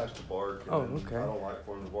likes to bark. Oh, okay. I don't like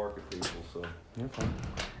for him to bark at people, so. You're fine.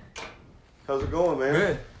 How's it going, man?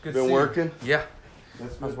 Good. Good. Been working? Yeah.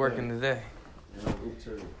 That's I was working today. Yeah, me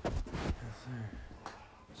too.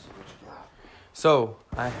 So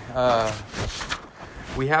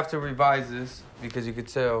we have to revise this because you could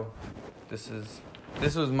tell this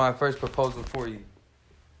was my first proposal for you.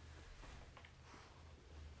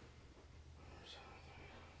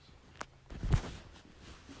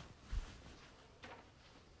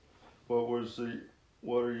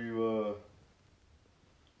 What are you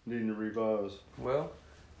needing to revise? Well,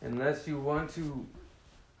 unless you want to,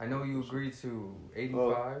 I know you agreed to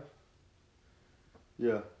 85,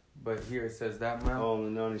 Yeah, but here it says that amount. on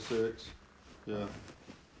the 96. Yeah.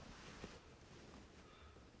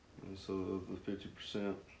 And so the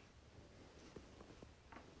 50%.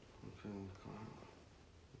 Okay,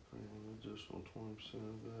 an additional 20%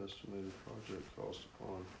 of the estimated project cost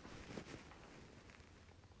upon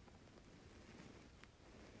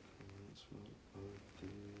commencement of the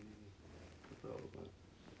development.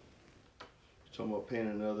 You're talking about paying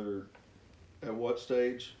another, at what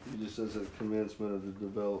stage? It just says at commencement of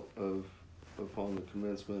the upon the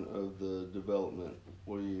commencement of the development.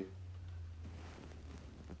 What do you,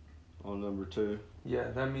 on number 2? Yeah,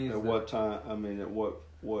 that means At what time, at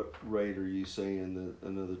what rate are you saying that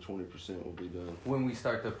another 20% will be done? when we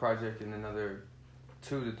start the project in another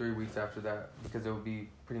 2 to 3 weeks after that, because it will be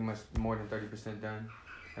pretty much more than 30% done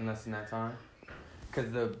in less than that time.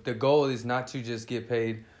 Because the goal is not to just get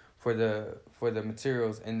paid for the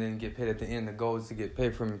materials and then get paid at the end. The goal is to get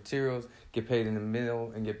paid for materials, get paid in the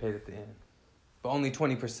middle, and get paid at the end. But only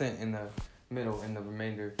 20% in the middle, and the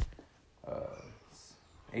remainder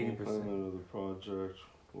 80%. Full payment of the project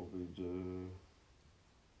will be due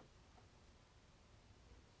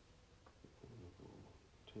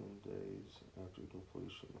 10 days after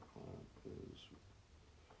completion. The client is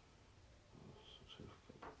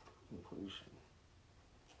certificate of completion.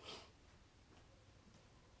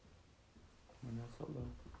 When that's so low.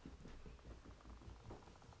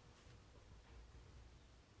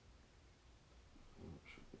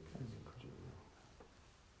 Should be due.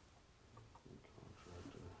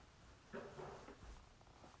 Contractor.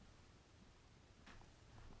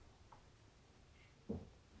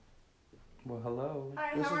 Well, hello.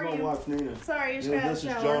 Hi, This how is are my you? wife Nina. Sorry, you just Yeah, got this is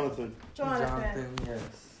shower. Jonathan. Jonathan. Yes.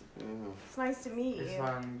 Yeah. It's nice to meet It's you.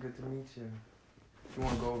 fine. Good to meet you. If you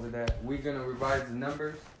want to go over that, we're gonna revise the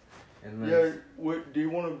numbers. And Yeah. Do you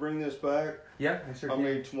want to bring this back? Yeah, I sure I can.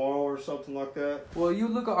 mean, tomorrow or something like that. Well, you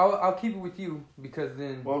look. I'll keep it with you because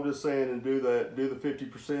then. Well, I'm just saying, and do the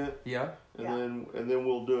 50%, Yeah. Yeah. and then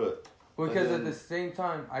we'll do it. Well, because And at then- the same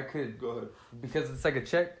time, I could, Go ahead. because it's like a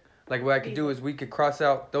check. Like what I could do is we could cross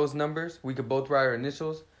out those numbers. We could both write our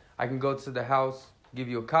initials. I can go to the house, give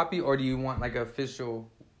you a copy, or do you want like an official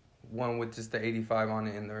one with just the 85 on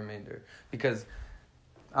it and the remainder? Because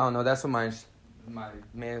I don't know. That's what my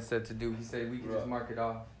man said to do. He said we can just Right. mark it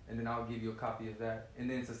off, and then I'll give you a copy of that, and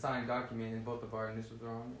then it's a signed document, and both of our initials are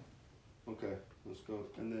on it. Okay, let's go.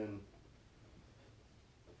 And then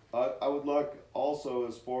I would like also,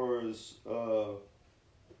 as far as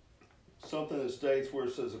something that states where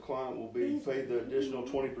it says the client will be paid the additional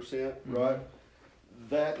 20%, right?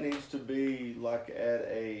 That needs to be like at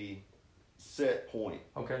a set point.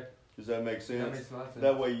 Okay. Does that make sense? That makes a lot of sense.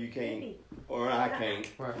 That way you can't, Maybe. or I can't,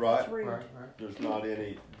 Right. right? That's rude. Right. There's not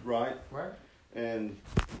any, right? Right. And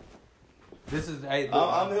This is. Hey,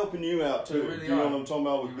 I'm helping you out too. You really you know are. what I'm talking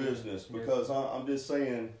about with You really- business? yes. Because I'm just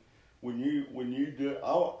saying, when you do,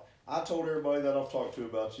 I told everybody that I've talked to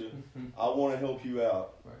about you, I want to help you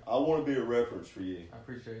out. Right. I want to be a reference for you. I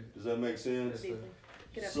appreciate it. Does that make sense? Yes, sir. Seriously.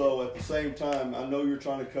 Get up. So at the same time, I know you're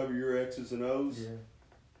trying to cover your X's and O's. Yeah.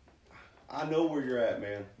 I know where you're at,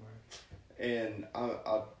 man. Right. And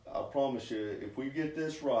I promise you, if we get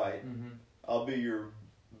this right, Mm-hmm. I'll be your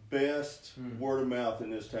best word of mouth in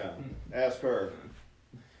this town. Ask her.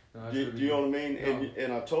 No, that's Do really you know good. what I mean? No.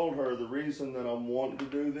 And I told her the reason that I'm wanting to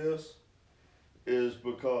do this is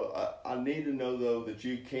because I need to know though that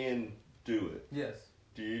you can do it. Yes.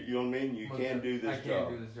 Do you know what I mean? You Most can do this I job.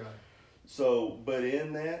 can do this job. So, but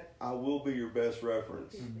in that, I will be your best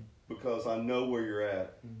reference because I know where you're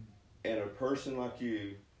at. And a person like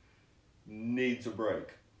you needs a break.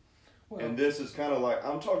 Well, And this is kind of like,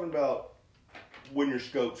 I'm talking about when your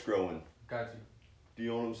scope's growing. got you. Do you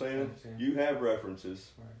know what I'm I saying? understand. You have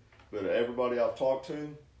references. Right. But everybody I've talked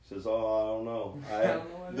to says, "Oh, I don't know." I don't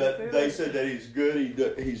know what to That do. they said that he's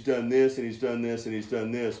good. He's done this and he's done this and he's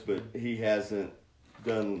done this, but he hasn't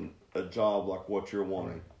done a job like what you're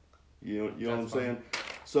wanting. You know what I'm That's saying?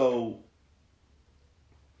 So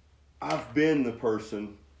I've been the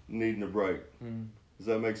person needing a break. Mm. Does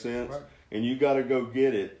that make sense? Right. And you got to go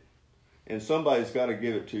get it. and somebody's got to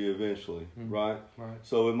give it to you eventually, right? Right.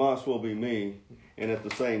 So it might as well be me, and at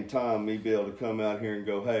the same time, me be able to come out here and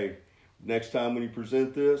go, hey, next time when you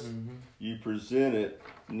present this, you present it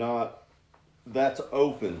not, that's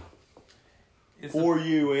open for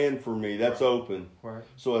you and for me. That's open. Right.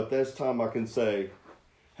 So at this time, I can say,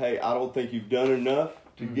 hey, I don't think you've done enough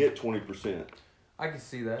to get 20%. I can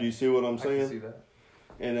see that. Do you see what I'm I saying? can see that.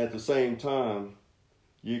 And at the same time,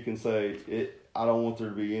 you can say, I don't want there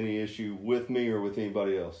to be any issue with me or with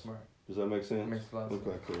anybody else. Right. Does that make sense? Makes a lot of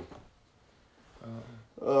Okay, sense.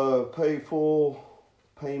 cool. Pay full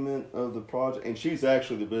payment of the project. And she's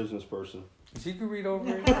actually the business person. She can read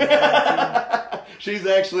over it. She's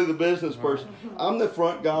actually the business person. I'm the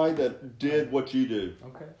front guy that did what you do.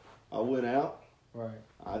 Okay. I went out. Right.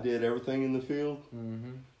 I did everything in the field.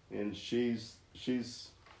 Mm-hmm. And she's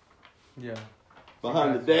Yeah.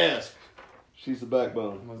 behind the desk. She's the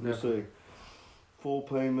backbone. Most Let's see. Full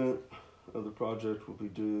payment of the project will be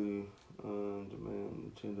due on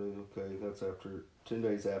demand 10 days. Okay, that's after 10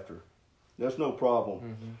 days after. That's no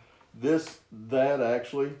problem. That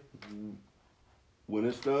actually, when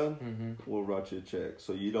it's done, we'll write you a check.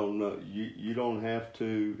 So you don't know, you don't have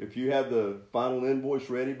to, if you have the final invoice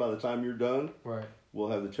ready by the time you're done, Right. we'll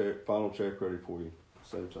have the final check ready for you at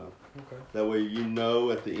the same time. Okay. That way you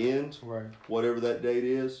know at the end, Right. whatever that date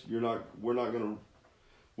is, we're not going to,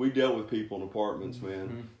 we dealt with people in apartments,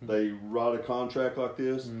 man. They write a contract like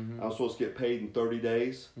this. I'm supposed to get paid in 30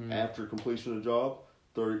 days after completion of the job.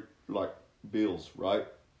 30, like bills, right?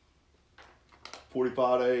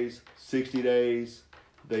 45 days, 60 days,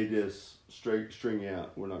 they just string you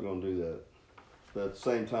out. We're not going to do that. But at the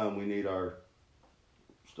same time, we need our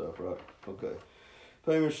stuff, right? Okay.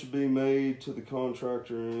 Payment should be made to the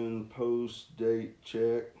contractor in post-date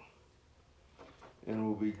check and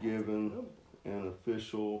will be given an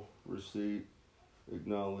official receipt.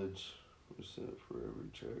 Acknowledge receipt for every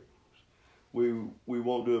check. We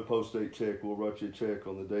won't do a post-date check. We'll write you a check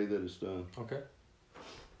on the day that it's done. Okay.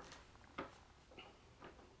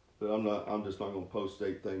 But I'm just not going to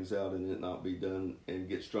post-date things out and it not be done and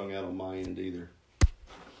get strung out on my end either.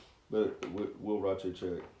 But we'll write you a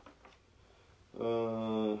check.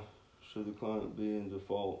 Should the client be in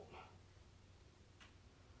default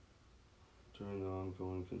during the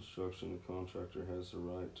ongoing construction, the contractor has the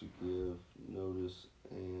right to give notice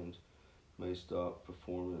and may stop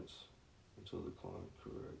performance until the client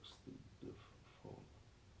corrects the default.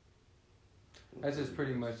 That's just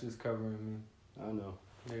pretty much just covering me. I know.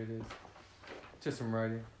 There it is. Just some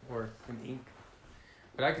writing or an ink.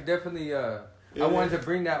 But I could definitely, I wanted to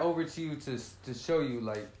bring that over to you to show you,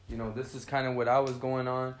 like, you know, this is kind of what I was going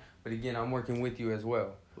on. But again, I'm working with you as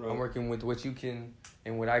well. Right. I'm working with what you can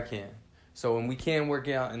and what I can. So when we can work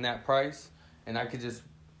out in that price, and I could just,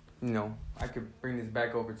 you know, I could bring this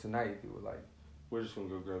back over tonight if you would like. We're just going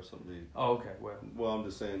to go grab something to eat. Oh, okay. Well, I'm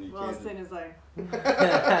just saying you well, can't. as soon as I do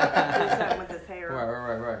something with his hair.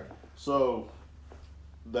 Right. So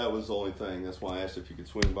that was the only thing. That's why I asked if you could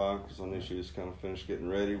swing by, because I knew she just kind of finished getting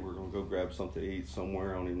ready. We're going to go grab something to eat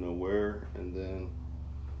somewhere. I don't even know where. And then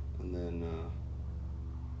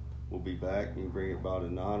we'll be back. You can bring it by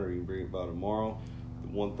tonight or you can bring it by tomorrow. The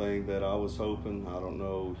one thing that I was hoping, I don't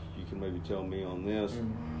know, you can maybe tell me on this.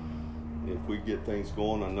 If we get things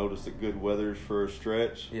going, I noticed that good weather's for a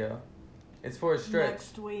stretch. Yeah. It's for a stretch.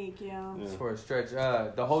 Next week, yeah. It's for a stretch.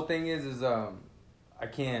 The whole thing is I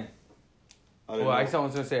can't. I was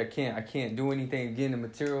going to say I can't do anything getting the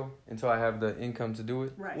material until I have the income to do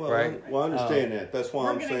it. Right. Well, right. I understand that. That's why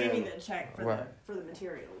I'm saying. We're going to give you the check for the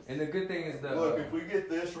materials. And the good thing is look, if we get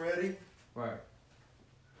this ready. Right.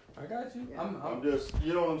 I got you. Yeah. I'm just,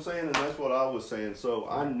 you know what I'm saying, and that's what I was saying. So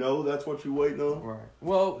I know that's what you're waiting on. Right.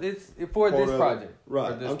 Well, it's for this project.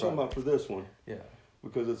 Right. I'm talking about for this one. Yeah.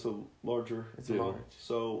 Because it's a larger deal. Large.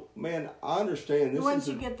 So, man, I understand this. Once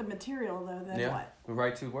you get the material, though, then what?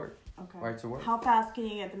 Right to work. Okay. Right to work. How fast can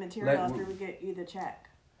you get the material after we get you the check?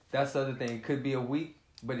 That's the other thing. It could be a week,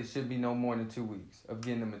 but it should be no more than 2 weeks of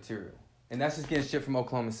getting the material. And that's just getting shit from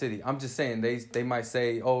Oklahoma City. I'm just saying they might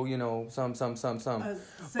say, oh, you know, some. So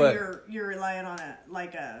but, you're relying on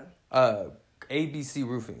ABC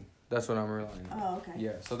Roofing. That's what I'm relying on. Oh, okay.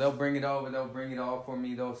 Yeah. So they'll bring it over. They'll bring it all for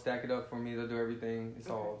me. They'll stack it up for me. They'll do everything. It's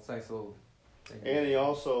all nice little thing. Annie,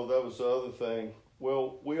 also, that was the other thing.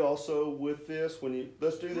 Well, we also with this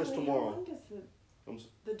let's do this tomorrow. How long does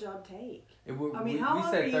the job take? we How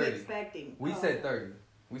long are you 30. expecting? We said 30.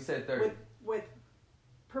 We said 30. With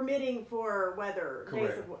permitting for weather.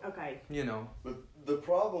 Correct. Okay. You know. But the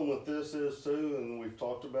problem with this is too, and we've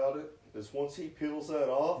talked about it, is once he peels that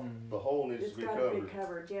off, the hole needs It's to be gotta covered. be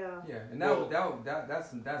covered, yeah. Yeah, and Well-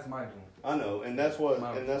 that's my doing. I know, and that's what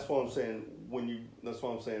I'm saying.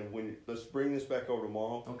 Let's bring this back over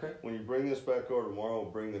tomorrow. Okay. When you bring this back over tomorrow,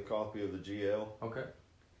 we'll bring the copy of the GL, Okay.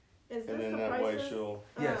 Is this and then the that way prices? she'll.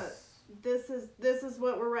 Yes. This is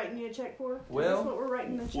what we're writing you a check for? Is Well- this what we're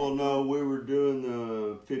writing the check Well, no, we were doing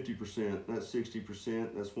the 50%. That's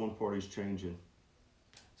 60%. That's one party's changing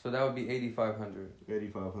So that would be $8,500.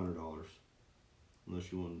 $8,500,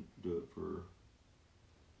 unless you want to do it for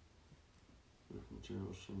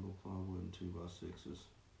material, shingle, plywood, and 2x6s.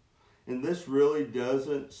 And this really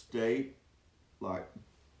doesn't state like.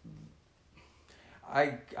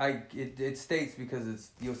 It states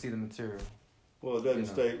because you'll see the material. Well, it doesn't You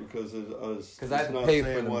know. state because it's 'Cause I have to not pay for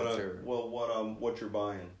saying the what material. what you're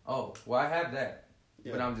buying. Oh, well, I have that,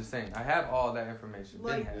 Yeah. but I'm just saying I have all that information.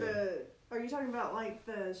 Like Been had. are you talking about like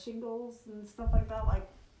the shingles and stuff like that, like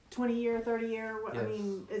 20-year, 30-year? I Yes.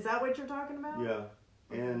 mean, is that what you're talking about? Yeah,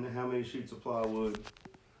 and how many sheets of plywood?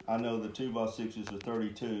 I know the 2x6s are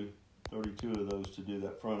 32 of those to do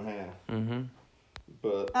that front half. Mm-hmm.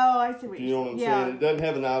 But Oh, I see what you know what I'm saying? It doesn't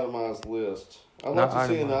have an itemized list. I'd like Not to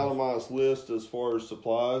see an itemized. itemized list as far as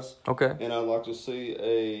supplies, Okay. and I'd like to see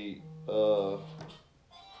a Gotta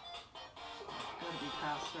be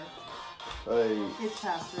faster. It's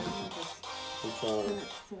faster. Let me just I'm trying, send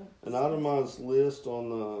it to- an itemized list on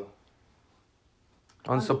the.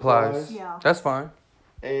 On supplies. supplies. Yeah. That's fine.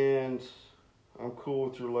 And I'm cool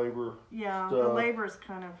with your labor, Yeah, stuff. the labor's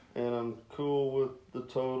kind of and I'm cool with the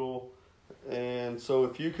total. And so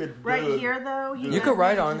if you could right do, here though. You just could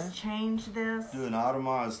write need to on just it. change this do an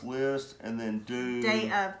itemized list, and then do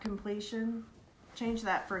day of completion. Change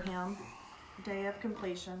that for him. Day of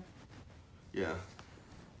completion. Yeah.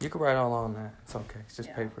 You can write all on that. It's okay. It's just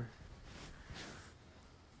Yeah. paper.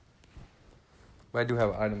 But I do have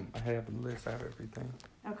an item. I have a list. I have everything.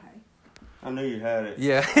 Okay. I knew you had it.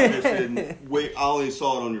 Yeah. I just didn't. Wait, I only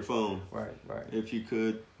saw it on your phone. Right. Right. If you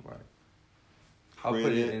could Right. I'll print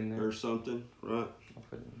put it in there. or something, right? I'll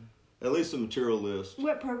put it in. At least a material list.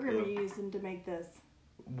 What program Yeah. are you using to make this?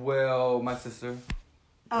 Well, my sister.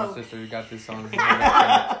 My Oh, sister got this on.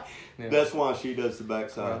 Yeah. That's why she does the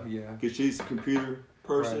backside. Yeah. Because she's a computer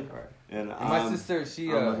person, Right. Right. and And my I'm sister, she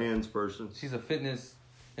a hands person. she's a fitness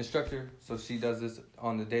instructor, so she does this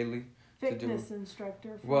on the daily. fitness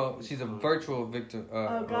instructor. for- Well, she's a virtual victim.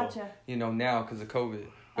 oh, gotcha. You know, now because of COVID.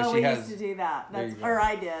 But Oh, she we has. used to do that. There That's you go. or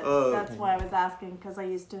I did. Oh. That's why I was asking because I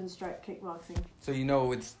used to instruct kickboxing. So you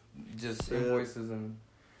know, it's just Yeah. invoices and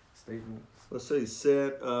statements. Let's see,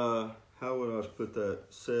 set. How would I put that?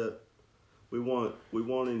 Set. We want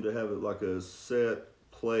him to have it like a set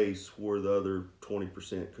place where the other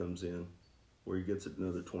 20% comes in, where he gets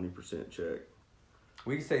another 20% check.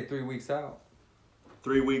 We can say 3 weeks out.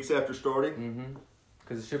 3 weeks after starting. Mm-hmm.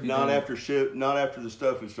 Because it should be Not done- not after the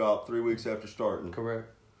stuff is dropped. 3 weeks after starting. Correct.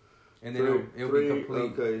 And then it'll be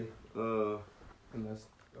complete Okay. unless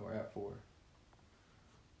we're at 4.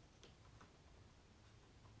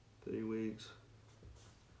 3 weeks.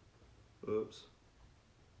 Oops.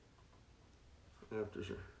 After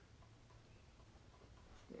There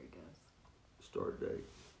he goes. start date.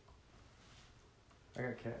 I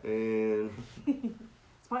got cat. And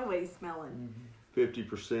It's probably what he's smelling.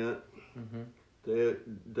 50%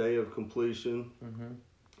 Mm-hmm. day of completion. Mm-hmm.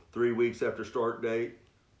 3 weeks after start date.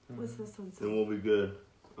 What's this one say? Then we'll be good.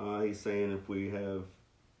 He's saying if we have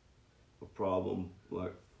a problem,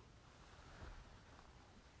 like,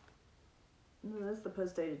 No, that's the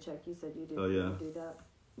post dated check. You said you did. Oh, yeah. Do that.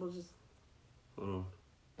 We'll just. no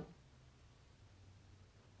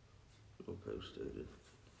post dated.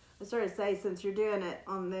 I started to say since you're doing it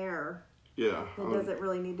on there, Yeah. it doesn't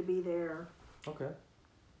really need to be there. Okay.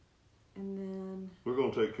 And then We're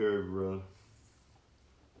going to take care of you, brother.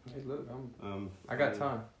 Hey, look, I I got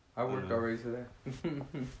time. I worked know. already today.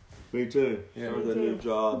 Me too. Yeah. Started Me that new too.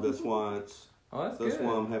 job. That's why Oh, that's good.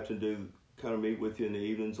 why I'm having to kind of meet with you in the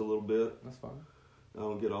evenings a little bit. That's fine. I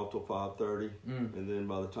don't get off till 5:30, Mm. and then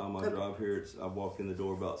by the time I Okay. drive here, I walk in the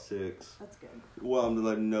door about 6. that's good. Well, I'm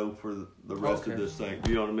letting you know for the rest Okay. of this thing. Do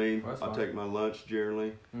you know what I mean? That's I fine. take my lunch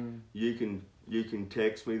generally. Mm. You can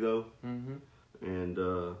text me though, Mm-hmm.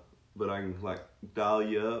 and but I can like dial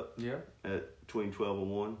you up Yeah. at between 12 and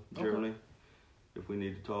 1 Okay. generally. If we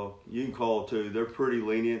need to talk, you can call too. They're pretty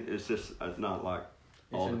lenient. It's just not like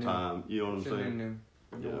all the your new- time. You know what I'm It's your saying? new.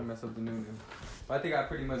 Don't Yeah. want to mess up the new. But I think I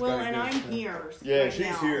pretty much Well, got it and good. I'm here. Yeah, right she's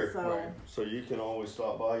now, here. So Right. So you can always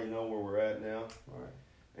stop by. You know where we're at now. Right.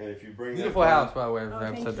 And if you bring Beautiful that house, by the way. Oh, I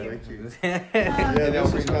haven't said thank that. Yeah,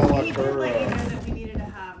 this is kind of we like did her. let you know that we needed to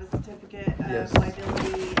have a certificate of Yes.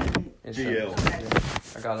 liability and insurance. Okay.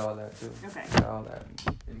 Yeah, I got all that too. Okay. Got all that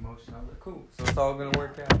emotion. I was like, cool. So it's all gonna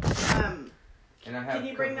work out. And I have. Can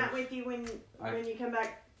you bring that coverage. with you when I- you come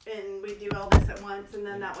back and we do all this at once, and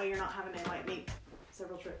then that way you're not having to like make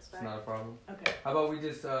several trips It's back? not a problem. Okay. How about we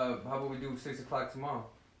just how about we do 6 o'clock tomorrow?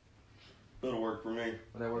 That'll work for me.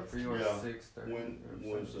 Would that work for you or Yeah. 6:30?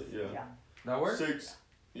 Wednesday, yeah. Yeah. That work?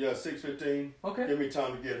 6:15. Okay. Give me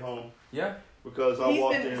time to get home Yeah. because I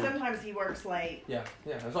walked in. Sometimes he works late. Yeah.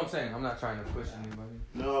 Yeah. That's what I'm saying. I'm not trying to push anybody.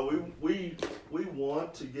 No, we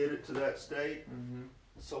want to get it to that state Mm-hmm.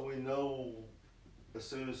 so we know as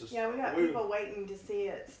soon as it's. Yeah, we got people waiting to see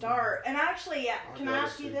it start. And actually, can I gotta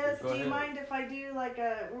ask you see this? Go Do you ahead. mind if I do like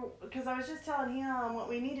because I was just telling him what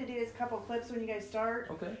we need to do is a couple clips when you guys start.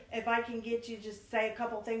 Okay. If I can get you just say a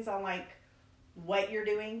couple things on like what you're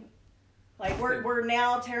doing. Like we're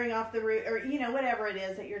now tearing off the roof, or whatever it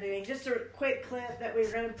is that you're doing. Just a quick clip that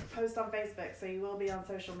we're going to post on Facebook, so you will be on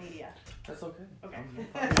social media. That's okay. Okay.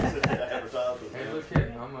 Hey, look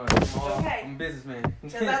here. I'm a businessman.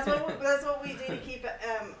 Because that's what we do to keep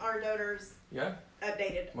our donors Yeah.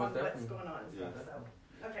 updated Most on what's definitely. going on. And Yeah. stuff,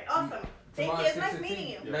 so. Okay, awesome. Thank you. Tomorrow, It's nice 6:15. meeting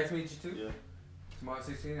you. Nice to meet you too. Yeah. Tomorrow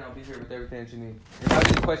 16, I'll be here with everything that you need. If I have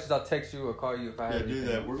any questions, I'll text you or call you if I Yeah, have do anything.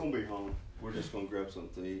 that. We're gonna be home. We're just gonna grab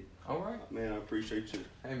something to eat. All right. Man, I appreciate you.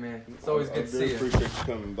 Hey man, it's always I good to do see you. appreciate you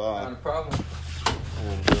coming by. Not a problem.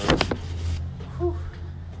 And,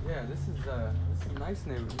 Yeah, this is a nice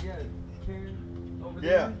neighborhood. You got Karen over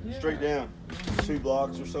yeah, there. straight down, 2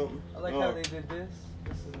 blocks or something. I like how they did this.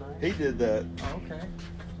 This is nice. He did that. Oh, okay.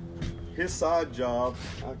 His side job,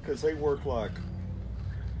 because they work like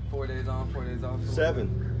 4 days on, 4 days off.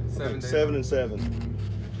 7. 7 days. 7 and 7.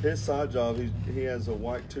 His side job, he has a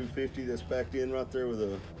white 250 that's backed in right there with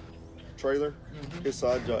a trailer. Mhm. His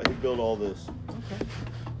side job, he built all this Okay.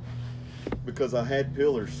 because I had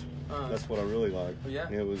pillars. Uh, That's what I really liked. Yeah.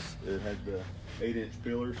 It had the 8-inch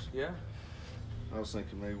pillars. yeah. I was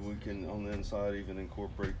thinking maybe we can on the inside even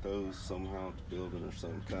incorporate those somehow to building or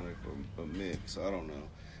some kind of a mix. I don't know.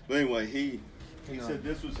 But anyway, he said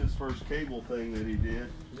this was his first cable thing that he did.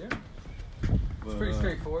 Yeah. But, It's pretty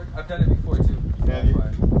straightforward. I've done it before too. So Have that's you?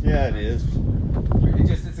 why. Yeah, it is.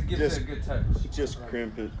 It gives Just- it a good touch. Just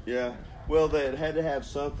crimp it. Yeah. Well, they had to have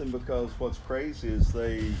something because what's crazy is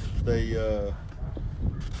they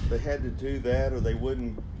had to do that or they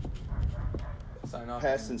wouldn't Sign off.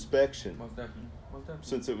 pass inspection. Most definitely. Most definitely.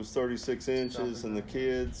 Since it was 36 inches and the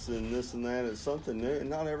kids and this and that, it's something new. And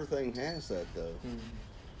not everything has that though. Mm.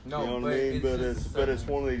 No, You know what but I mean? But just it's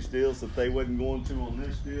one of these deals that they wasn't going to on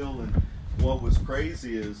this deal. And what was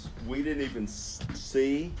crazy is we didn't even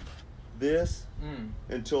see this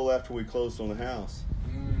until after we closed on the house.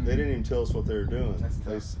 They didn't even tell us what they were doing. That's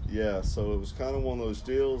tough. Yeah, so it was kind of one of those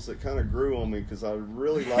deals that kind of grew on me because I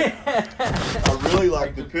really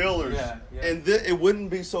like the pillars. Yeah, yeah. And it wouldn't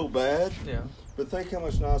be so bad. Yeah. But think how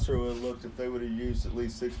much nicer it would have looked if they would have used at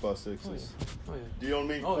least 6x6s. Oh, yeah. Oh, yeah. Do you know what I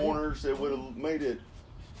mean? Oh, yeah. Corners. It would have made it.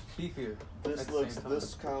 Beefier. This at the looks. same time.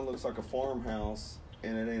 This kind of looks like a farmhouse,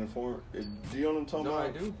 and it ain't a farm. Do you know what I'm talking No, about?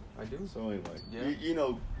 I do. I do. So anyway, Yeah.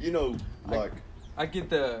 you know, like I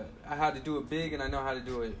get how to do it big, and I know how to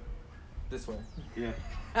do it this way. yeah.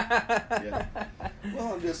 Yeah.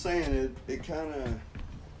 Well, I'm just saying it kind of.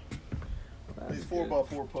 These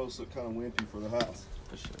 4x4 posts look kind of wimpy for the house.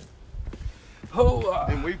 For sure. Oh.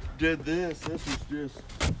 And we did this. This was just.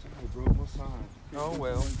 I broke my sign. Oh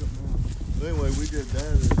well. But anyway, we did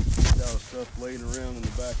that. And got stuff laying around in the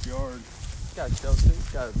backyard. Got shelter.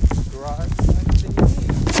 Got a garage. Everything you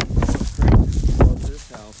need. What's crazy is we bought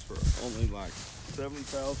this house for only like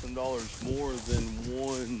 $7,000 more than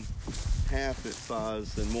one half its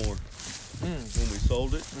size and more when we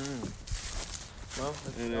sold it. Well,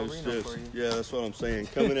 that's And it El was Reno just, for you. yeah, that's what I'm saying.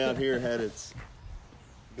 Coming out here had its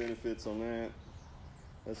benefits on that.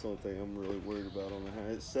 That's the only thing I'm really worried about on the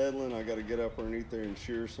house. It's settling. I got to get up underneath there and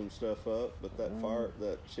shear some stuff up. But that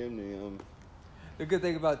that chimney, The good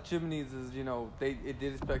thing about chimneys is,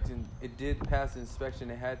 it did pass the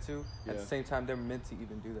inspection it had to. At the Yeah. same time, they're meant to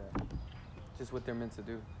even do that. Just what they're meant to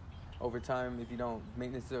do. Over time, if you don't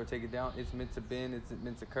maintenance it or take it down, it's meant to bend, it's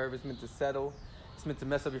meant to curve, it's meant to settle, it's meant to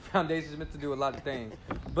mess up your foundation, it's meant to do a lot of things.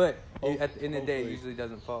 But at the end of the day, it Hopefully. usually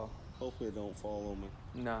doesn't fall. hopefully it don't fall on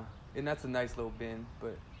me. Nah. And that's a nice little bend,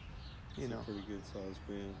 but, It's a pretty good size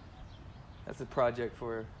bend. that's a project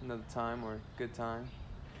for another time or good time.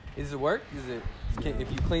 Does it work?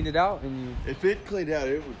 If you cleaned it out and you... If it cleaned out,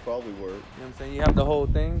 it would probably work. You know what I'm saying? You have the whole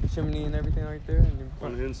thing, chimney and everything right there. And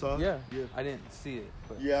On the inside? Yeah. Yeah. I didn't see it.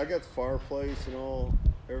 But Yeah, I got the fireplace and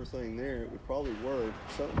everything there. It would probably work.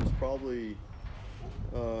 Something's probably,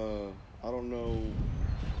 I don't know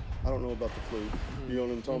I don't know about the flu. You know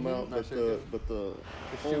what I'm talking about? I But sure the do. but the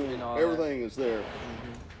shooting whole, and all that. everything is there.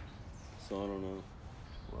 Mhm. So I don't know.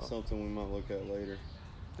 Well. Something we might look at later.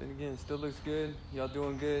 Then again, still looks good. Y'all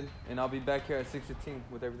doing good, and I'll be back here at 6:15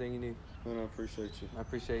 with everything you need. And I appreciate you. I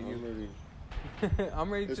appreciate you. I'm ready.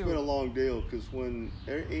 I'm ready It's too. been a long deal because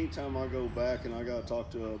anytime I go back and I got to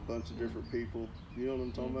talk to a bunch of different people, you know what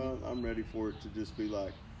I'm talking about? I'm ready for it to just be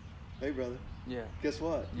like, hey, brother, Yeah. guess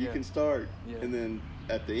what? You Yeah. can start. Yeah. And then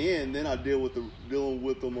at the end, then I dealing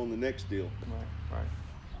with them on the next deal. Right.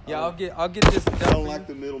 Yeah, I'll get this done. I don't like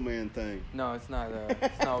the middleman thing. No, it's not.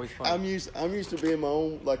 It's not always fun. I'm used to being my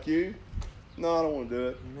own, like you. No, I don't want to do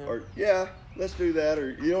it. Yeah. Or yeah, let's do that.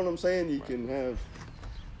 Or you know what I'm saying? You can have.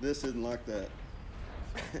 This isn't like that.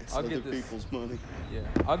 It's I'll other get this. people's money. Yeah,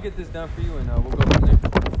 I'll get this done for you, and we'll go from there.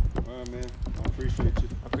 All right, man. I appreciate you.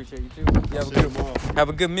 I appreciate you too. You I'll see you tomorrow. have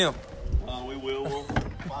a good meal. We will. We'll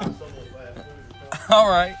find some of the fast food. All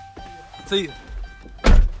right. See you.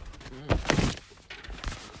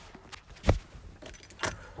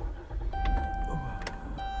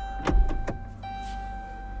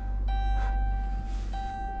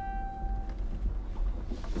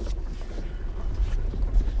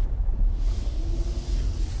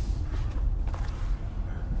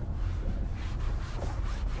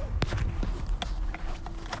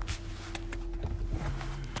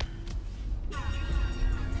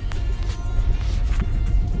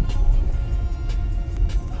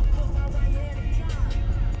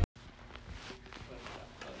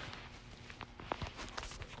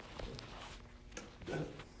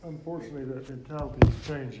 Unfortunately, the mentality is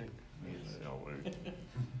changing. You know,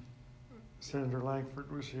 Senator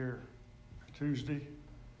Langford was here Tuesday.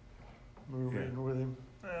 We were meeting with him,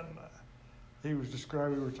 and he was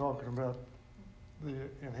describing, we were talking about the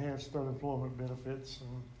enhanced unemployment benefits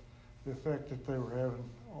and the effect that they were having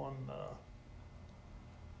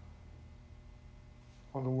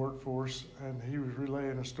on the workforce. And he was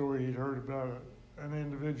relaying a story he'd heard about an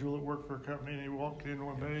individual that worked for a company, and he walked in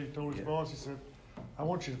one day, he told his boss, he said, I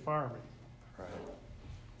want you to fire me. Right.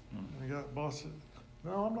 And the boss said,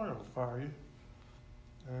 no, I'm not going to fire you.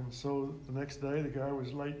 And so the next day, the guy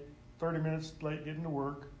was late, 30 minutes late getting to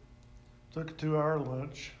work, took a 2-hour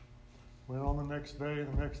lunch, went on the next day,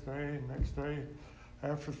 and the next day, and the next day.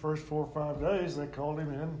 After the first 4 or 5 days, they called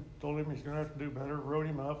him in, told him he's going to have to do better, wrote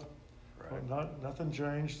him up. Right. But nothing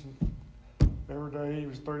changed. Every day he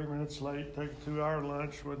was 30 minutes late, taking a 2-hour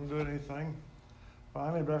lunch, wasn't doing anything.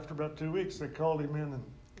 Finally, after about 2 weeks, they called him in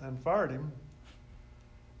and fired him.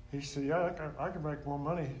 He said, yeah, I can make more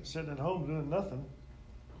money sitting at home doing nothing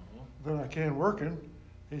than I can working.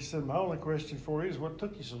 He said, my only question for you is what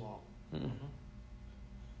took you so long? And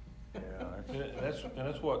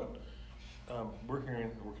that's what we're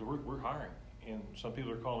hearing. We're hiring, and some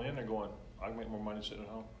people are calling in. They're going, I can make more money sitting at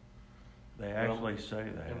home. They actually say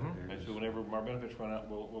that. And so whenever my benefits run out,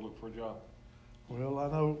 we'll look for a job. Well, I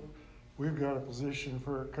know we've got a position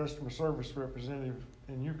for a customer service representative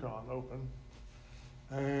in Yukon open,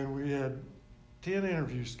 and we had 10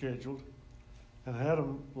 interviews scheduled and had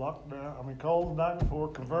them locked down. Called the night before,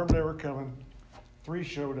 confirmed they were coming. 3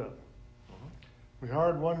 showed up. We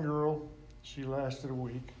hired one girl. She lasted a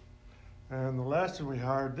week. And the last one we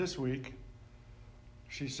hired this week,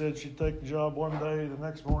 she said she'd take the job one day. The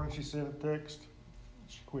next morning she sent a text.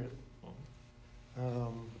 She quit.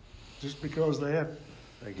 Just because they had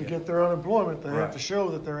to get their unemployment, they have to show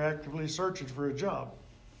that they're actively searching for a job.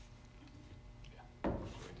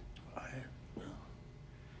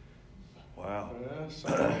 Wow. Yes,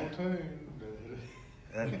 I'm tuned.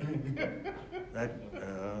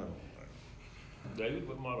 David,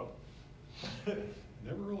 what motto?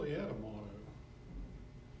 Never really had a motto.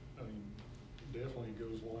 I mean, definitely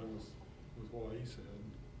goes along with what he said.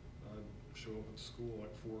 I'd show up at school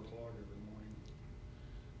like 4 o'clock every morning.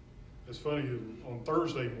 It's funny, on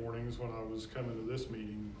Thursday mornings when I was coming to this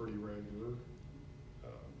meeting pretty regular,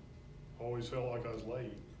 always felt like I was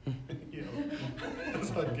late. You know, as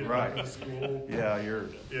I'd get back to school. Yeah, you're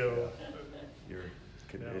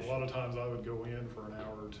Now, a lot of times I would go in for an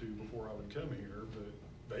hour or 2 before I would come here, but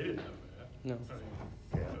they didn't know that. No.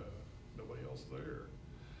 Nobody else there.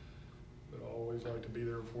 But I always like to be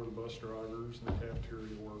there before the bus drivers and the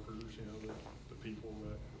cafeteria workers, you know, the people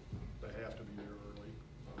that they have to be there early.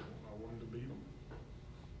 I wanted to beat them.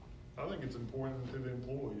 I think it's important to the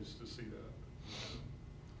employees to see that.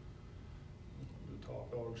 The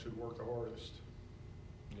top dog should work the hardest.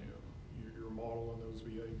 You know, you're modeling those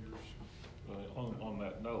behaviors. On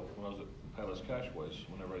that note, when I was at Palace Cashways,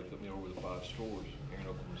 whenever they put me over the 5 stores here in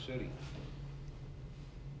Oklahoma City,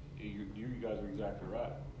 you guys are exactly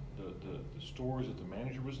right. The stores that the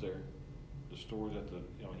manager was there, the stores at the,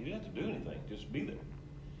 you know, he didn't have to do anything, just be there.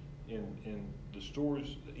 And the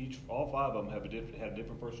stores, all 5 of them had a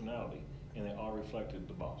different personality, and they all reflected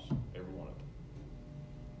the boss, every one of them.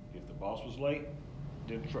 If the boss was late,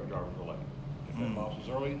 then the truck drivers were late. If that boss was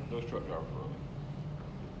early, those truck drivers were early.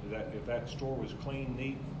 If that store was clean,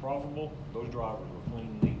 neat, and profitable, those drivers were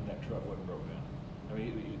clean, neat, and that truck wasn't broke down. I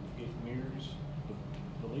mean, it mirrors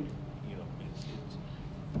the leader. You know,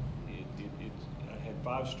 I had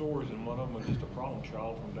 5 stores, and one of them was just a problem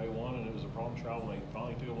child from day one, and it was a problem child when they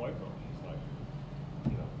finally took him away from me. It's like,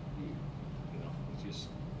 you know, it's just.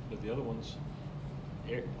 But the other ones,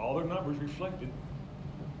 all their numbers reflected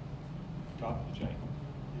top of the chain.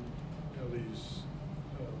 You know, these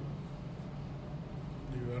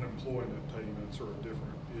new unemployment payments are a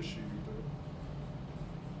different issue. But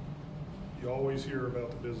you always hear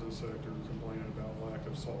about the business sector complaining about lack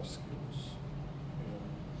of soft skills. And,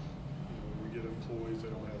 you know, we get employees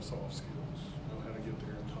that don't have soft skills, know how to get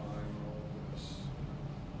there in time and all of this.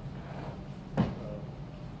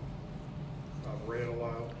 I've read a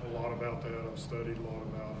lot about that. I've studied a lot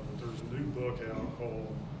about it. But there's a new book out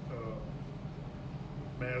called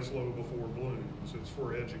Maslow Before Blooms. It's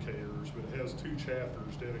for educators, but it has 2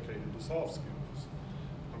 chapters dedicated to soft skills.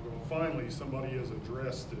 I'm going to finally, somebody has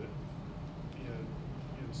addressed it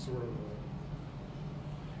in sort of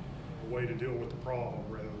a way to deal with the problem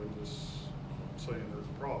rather than just saying there's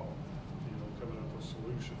a problem, you know, coming up with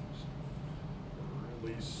solutions, or at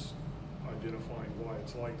least identifying why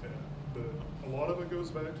it's like that. But a lot of it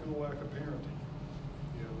goes back to the lack of parenting.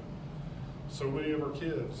 You know, so many of our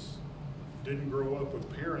kids didn't grow up with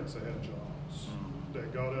parents that had jobs,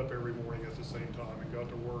 that got up every morning at the same time and got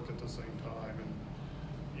to work at the same time, and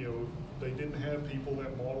you know, they didn't have people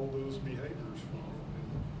that modeled those behaviors for them.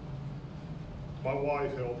 And my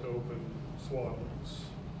wife helped open Swadlin's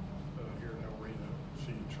here in El Reno.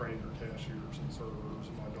 She trained her cashiers and servers,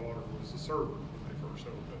 and my daughter was a server when they first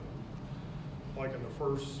opened. Like in the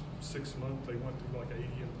first 6 months, they went through like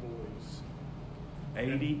 80 employees.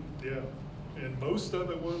 80? Yeah. And most of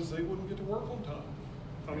it was they wouldn't get to work on time.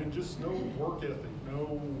 I mean, just no work ethic,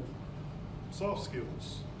 no soft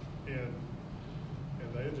skills. And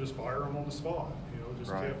they'd just fire them on the spot, you know,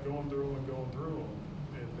 just kept going through them and going through them,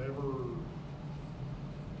 and never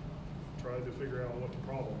tried to figure out what the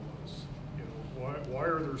problem was. You know, why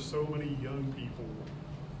are there so many young people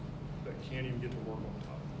that can't even get to work on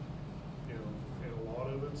time? You know, and a lot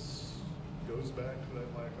of it goes back to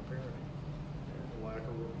that lack of parenting, the lack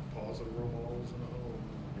of positive role models in the home.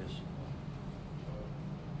 Yes.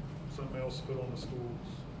 Something else to put on the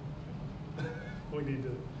schools. we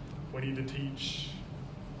need to teach.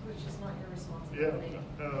 Which is not your responsibility.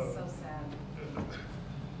 Yeah. It's so sad.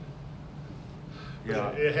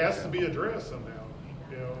 Yeah. It has to be addressed somehow.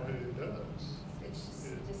 You know, it does. It's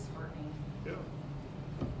just disheartening. Yeah.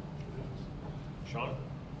 Sean?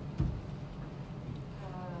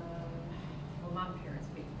 Well, my parents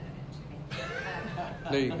beat that into me.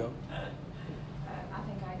 There you go. I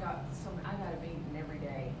think I got a beating every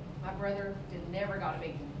day. My brother never got a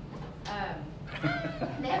beating.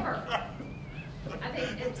 Never. I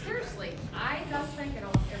think, seriously, I got spanking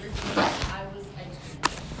almost every time I was a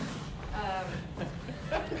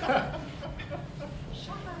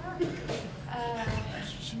Shocker.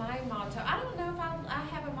 My motto, I don't know if I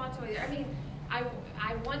have a motto either. I mean, I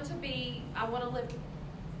want to live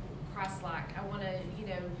Christ-like. I want to, you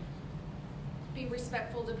know, be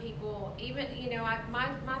respectful to people. Even, you know,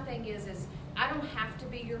 my thing is I don't have to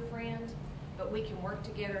be your friend, but we can work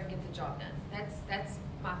together and get the job done. That's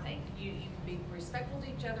my thing. You can be respectful to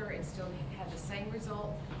each other and still have the same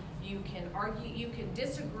result. You can argue, you can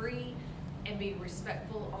disagree and be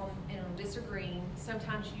respectful on disagreeing.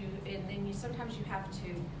 Sometimes sometimes you have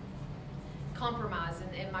to compromise.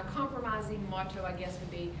 And my compromising motto, I guess,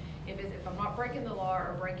 would be if I'm not breaking the law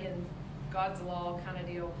or breaking God's law kind of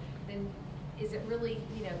deal, then is it really,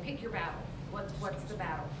 you know, pick your battle. What's the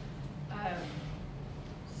battle?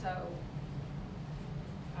 So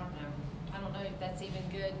I don't know if that's even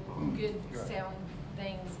good sound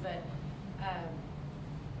things, but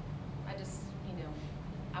I just, you know,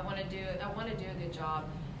 I want to do a good job,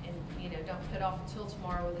 and, you know, don't put off until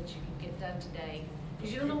tomorrow that you can get done today,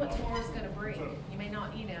 because you don't know what tomorrow's going to bring. You may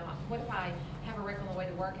not, you know, what if I have a wreck on the way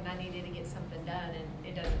to work and I needed to get something done and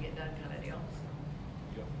it doesn't get done, kind of deal.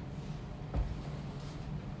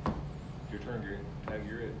 Yeah. Your turn, Gary. Have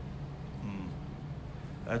your it.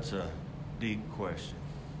 That's a deep question.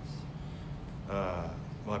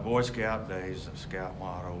 My Boy Scout days, the Scout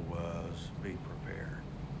motto was "Be prepared,"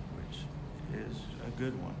 which is a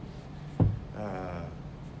good one.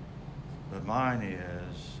 But mine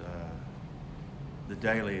is the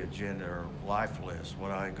daily agenda or life list,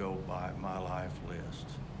 what I go by, my life list,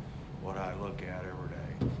 what I look at every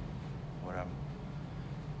day,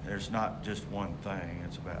 there's not just one thing,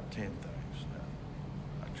 it's about 10 things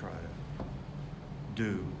that I try to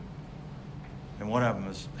do. And one of them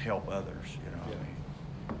is help others, you know. Yeah.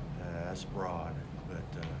 I mean, that's broad,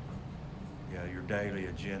 but yeah, your daily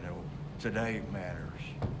agenda. Today matters.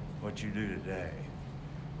 What you do today,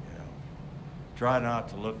 you know. Try not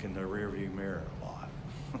to look in the rearview mirror a lot.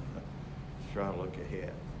 Try to look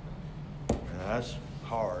ahead. And that's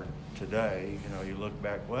hard today. You know, you look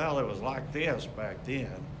back. Well, it was like this back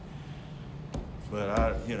then.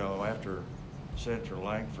 But you know, after Senator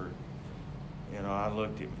Langford, you know, I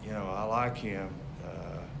looked at, you know, I like him.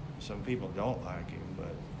 Some people don't like him,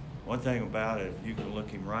 but one thing about it, you can look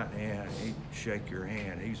him right in the eye, he'd shake your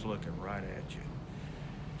hand, he's looking right at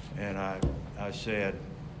you. And I said,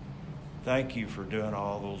 thank you for doing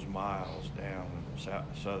all those miles down the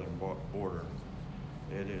southern border.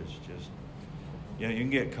 It is just, you know, you can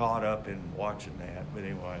get caught up in watching that, but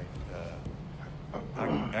anyway,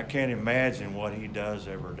 I can't imagine what he does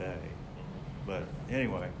every day. But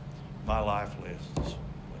anyway, my life list is,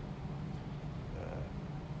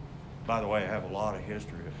 by the way, I have a lot of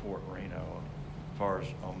history at Fort Reno as far as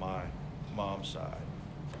on my mom's side.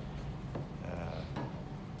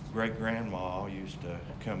 Great-grandma used to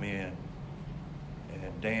come in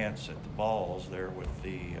and dance at the balls there with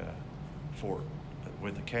the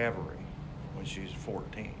with the cavalry when she was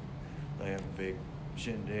 14. They had a big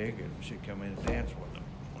shindig and she'd come in and dance with them.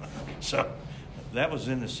 So that was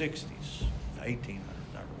in the 60s, 1800s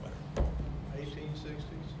or whatever.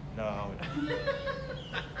 1860s? No.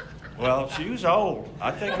 Well, she was old.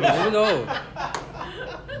 I think it was old.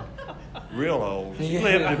 Real old. She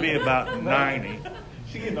lived to be about 90.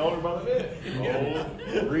 She getting older by the minute.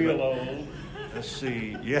 Old, real old. Let's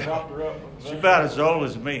see. Yeah. Chopped her up. She's about as old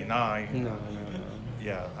as me. No.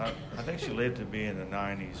 Yeah, I think she lived to be in the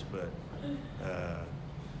 90s, but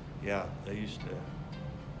yeah, they used to.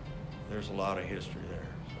 There's a lot of history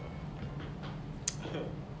there.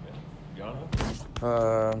 John?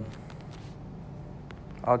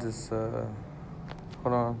 I'll just hold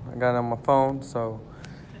on. I got it on my phone. So,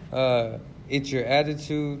 it's your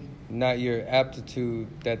attitude, not your aptitude,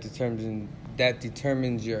 that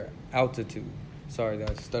determines your altitude. Sorry,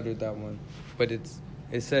 I stuttered that one, but it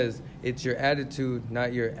says it's your attitude,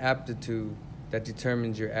 not your aptitude, that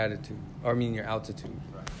determines your attitude. Or I mean your altitude.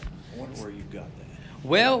 Right. I wonder where you got that.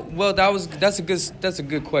 Well, that's a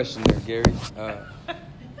good question there, Gary.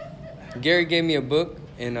 Gary gave me a book,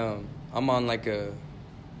 and I'm on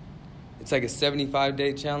it's like a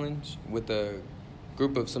 75-day challenge with a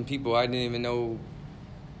group of some people I didn't even know.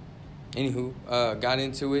 Anywho, got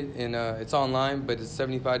into it, and it's online, but it's a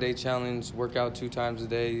 75-day challenge, work out 2 times a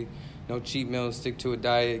day, no cheat meals, stick to a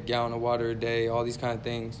diet, gallon of water a day, all these kind of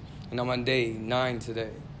things. And I'm on day 9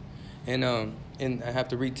 today. And I have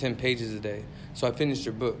to read 10 pages a day. So I finished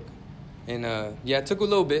your book. And yeah, it took a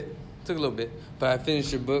little bit, but I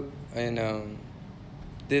finished your book, and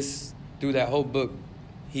through that whole book,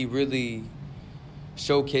 he really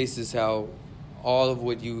showcases how all of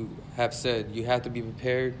what you have said, you have to be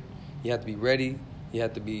prepared, you have to be ready, you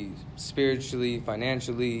have to be spiritually,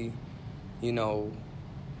 financially,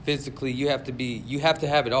 physically, you have to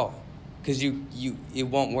have it all, because it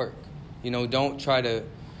won't work. Don't try to,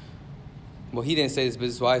 well, he didn't say this, but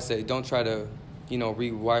this is why I say, don't try to,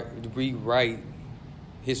 rewrite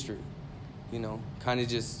history, kind of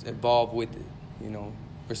just evolve with it,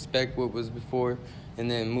 respect what was before, and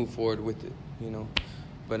then move forward with it,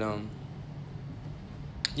 But,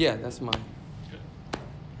 yeah, that's my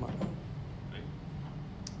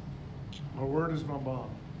word is my bond.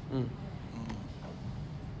 Mm.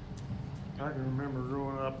 I can remember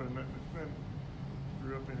growing up and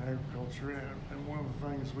grew up in agriculture, and one of the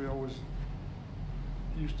things we always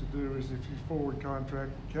used to do is if you forward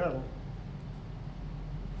contract cattle,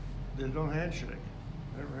 did it on handshake.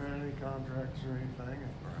 Never had any contracts or anything.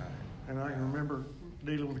 And I can remember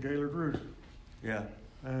dealing with Gaylord Reuter. Yeah.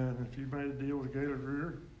 And if you made a deal with Gaylord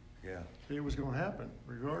Reuter, yeah, it was going to happen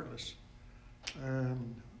regardless.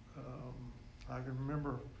 And I can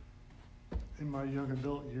remember in my young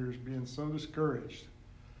adult years being so discouraged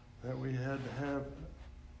that we had to have,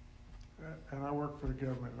 and I worked for the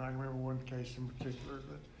government, and I remember one case in particular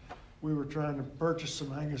that we were trying to purchase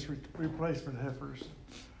some Angus replacement heifers,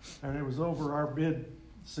 and it was over our bid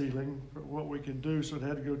ceiling for what we could do, so it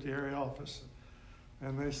had to go to the area office.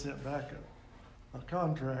 And they sent back a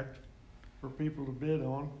contract for people to bid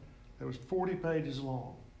on that was 40 pages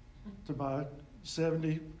long to buy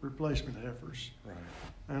 70 replacement heifers. Right.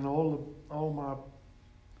 And all my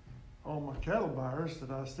all my cattle buyers that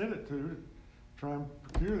I sent it to try and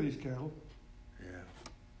procure these cattle, Yeah,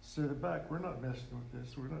 send it back. We're not messing with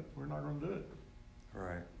this. We're not going to do it.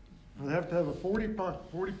 right. They have to have a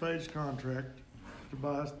 40-page contract to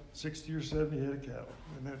buy 60 or 70 head of cattle,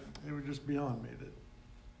 and that it was just beyond me that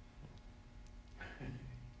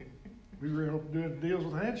we were able to do deals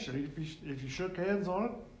with handshake. If you shook hands on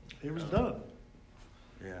it, it was done.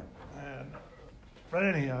 Yeah. And but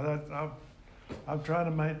anyhow, I've tried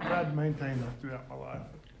to maintain that throughout my life.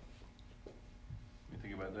 You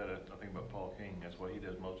think about that, I think about Paul King, that's why he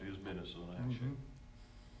does most of his business on that shit.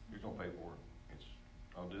 You're gonna pay for it.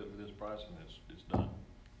 I'll do it for this price and it's done.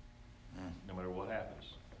 No matter what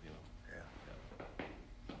happens, you know. Yeah.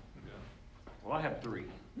 Well, I have 3.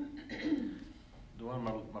 The one in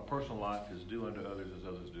my personal life is do unto others as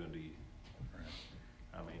others do unto you.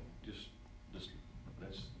 I mean, just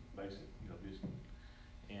that's basic, you know,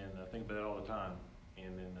 and I think about that all the time.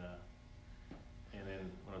 And then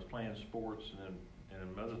when I was playing sports and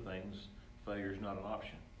other things, failure is not an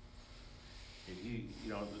option. You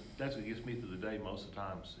know, that's what gets me through the day most of the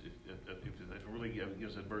times. If it really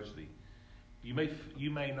gives adversity, you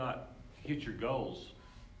may not hit your goals,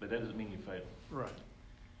 but that doesn't mean you failed. Right.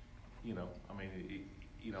 You know, I mean,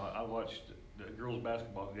 you know, I watched the girls'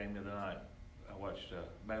 basketball game the other night. I watched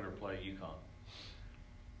Baylor play UConn,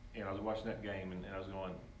 and I was watching that game, and I was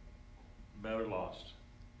going, Baylor lost,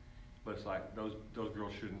 but it's like those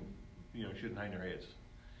girls shouldn't hang their heads.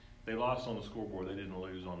 They lost on the scoreboard. They didn't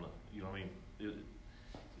lose on the, you know what I mean.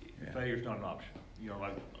 Failure's not an option. You know,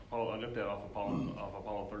 like Apollo, I got that off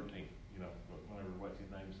Apollo 13. You know, whenever what's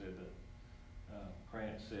his name said that,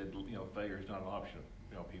 Krantz said, you know, failure's not an option.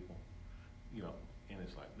 You know, people, you know, and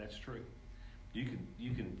it's like that's true. You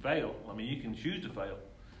can fail. I mean, you can choose to fail,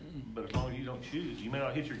 but as long as you don't choose, you may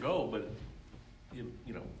not hit your goal, but you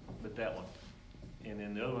know, but that one. And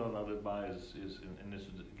then the other one I live by is and this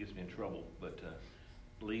gets me in trouble, but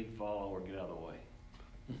lead, follow, or get out of the way.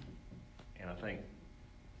 And I think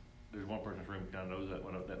there's one person in the room who kind of knows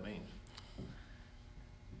what that means.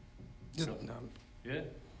 Just, Yeah.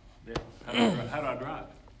 How do I drive?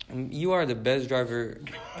 You are the best driver.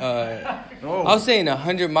 I was saying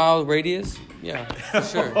 100-mile radius. Yeah, for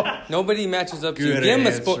sure. Nobody matches up to you.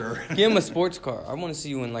 Give him a sports car. I want to see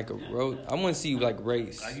you in like a road. I want to see you like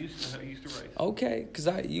race. I used to race. Okay, cause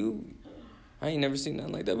I ain't never seen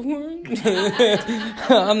nothing like that before.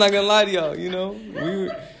 I'm not gonna lie to y'all. You know,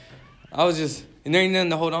 I was just, and there ain't nothing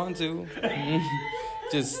to hold on to.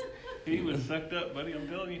 Just. He was sucked up, buddy. I'm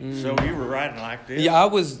telling you. So you were riding like this? Yeah, I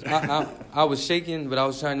was. I was shaking, but I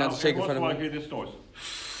was trying not to shake in front of me. I hear this noise.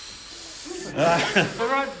 It's all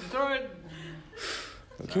right.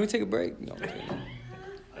 Can we take a break? No.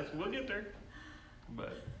 We'll get there.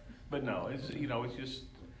 But no, it's it's just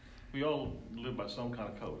we all live by some kind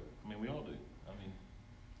of code. I mean, we all do. I mean,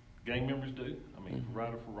 gang members do. I mean, for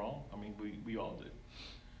right or for wrong. I mean, we all do.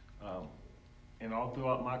 And all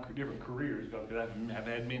throughout my different careers, because I've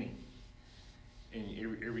had many. And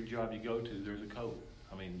every job you go to, there's a code.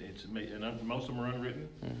 I mean, and most of them are unwritten.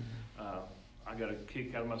 I got a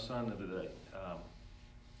kick out of my son the other day.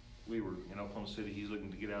 We were in Oklahoma City. He's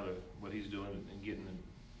looking to get out of what he's doing and getting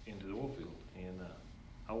into the oil field. And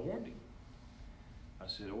I warned him. I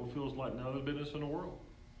said, oil field's like no other business in the world.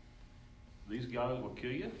 These guys will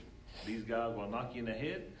kill you. These guys will knock you in the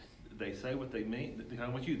head. They say what they mean.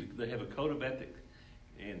 They have a code of ethics,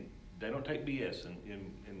 and they don't take BS. And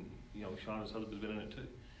you know, Sean, his husband's been in it too.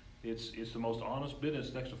 It's the most honest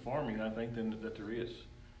business next to farming, I think, that there is.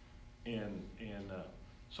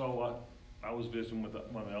 So I was visiting with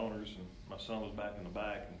one of the owners, and my son was back in the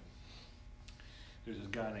back, and there's this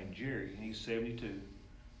guy named Jerry, and he's 72.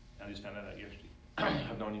 I just found that out yesterday.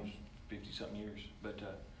 I've known him 50-something years. But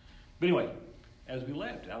anyway, as we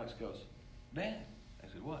left, Alex goes, Dad. I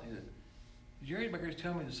said, what? He said, Jerry back here's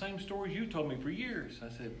telling me the same stories you told me for years. I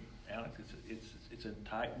said, Alex, it's a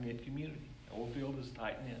tight-knit community. Oil field is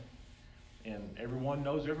tight-knit. And everyone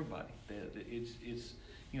knows everybody. It's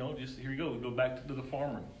you know, just here you go. We go back to the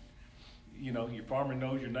farmer. You know, your farmer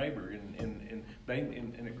knows your neighbor. And they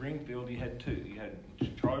in the Greenfield, you had two. You had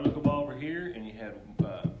Charlie Lucabaugh over here, and you had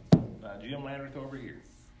Jim Landreth over here.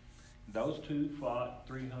 Those two fought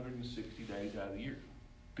 360 days out of the year.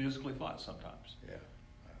 Physically fought sometimes. Yeah.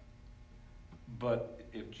 But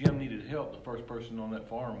if Jim needed help, the first person on that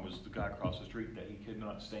farm was the guy across the street that he could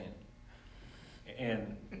not stand.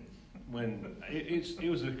 And when it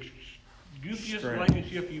was the goofiest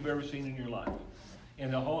relationship you've ever seen in your life.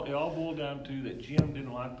 And it all boiled down to that Jim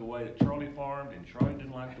didn't like the way that Charlie farmed, and Charlie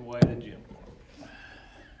didn't like the way that Jim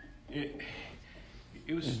farmed.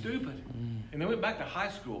 It was stupid. And they went back to high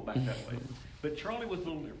school back that way. But Charlie was a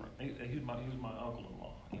little different. He was my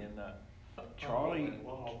uncle-in-law, and Charlie,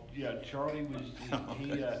 Charlie was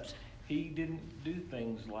he didn't do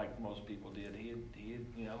things like most people did. He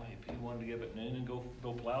you know, if he wanted to get up at noon and go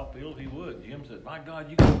plow a field, he would. Jim said, "My God,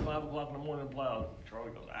 you go at 5 o'clock in the morning and plow."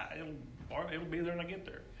 Charlie goes, "It'll be there when I get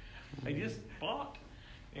there." They just fought,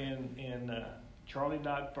 and Charlie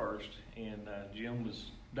died first, and Jim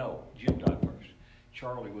died first.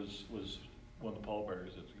 Charlie was one of the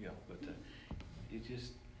pallbearers, you know. But it's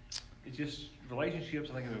just relationships.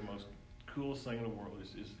 I think are the most coolest thing in the world.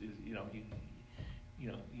 Is you know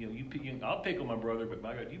I'll pick on my brother, but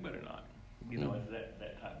my God, you better not. You know, it's that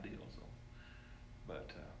type of deal. So, but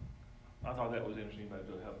I thought that was interesting about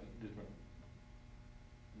how different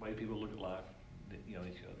way people look at life, you know,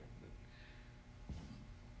 each other.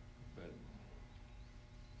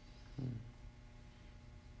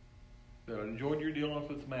 But I enjoyed your deal off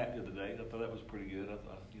with Matt the other day. I thought that was pretty good. I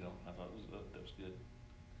thought that was good.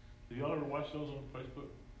 Do y'all ever watch those on Facebook?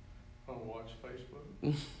 I watch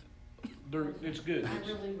Facebook. It's good. I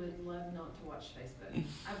really would love not to watch Facebook.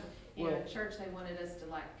 At church they wanted us to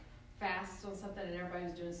like fast on something, and everybody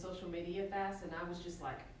was doing social media fast, and I was just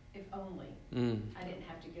like, if only I didn't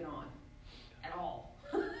have to get on at all.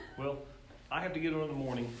 Well, I have to get on in the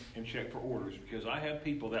morning and check for orders because I have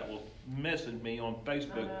people that will message me on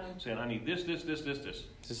Facebook saying I need this.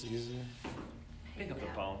 Just easier. Pick up the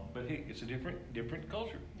phone, but hey, it's a different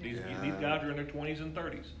culture. These guys are in their 20s and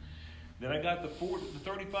 30s. Then I got the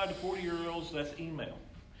 35 to 40-year-olds, that's email.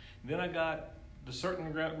 Then I got the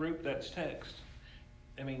certain group that's text.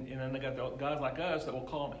 I mean, and then I got the guys like us that will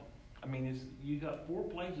call me. I mean, you got 4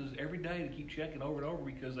 places every day to keep checking over and over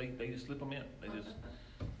because they just slip them in. They just,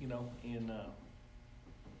 you know, and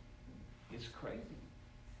it's crazy.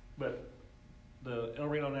 But the El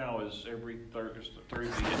Reno Now is every Thursday at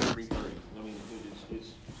 3:30. I mean,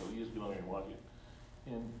 it's so you just go on there and watch it.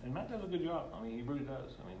 And Matt does a good job. I mean, he really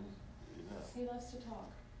does. I mean, he loves to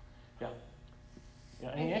talk. Yeah. Yeah,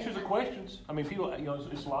 and he answers the questions. I mean, people, you know,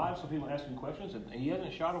 it's live, so people ask him questions, and he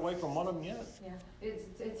hasn't shied away from one of them yet. Yeah,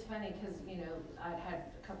 it's funny because you know I'd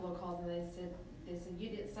had a couple of calls and they said you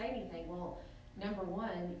didn't say anything. Well, number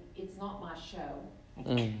one, it's not my show,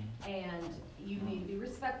 and you need to be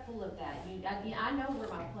respectful of that. I know where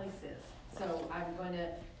my place is, so I'm going to.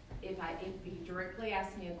 If you directly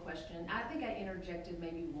ask me a question, I think I interjected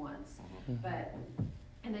maybe once,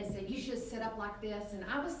 and they said, you should sit up like this. And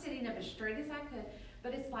I was sitting up as straight as I could.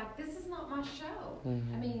 But it's like, this is not my show.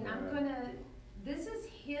 I mean, this is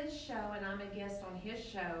his show, and I'm a guest on his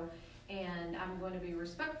show. And I'm going to be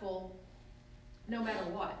respectful no matter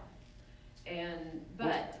what.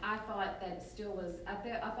 But I thought that it still was, I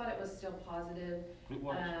thought it was still positive. It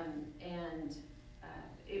was.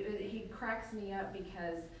 He cracks me up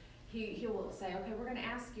because he will say, okay, we're going to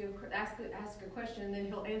ask a question, and then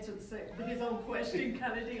he'll answer his own question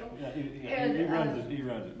kind of deal. Yeah, he runs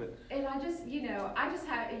it. But and I just he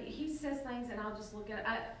says things, and I'll just look at it.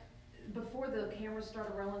 Before the cameras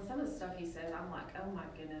started rolling, some of the stuff he said, I'm like, oh my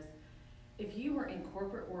goodness. If you were in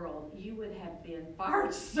corporate world, you would have been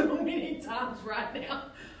fired so many times right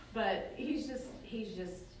now. But he's just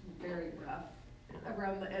very rough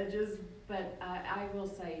around the edges. But I will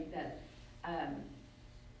say that I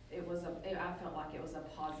felt like it was a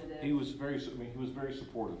positive. He was very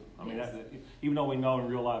supportive. I mean, even though we know in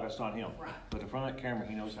real life that's not him. Right. But in front of that camera,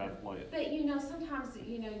 he knows how to play it. But sometimes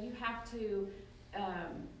you have to,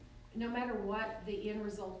 no matter what the end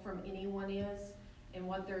result from anyone is and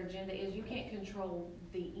what their agenda is, you can't control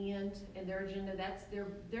the end and their agenda.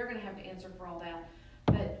 They're going to have to answer for all that.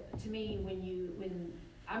 But to me, when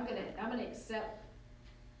I'm gonna accept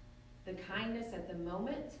the kindness at the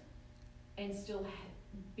moment and still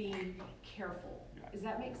be careful. Does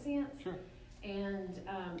that make sense? Sure. And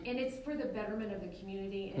it's for the betterment of the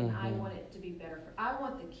community, and I want it to be better. I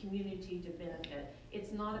want the community to benefit.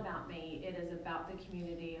 It's not about me. It is about the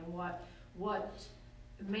community and what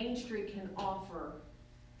Main Street can offer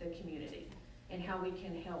the community and how we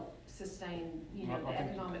can help sustain, the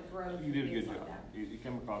economic growth. You did a good like job. that. You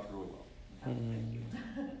came across really well. Oh, thank you.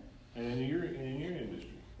 And in your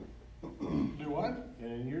industry. Do what?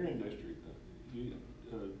 And in your industry,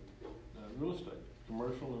 real estate,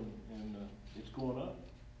 commercial, and it's going up.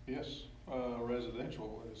 Yes,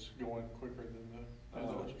 residential is going quicker than the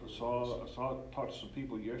industrial. Talked to some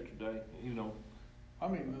people yesterday, I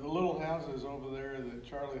mean, the little houses over there that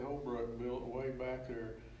Charlie Holbrook built way back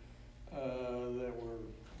there, that were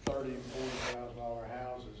 $30,000 and $40,000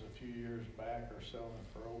 houses a few years back are selling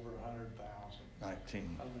for over $100,000.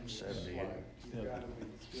 1978. You gotta be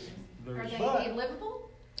kidding. Are they livable?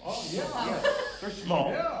 Oh, yeah. They're small.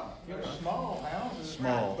 Yeah. They're small houses.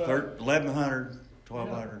 Small, but- 1,100,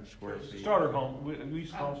 1,200 square feet. Starter home, we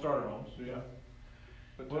used to call them starter homes, yeah.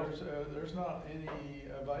 But there's not any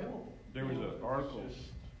available. There was an article. It's just-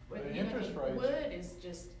 But The you know, interest rates. wood is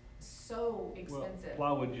just so Well, expensive.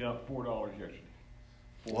 plywood jumped $4 yesterday.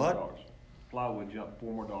 What? $4. Plywood jumped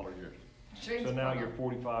 $4 more yesterday. James So now Bond. you're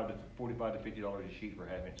 $45 to $50 a sheet for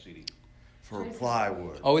half-inch CD. For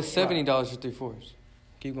plywood. Oh, it's $70 for 3/4.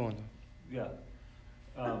 Keep going though.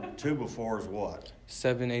 Yeah. 2x4 is what?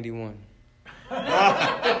 $7.81.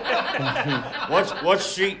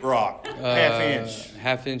 What's sheetrock? Half inch.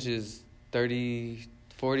 Half inch is 30,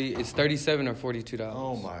 40. It's $37 or $42.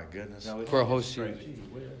 Oh my goodness. No, it's For a whole just sheet. crazy.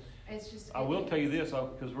 It's just. I will tell you this,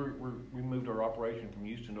 because we moved our operation from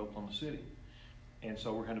Houston to Oklahoma City. And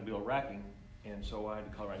so we're going to build racking. And so I had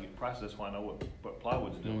to call around and get prices. That's why I know what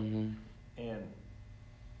plywood's doing. And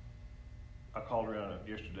I called around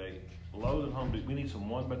yesterday. Lowe's and Home Depot, we need some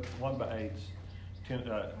 1x8s,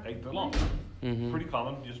 8 foot long. Pretty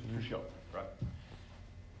common, just for show, right?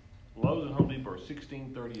 Lowe's and Home Depot are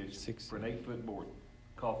 $16.30 for an 8-foot board.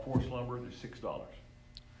 Call Forest Lumber, they're $6.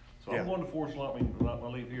 So Yeah. I'm going to Forest Lumber. I mean, when I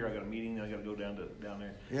leave here, I got a meeting. I got to go down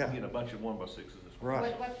there. Yeah. I'm getting a bunch of 1x6s this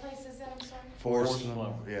Right. What place is that, I'm sorry? Forest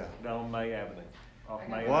Lumber. yeah. Down on May Avenue, off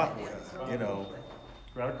May What? Avenue. You know.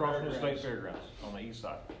 Right across from the state fairgrounds on the east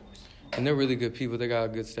side. And they're really good people. They got a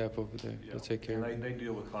good staff over there. Yeah. They'll take care And of it. they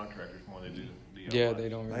deal with contractors more than they do DIY. Yeah, they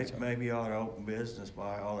don't really. Maybe you ought to open business,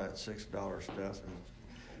 buy all that $6 stuff and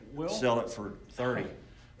Well, sell it for 30.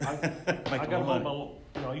 I Make got more a money. hold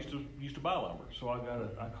my, I used to buy lumber, so I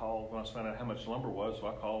called when I found out how much lumber was. So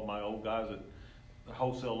I called my old guys at the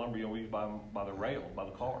wholesale lumber. You know, we used to buy them by the rail, by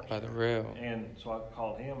the cars. By the rail. And so I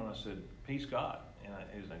called him and I said, "Peace God," and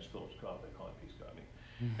his name's Philip Scott. They call him Peace God.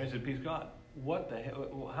 I said, "Peace God, what the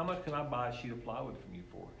hell? How much can I buy a sheet of plywood from you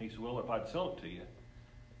for?" He said, "Well, if I'd sell it to you,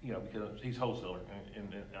 you know, because he's wholesaler."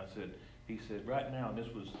 And I said, he said, "Right now," and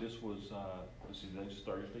this was let's see, today's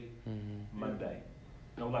Thursday, Monday.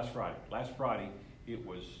 No, last Friday. Last Friday, it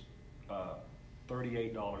was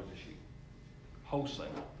 $38 a sheet, wholesale.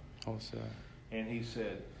 Wholesale. And he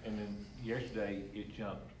said, and then yesterday it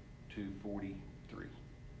jumped to 43.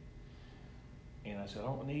 And I said, I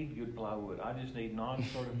don't need good plywood. I just need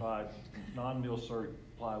non-certified, non-mill cert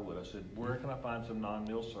plywood. I said, where can I find some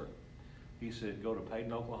non-mill cert? He said, go to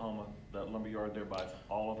Payton, Oklahoma. That lumber yard there buys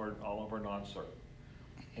all of our non-cert.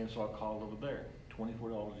 And so I called over there,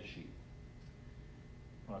 $24 a sheet.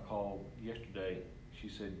 When I called yesterday, she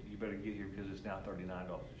said, you better get here because it's now $39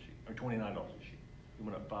 a sheet, or $29 a sheet. It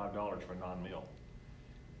went up $5 for a non-mill.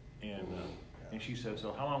 And she said,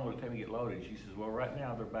 so how long would it take me to get loaded? She says, well, right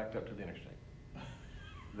now they're backed up to the interstate.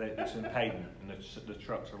 It's in Payton, and the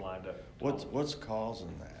trucks are lined up. What's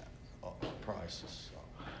causing that prices?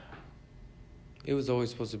 It was always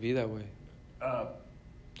supposed to be that way.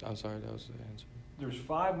 I'm sorry, that was the answer. There's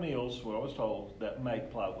 5 mills, what I was told, that make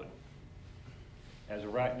plywood. As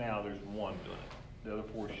of right now, there's 1 doing it. The other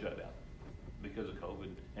 4 shut down because of COVID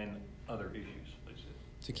and other issues, they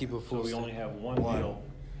said. To keep a full So we only have 1 mill.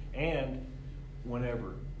 And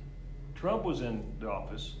whenever Trump was in the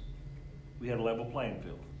office, we had a level playing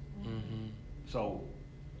field. So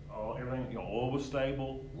everything, oil was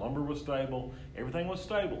stable, lumber was stable, everything was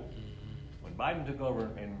stable. When Biden took over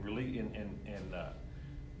and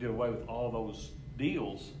did away with all those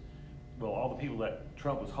deals, well, all the people that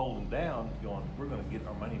Trump was holding down, going, we're going to get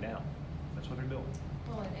our money now. That's what they're doing.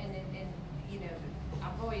 Well, and you know,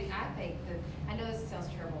 I think that, I know this sounds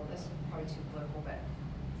terrible, this is probably too political, but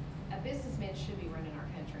a businessman should be running our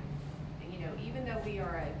country. You know, even though we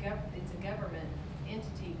are it's a government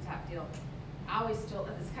entity type deal, I always still,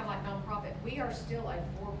 it's kind of like nonprofit, we are still a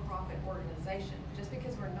for-profit organization. Just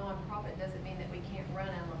because we're nonprofit doesn't mean that we can't run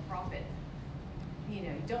on a profit. You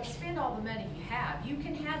know, don't spend all the money you have. You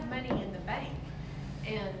can have money in the bank.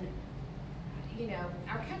 And, you know,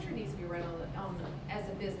 our country needs to be run as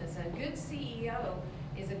a business. A good CEO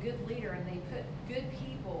is a good leader, and they put good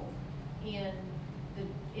people in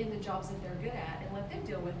the jobs that they're good at, and let them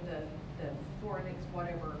deal with the foreign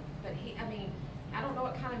whatever. But I don't know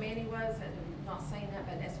what kind of man he was, and I'm not saying that,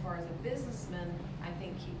 but as far as a businessman, I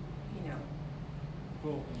think he, you know.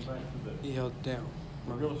 Well, back to the He held down.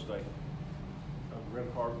 real estate. I read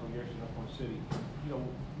an article yesterday up on the city. You know,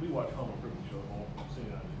 we watch Home Improvement shows on City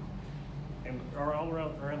and I do. And all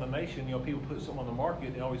around the nation, you know, people put something on the market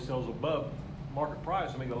and it always sells above market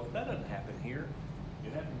price, and we go, that doesn't happen here.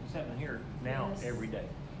 It's happening here now. Yes. Every day.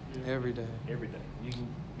 Every day. Every day.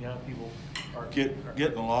 People are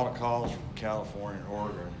Getting a lot of calls from California and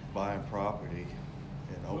Oregon buying property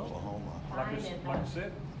in Oklahoma. Like I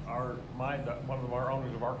said, one of our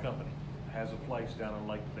owners of our company, has a place down in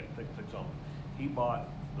Lake Texoma. He bought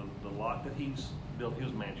the lot that he's built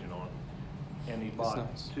his mansion on, and he bought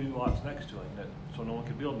nice. 2 lots next to him, so no one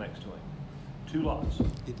could build next to him. 2 lots.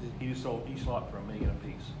 He did. He just sold each lot for $1 million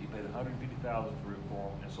apiece. He paid $150,000 for them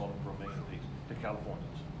and sold them for $1 million apiece to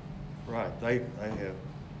Californians. Right, they have.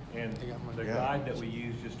 And They got money. the Yeah. guide that we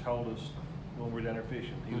used just told us when we were down there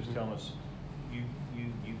fishing, he was telling us, you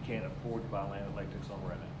can't afford to buy land at Lake Texoma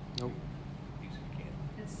right now. Nope. He said you can't.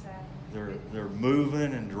 It's sad. They're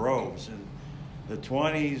moving in droves. In the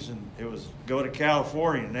 20s, and it was go to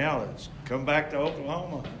California. Now it's come back to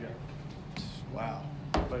Oklahoma. Yeah. Wow.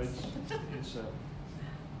 But it's a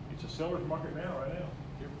seller's market now, right now.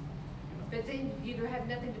 But then you don't have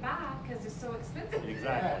nothing to buy because it's so expensive.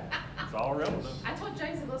 Exactly. It's all relative. I told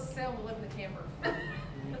James, let's sell and live in the camper. The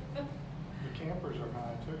campers are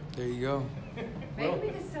high too. There you go. Maybe we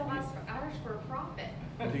could sell ours for a profit.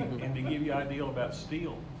 And to give you an idea about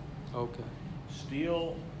steel, Okay.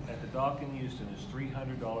 steel at the dock in Houston is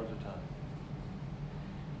 $300 a ton.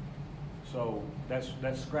 So that's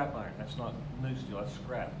scrap iron. That's not new steel. That's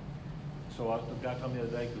scrap. So the guy told me the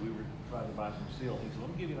other day because we were trying to buy some steel. He said, "Let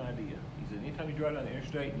me give you an idea." He said, "Anytime you drive down the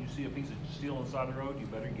interstate and you see a piece of steel on the side of the road, you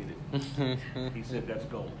better get it." He said, "That's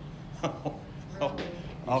gold."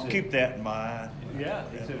 I'll keep that in mind. Yeah,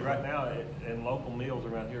 he said right now in local mills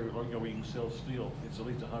around here, where you can sell steel, it's at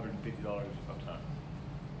least $150 a ton.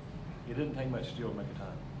 It doesn't take much steel to make a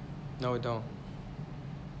ton. No, it don't.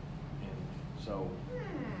 And so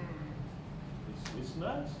it's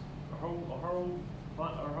nuts. Our whole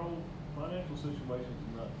financial situation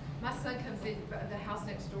is nuts. My son comes in the house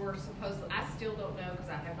next door. Supposedly, I still don't know because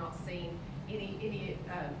I have not seen any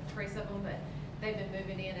trace of them, but they've been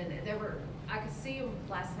moving in, and I could see them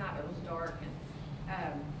last night, but it was dark,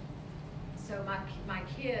 and so my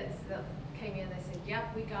kids that came in, they said,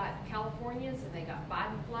 "Yep, we got Californians, and they got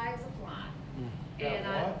Biden flags flying."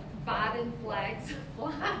 And Biden flags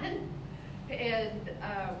flying, and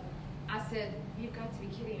I said, "You've got to be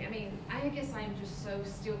kidding." I mean, I guess I am just so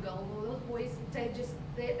still gullible. Those boys,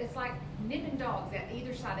 it's like nipping dogs at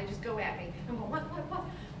either side. They just go at me. I'm going, what?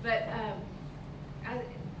 But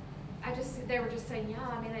they were just saying, yeah,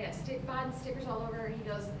 I mean, they got Biden stickers all over. He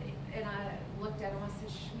goes, and I looked at him, I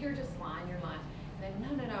said, "You're just lying, you're lying." And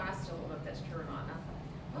they, no, I still don't know if that's true or not. And I thought,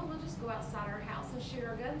 well, we'll just go outside our house and shoot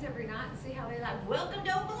our guns every night and see how they like, "Welcome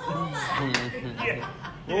to Oklahoma."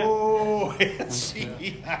 Oh,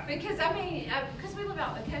 Because I mean, because we live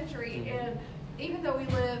out in the country, and even though we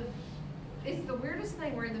live, it's the weirdest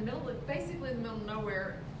thing. We're in the middle of, basically in the middle of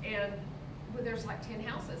nowhere, and there's like 10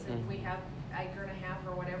 houses, and we have an acre and a half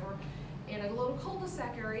or whatever in a little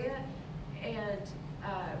cul-de-sac area, and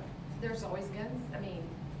there's always guns. I mean,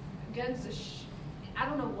 guns. I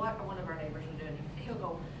don't know what one of our neighbors are doing. He'll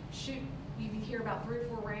go shoot. You can hear about 3 or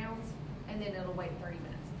 4 rounds, and then it'll wait 30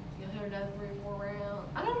 minutes. You'll hear another 3 or 4 rounds.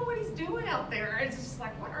 I don't know what he's doing out there. It's just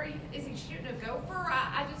like, is he shooting a gopher?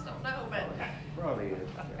 I just don't know. But Probably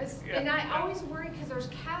is. and I always worry because there's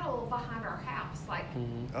cattle behind our house. Like,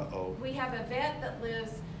 we have a vet that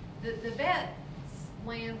lives. The vet's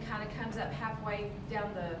land kind of comes up halfway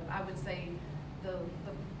down I would say, the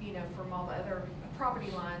from all the other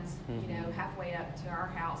property lines, halfway up to our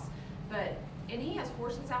house. And he has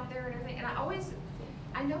horses out there and everything. And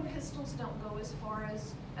I know pistols don't go as far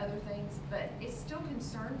as other things, but it still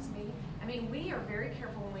concerns me. I mean, we are very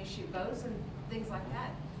careful when we shoot bows and things like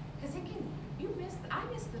that, because I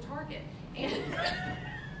miss the target, and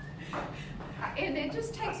it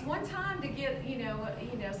just takes one time to get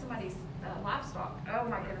somebody's livestock. Oh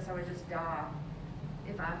my goodness, I would just die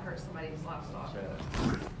if I hurt somebody's livestock.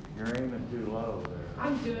 You're aiming too low there.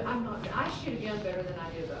 I shoot a gun better than I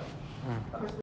do though. Of course,